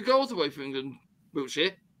some good goals away from England.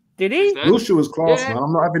 Wilshere. Did he? Wilshere was class, man.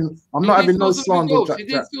 I'm not having no slander. He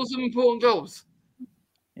did score some important goals.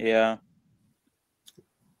 Yeah.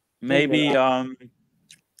 Maybe who's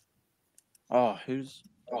I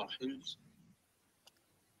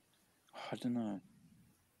don't know.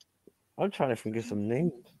 I'm trying to think of some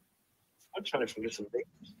names.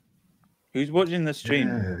 Who's watching the stream?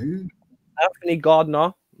 Yeah, Anthony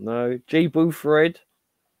Gardner. No. G. Boothroyd.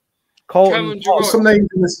 Colton. Put some names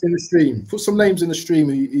in the stream. Put some names in the stream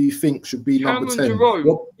who you think should be number 10.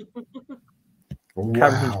 Wow.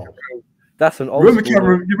 That's an old You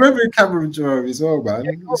remember Cameron Jerome as well, man?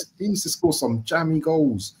 He used to score some jammy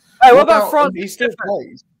goals. Hey, what about France? He still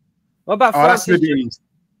plays. What about France?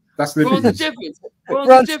 That's Libby's.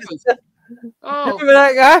 Oh, remember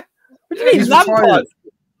that guy? What do you mean, Lampard?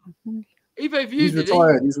 He's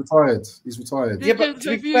retired. Yeah, but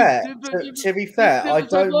to be fair, I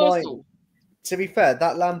don't mind. To be fair,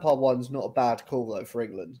 that Lampard one's not a bad call though for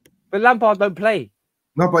England. But Lampard don't play.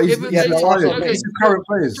 No, but he's retired. Okay. He's the current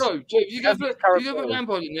players. Joe, you got to put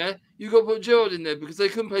Lampard in there. You got to put Gerrard in there because they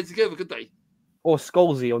couldn't play together, could they? Or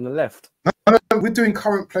Scholesy on the left. No, we're doing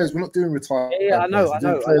current players. We're not doing retired. Yeah, I know.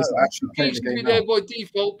 Players that actually play the game be there by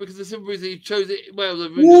default because the simple reason he chose it. Well,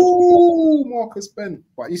 ooh, Marcus Bent,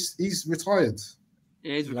 but he's retired.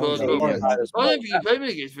 Yeah, he's retired. I don't think he played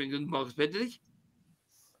against England, Marcus Bent, did he?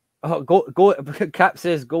 Oh, Cap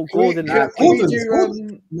says Gordon. Gordon's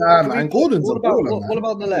what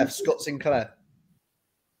about on the left? Scott Sinclair.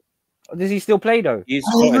 Does he still play though?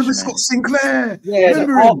 Remember Scott Sinclair? Yeah,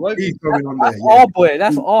 he's going on there. Our boy,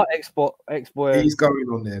 that's our ex-boy. He's going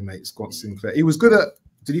on there, mate. Scott Sinclair. He was good at.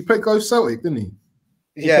 Did he play Celtic? Didn't he?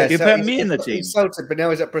 Yeah, you put me in the team. He's Celtic, but now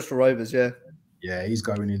he's at Bristol Rovers. Yeah. Yeah, he's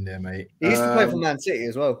going in there, mate. He used to play for Man City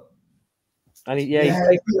as well. And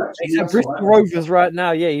he's at Bristol Rovers right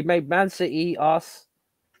now. Yeah, he made Man City, us,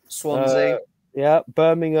 Swansea.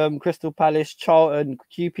 Birmingham, Crystal Palace, Charlton,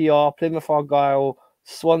 QPR, Plymouth Argyle,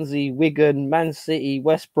 Swansea, Wigan, Man City,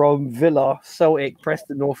 West Brom, Villa, Celtic,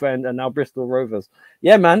 Preston North End, and now Bristol Rovers.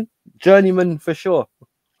 Yeah, man, journeyman for sure.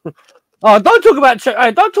 Oh, don't talk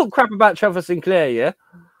crap about Trevor Sinclair, yeah.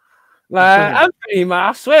 Anthony, man,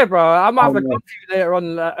 I swear, bro, I might have a come to you later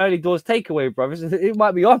on early doors takeaway, bro. It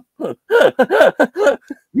might be on. Who's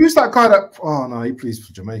that guy that? Oh no, he plays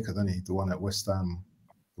for Jamaica, doesn't he? The one at West Ham,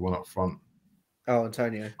 the one up front. Oh,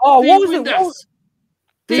 Antonio. Oh, what was it?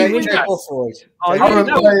 Current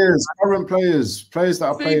players that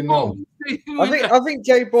are playing now. I think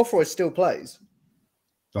Jay Bothroyd still plays.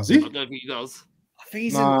 Does he? I don't think he does. I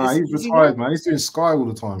He's he's retired, man. He's doing Sky all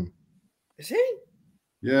the time. Is he?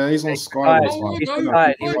 Yeah, he's on Sky all the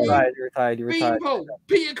time. He retired. Beanpole,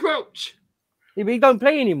 Peter Crouch. Yeah, but he don't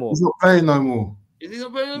play anymore. He's not playing no more. Is he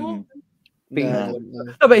not playing anymore? No.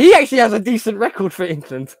 No, but he actually has a decent record for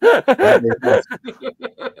England.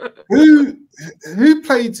 Who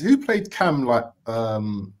played Cam like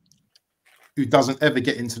who doesn't ever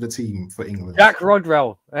get into the team for England? Jack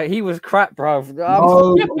Rodwell. He was crap, bro.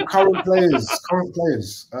 No, current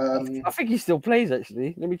players. I think he still plays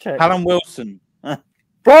actually. Let me check. Callum Wilson.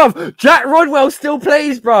 Bruv, Jack Rodwell still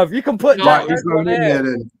plays, bruv. You can put Jack he's going in there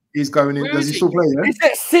then. He's going in. Does he still play? Yeah? He's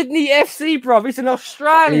at Sydney FC, bruv. He's in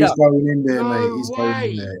Australia. He's going in there, mate. He's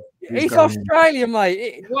going in there. He's Australia,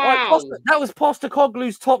 mate. Wow. That was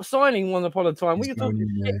Postecoglou's top signing once upon a time. What are you talking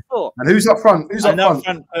shit for? And who's up front? Who's up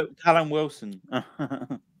front? Callum Wilson.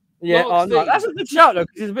 Yeah, no, that's a good shout though,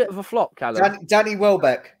 because he's a bit of a flop, Callum. Danny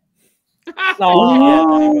Welbeck.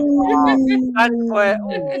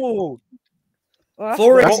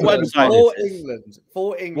 For England.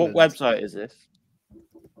 What website is this?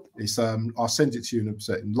 It's I'll send it to you in a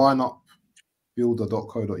second.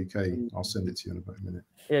 Lineupbuilder.co.uk. I'll send it to you in about a minute.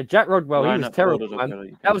 Yeah, Jack Rodwell, he was terrible,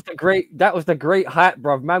 man. That was the great hype,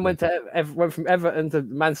 bro. Man went from Everton to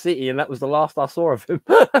Man City, and that was the last I saw of him.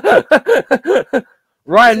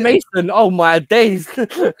 Ryan Mason, oh my days! Wow,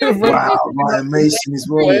 Ryan Mason is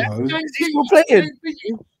well. He's still playing.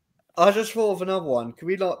 I just thought of another one. Can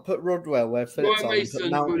we like put Rodwell where Phillips Ryan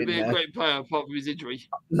Mason would be a great player apart from his injury.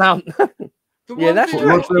 Mount. Yeah, that's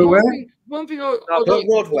one thing put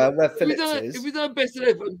Rodwell where Phillips is. If we done best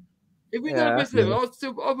 11, I'd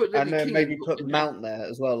put and then maybe put Mount there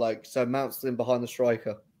as well. Like so, Mount's in behind the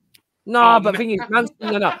striker. No, but the thing is,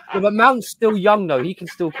 but Mount's still young though. He can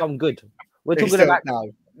still come good. We're talking about now.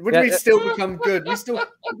 Would we still become good? We've got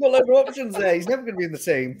loads of options there. He's never going to be in the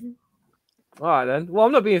team. All right then. Well,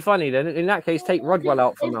 I'm not being funny then. In that case, take Rodwell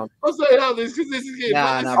out for Mount. I'll say out this because this is getting.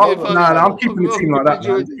 I'm keeping the team like that.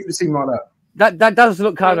 Keep the team like that. That does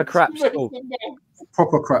look kind of crap still.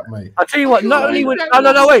 Proper crap, mate. I'll tell you what, not only would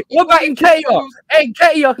wait. What about Nketiah? Hey,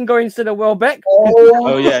 Nketiah can go instead of Welbeck.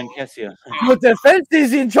 Oh yeah, Nketiah. Your defense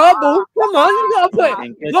is in trouble. Come on, you gotta put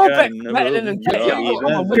Welbeck better than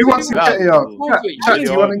Nketiah. Who wants Nketiah? Chat to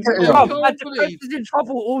you on Nketiah. My defense is in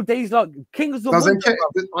trouble all days. Like Kings of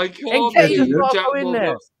Nketiah's not going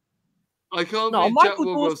there. I can't believe Jack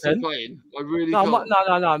Wilson playing. I really can't.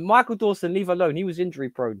 No. Michael Dawson, leave alone. He was injury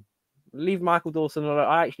prone. Leave Michael Dawson alone.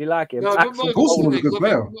 I actually like him. No, Dawson was a good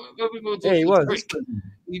player. Yeah, he was.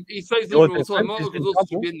 He stays there all the time. Michael Dawson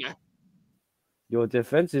should be in there. Your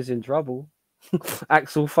defense is in trouble.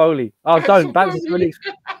 Axel Foley. Oh, don't. Bantz is really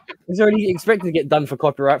expected to get done for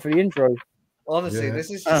copyright for the intro. Honestly,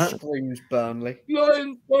 this is just screams Burnley.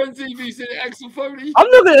 Lion TV said Axel Foley. I'm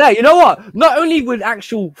not gonna lie. You know what? Not only would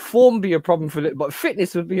actual form be a problem for it, but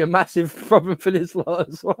fitness would be a massive problem for this lot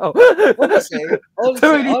as well.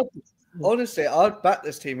 Honestly, I'd back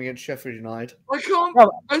this team against Sheffield United. I can't.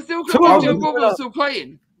 Bro, I still can't believe John Rodwell's still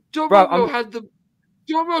playing. John Rodwell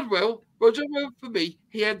for me,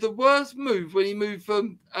 he had the worst move when he moved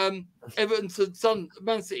from Everton to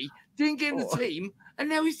Man City. Didn't get in the team, and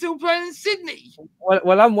now he's still playing in Sydney.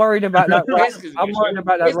 Well, I'm worried about that. I'm worried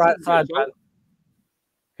about that right side, man.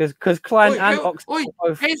 Because Klein and Oxford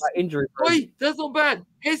both injury. That's not bad.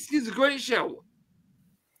 Heskey's a great shout.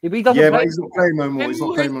 But he's not playing no more. He's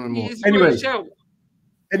not playing no more.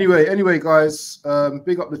 Anyway, guys,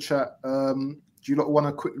 big up the chat. Do you lot want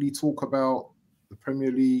to quickly talk about the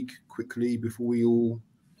Premier League quickly before we all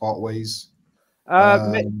part ways?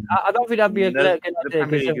 I don't think that'd be a good idea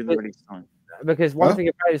because one thing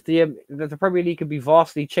about it is the Premier League could be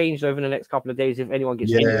vastly changed over the next couple of days if anyone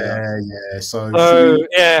gets injured. Yeah. So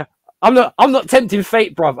yeah. I'm not tempting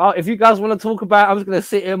fate, bruv. If you guys want to talk about it, I'm just gonna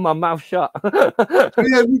sit here with my mouth shut. We've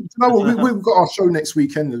got our show next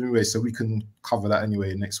weekend anyway, so we can cover that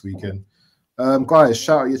anyway next weekend. Guys,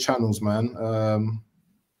 shout out your channels, man.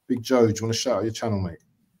 Big Joe, do you want to shout out your channel, mate?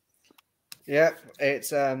 Yeah, it's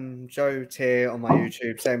Joe Tier on my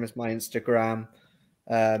YouTube, same as my Instagram.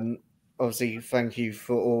 Obviously, thank you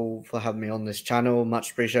for having me on this channel.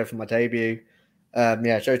 Much appreciated for my debut. Joe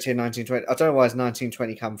Tier 1920. I don't know where his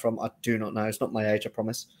 1920 come from. I do not know. It's not my age, I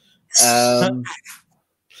promise. You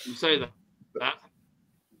say that.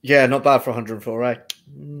 Yeah, not bad for 104, right?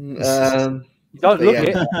 Don't look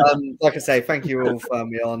it. Like I say, thank you all for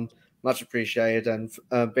having me on. Much appreciated, and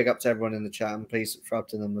big up to everyone in the chat, and please subscribe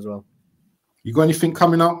to them as well. You got anything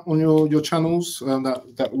coming up on your channels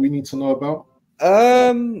that we need to know about?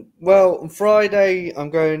 Well, on Friday I'm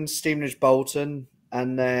going to Stevenage Bolton.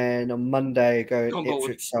 And then on Monday, go Come on, Ipswich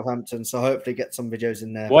Bolton. Southampton. So hopefully get some videos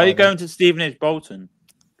in there. Why are you by then. going to Stevenage Bolton?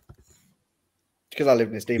 Because I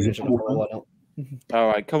live near Stevenage, and I thought, why not? All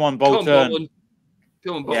right, come on, Come on, Bolton. Bolton.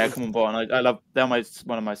 Come on, Bolton. Yeah, come on, Bolton. I love they're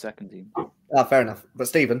one of my second team. Ah, fair enough. But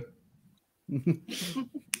Stephen.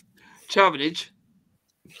 Chavanage.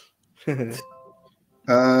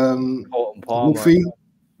 Wolfie.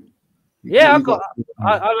 Yeah,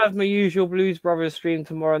 I'll have my usual Blues Brothers stream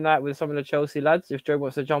tomorrow night with some of the Chelsea lads. If Joe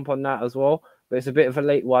wants to jump on that as well, but it's a bit of a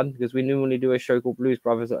late one because we normally do a show called Blues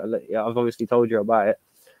Brothers. Yeah, I've obviously told you about it.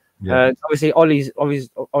 Yeah. Obviously,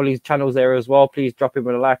 Ollie's channel's there as well. Please drop him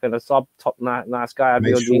a like and a sub. Top nice guy.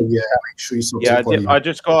 Make sure you sub. I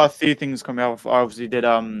just got a few things coming up. I obviously did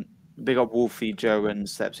big up Wolfie, Joe, and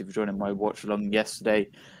Stepsy for joining my watch along yesterday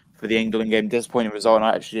for the England game. Disappointing result, and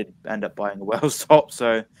I actually did end up buying a Wales top.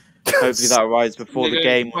 So hopefully that arrives before the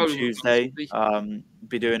game on Tuesday.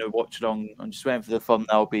 Be doing a watch along. I'm just waiting for the thumbnail.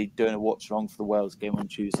 I'll be doing a watch along for the Wales game on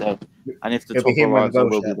Tuesday. And if the top arrives, I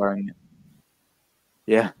will be wearing it.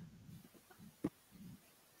 Yeah.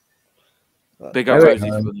 Big up Rosie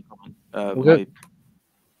for the comment.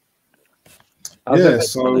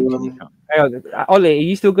 Ollie, are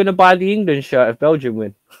you still going to buy the England shirt if Belgium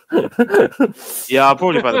win? Yeah, I'll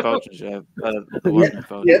probably buy the Belgian shirt.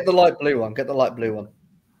 Get the light blue one. Get the light blue one.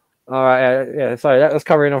 All right, yeah. Sorry, that was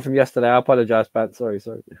covering on from yesterday. I apologize, Bantz. Sorry.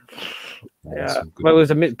 Yeah, but it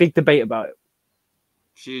was a big debate about it.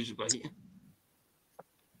 Huge debate.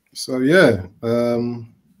 So yeah,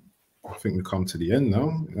 I think we've come to the end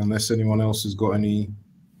now. Unless anyone else has got anything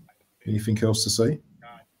else to say.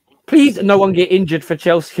 Please, no one get injured for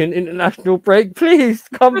Chelsea in international break. Please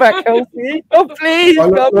come back healthy. Oh, please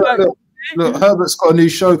come back. Look, Herbert's got a new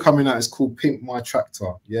show coming out. It's called Pimp My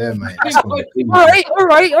Tractor. Yeah, mate. All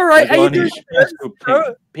right. How you doing?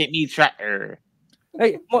 Pimp Me Tractor.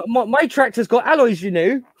 Hey, my tractor's got alloys, you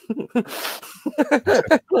know.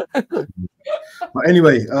 But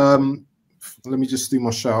anyway, let me just do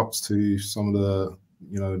my shouts to some of the,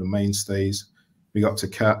 the mainstays. Big up to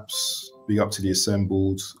Caps. Big up to the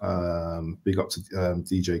Assembled. Big up to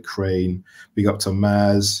DJ Crane. Big up to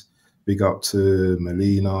Maz. Big up to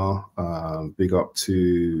Melina. Big up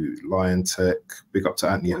to Lion Tech. Big up to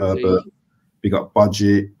Anthony Herbert. Big up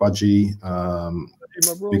Budgie.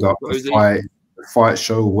 Big up the fight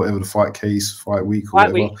show, whatever the fight case, fight week, or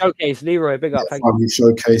fight week showcase. Leroy, big up. Fight week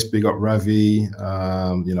showcase. Big up Ravi.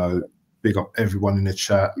 Big up everyone in the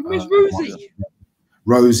chat.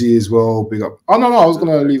 Rosie as well. Big up. Oh no, I was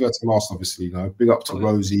gonna leave her to last, obviously. Big up to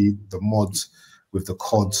Rosie, the mod with the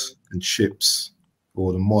cod and chips,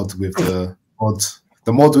 or the mod with the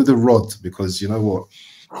rod, because you know what?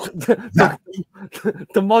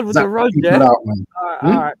 The mod with the rod, yeah. All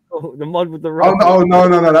right, cool. The mod with the rod. Oh no,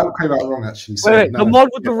 that came out wrong actually. Wait, the mod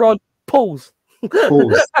with the rod. Pause.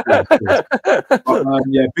 But,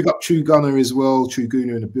 big up True Gunner as well. True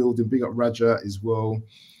Gunner in the building. Big up Raja as well.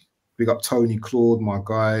 Big up Tony Claude, my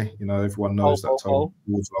guy. Everyone knows that Tony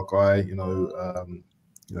Claude's our guy.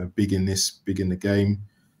 Big in the game.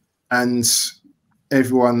 And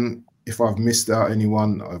everyone, if I've missed out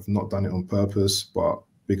anyone, I've not done it on purpose, but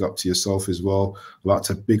big up to yourself as well. I'd like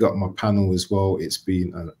to big up my panel as well. It's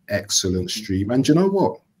been an excellent stream. And you know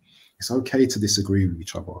what? It's okay to disagree with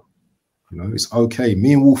each other. It's okay.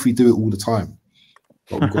 Me and Wolfie do it all the time.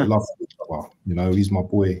 But we've got love for each other. He's my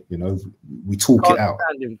boy. We talk it out.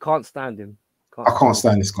 Can't stand him. I can't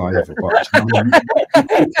stand this guy ever. But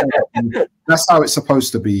that's how it's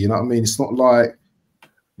supposed to be. You know what I mean? It's not like,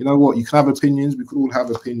 you know what? You can have opinions. We could all have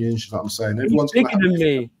opinions. You know what I'm saying? Everyone's bigger than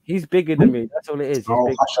me. He's bigger than me. That's all it is.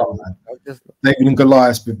 Hush up, man. David and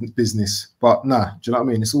Goliath's business. But nah, do you know what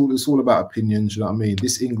I mean? It's all about opinions. Do you know what I mean?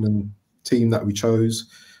 This England team that we chose,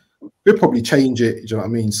 we'll probably change it. Do you know what I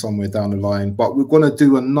mean? Somewhere down the line. But we're gonna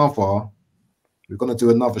do another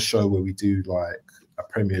show where we do like a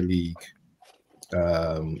Premier League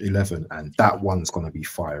 11, and that one's gonna be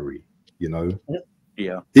fiery.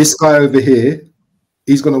 Yeah. This guy over here,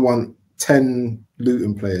 he's going to want 10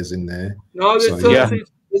 Luton players in there. No, so,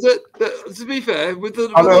 is it? To be fair, with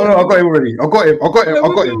the I got him already. I got him.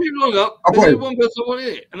 There's one person I want in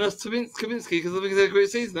it, and that's Kaminsky, because I think it's a great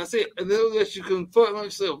season. That's it. And then all the rest you can fight among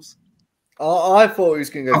yourselves. I thought he was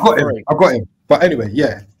going to go. I got him. But anyway,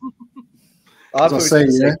 yeah. I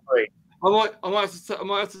might have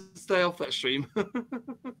to stay off that stream.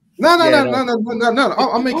 No.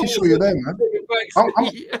 I'm making sure you're there, man.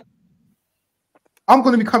 I'm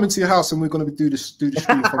going to be coming to your house, and we're going to do the stream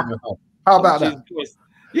from your house. How about that?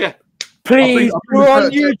 Yeah. Please, we're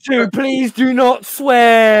on YouTube. Please do not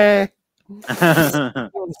swear.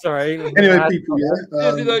 I'm sorry. Anyway, people,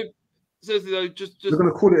 seriously though, just we're going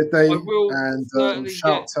to call it a day. And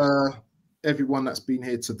shout to everyone that's been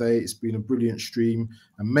here today. It's been a brilliant stream.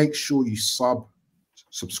 And make sure you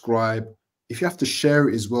subscribe. If you have to share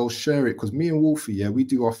it as well, share it, because me and Wolfie, yeah, we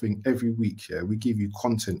do our thing every week. Yeah, we give you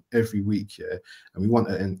content every week. Yeah, and we want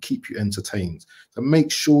to keep you entertained. So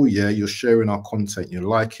make sure, yeah, you're sharing our content, you're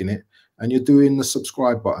liking it, and you're doing the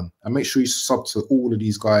subscribe button. And make sure you sub to all of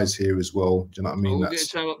these guys here as well. Do you know what I mean? That's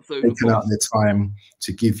taking out their time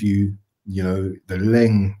to give you, you know, the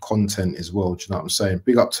Leng content as well. Do you know what I'm saying?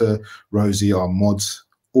 Big up to Rosie, our mods,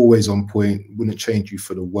 always on point. Wouldn't change you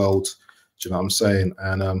for the world. Do you know what I'm saying?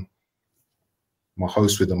 And my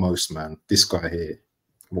host with the most, man. This guy here.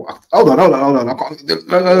 Hold on. I can't.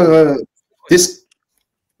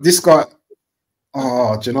 This guy.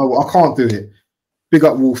 Oh, do you know what? I can't do it. Big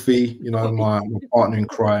up Wolfie, you know, my partner in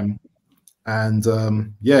crime. And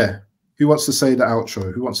yeah, who wants to say the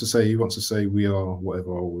outro? Who wants to say we are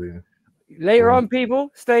whatever are we? Later on,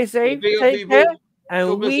 people, stay safe, take care,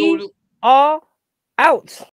 and we are out.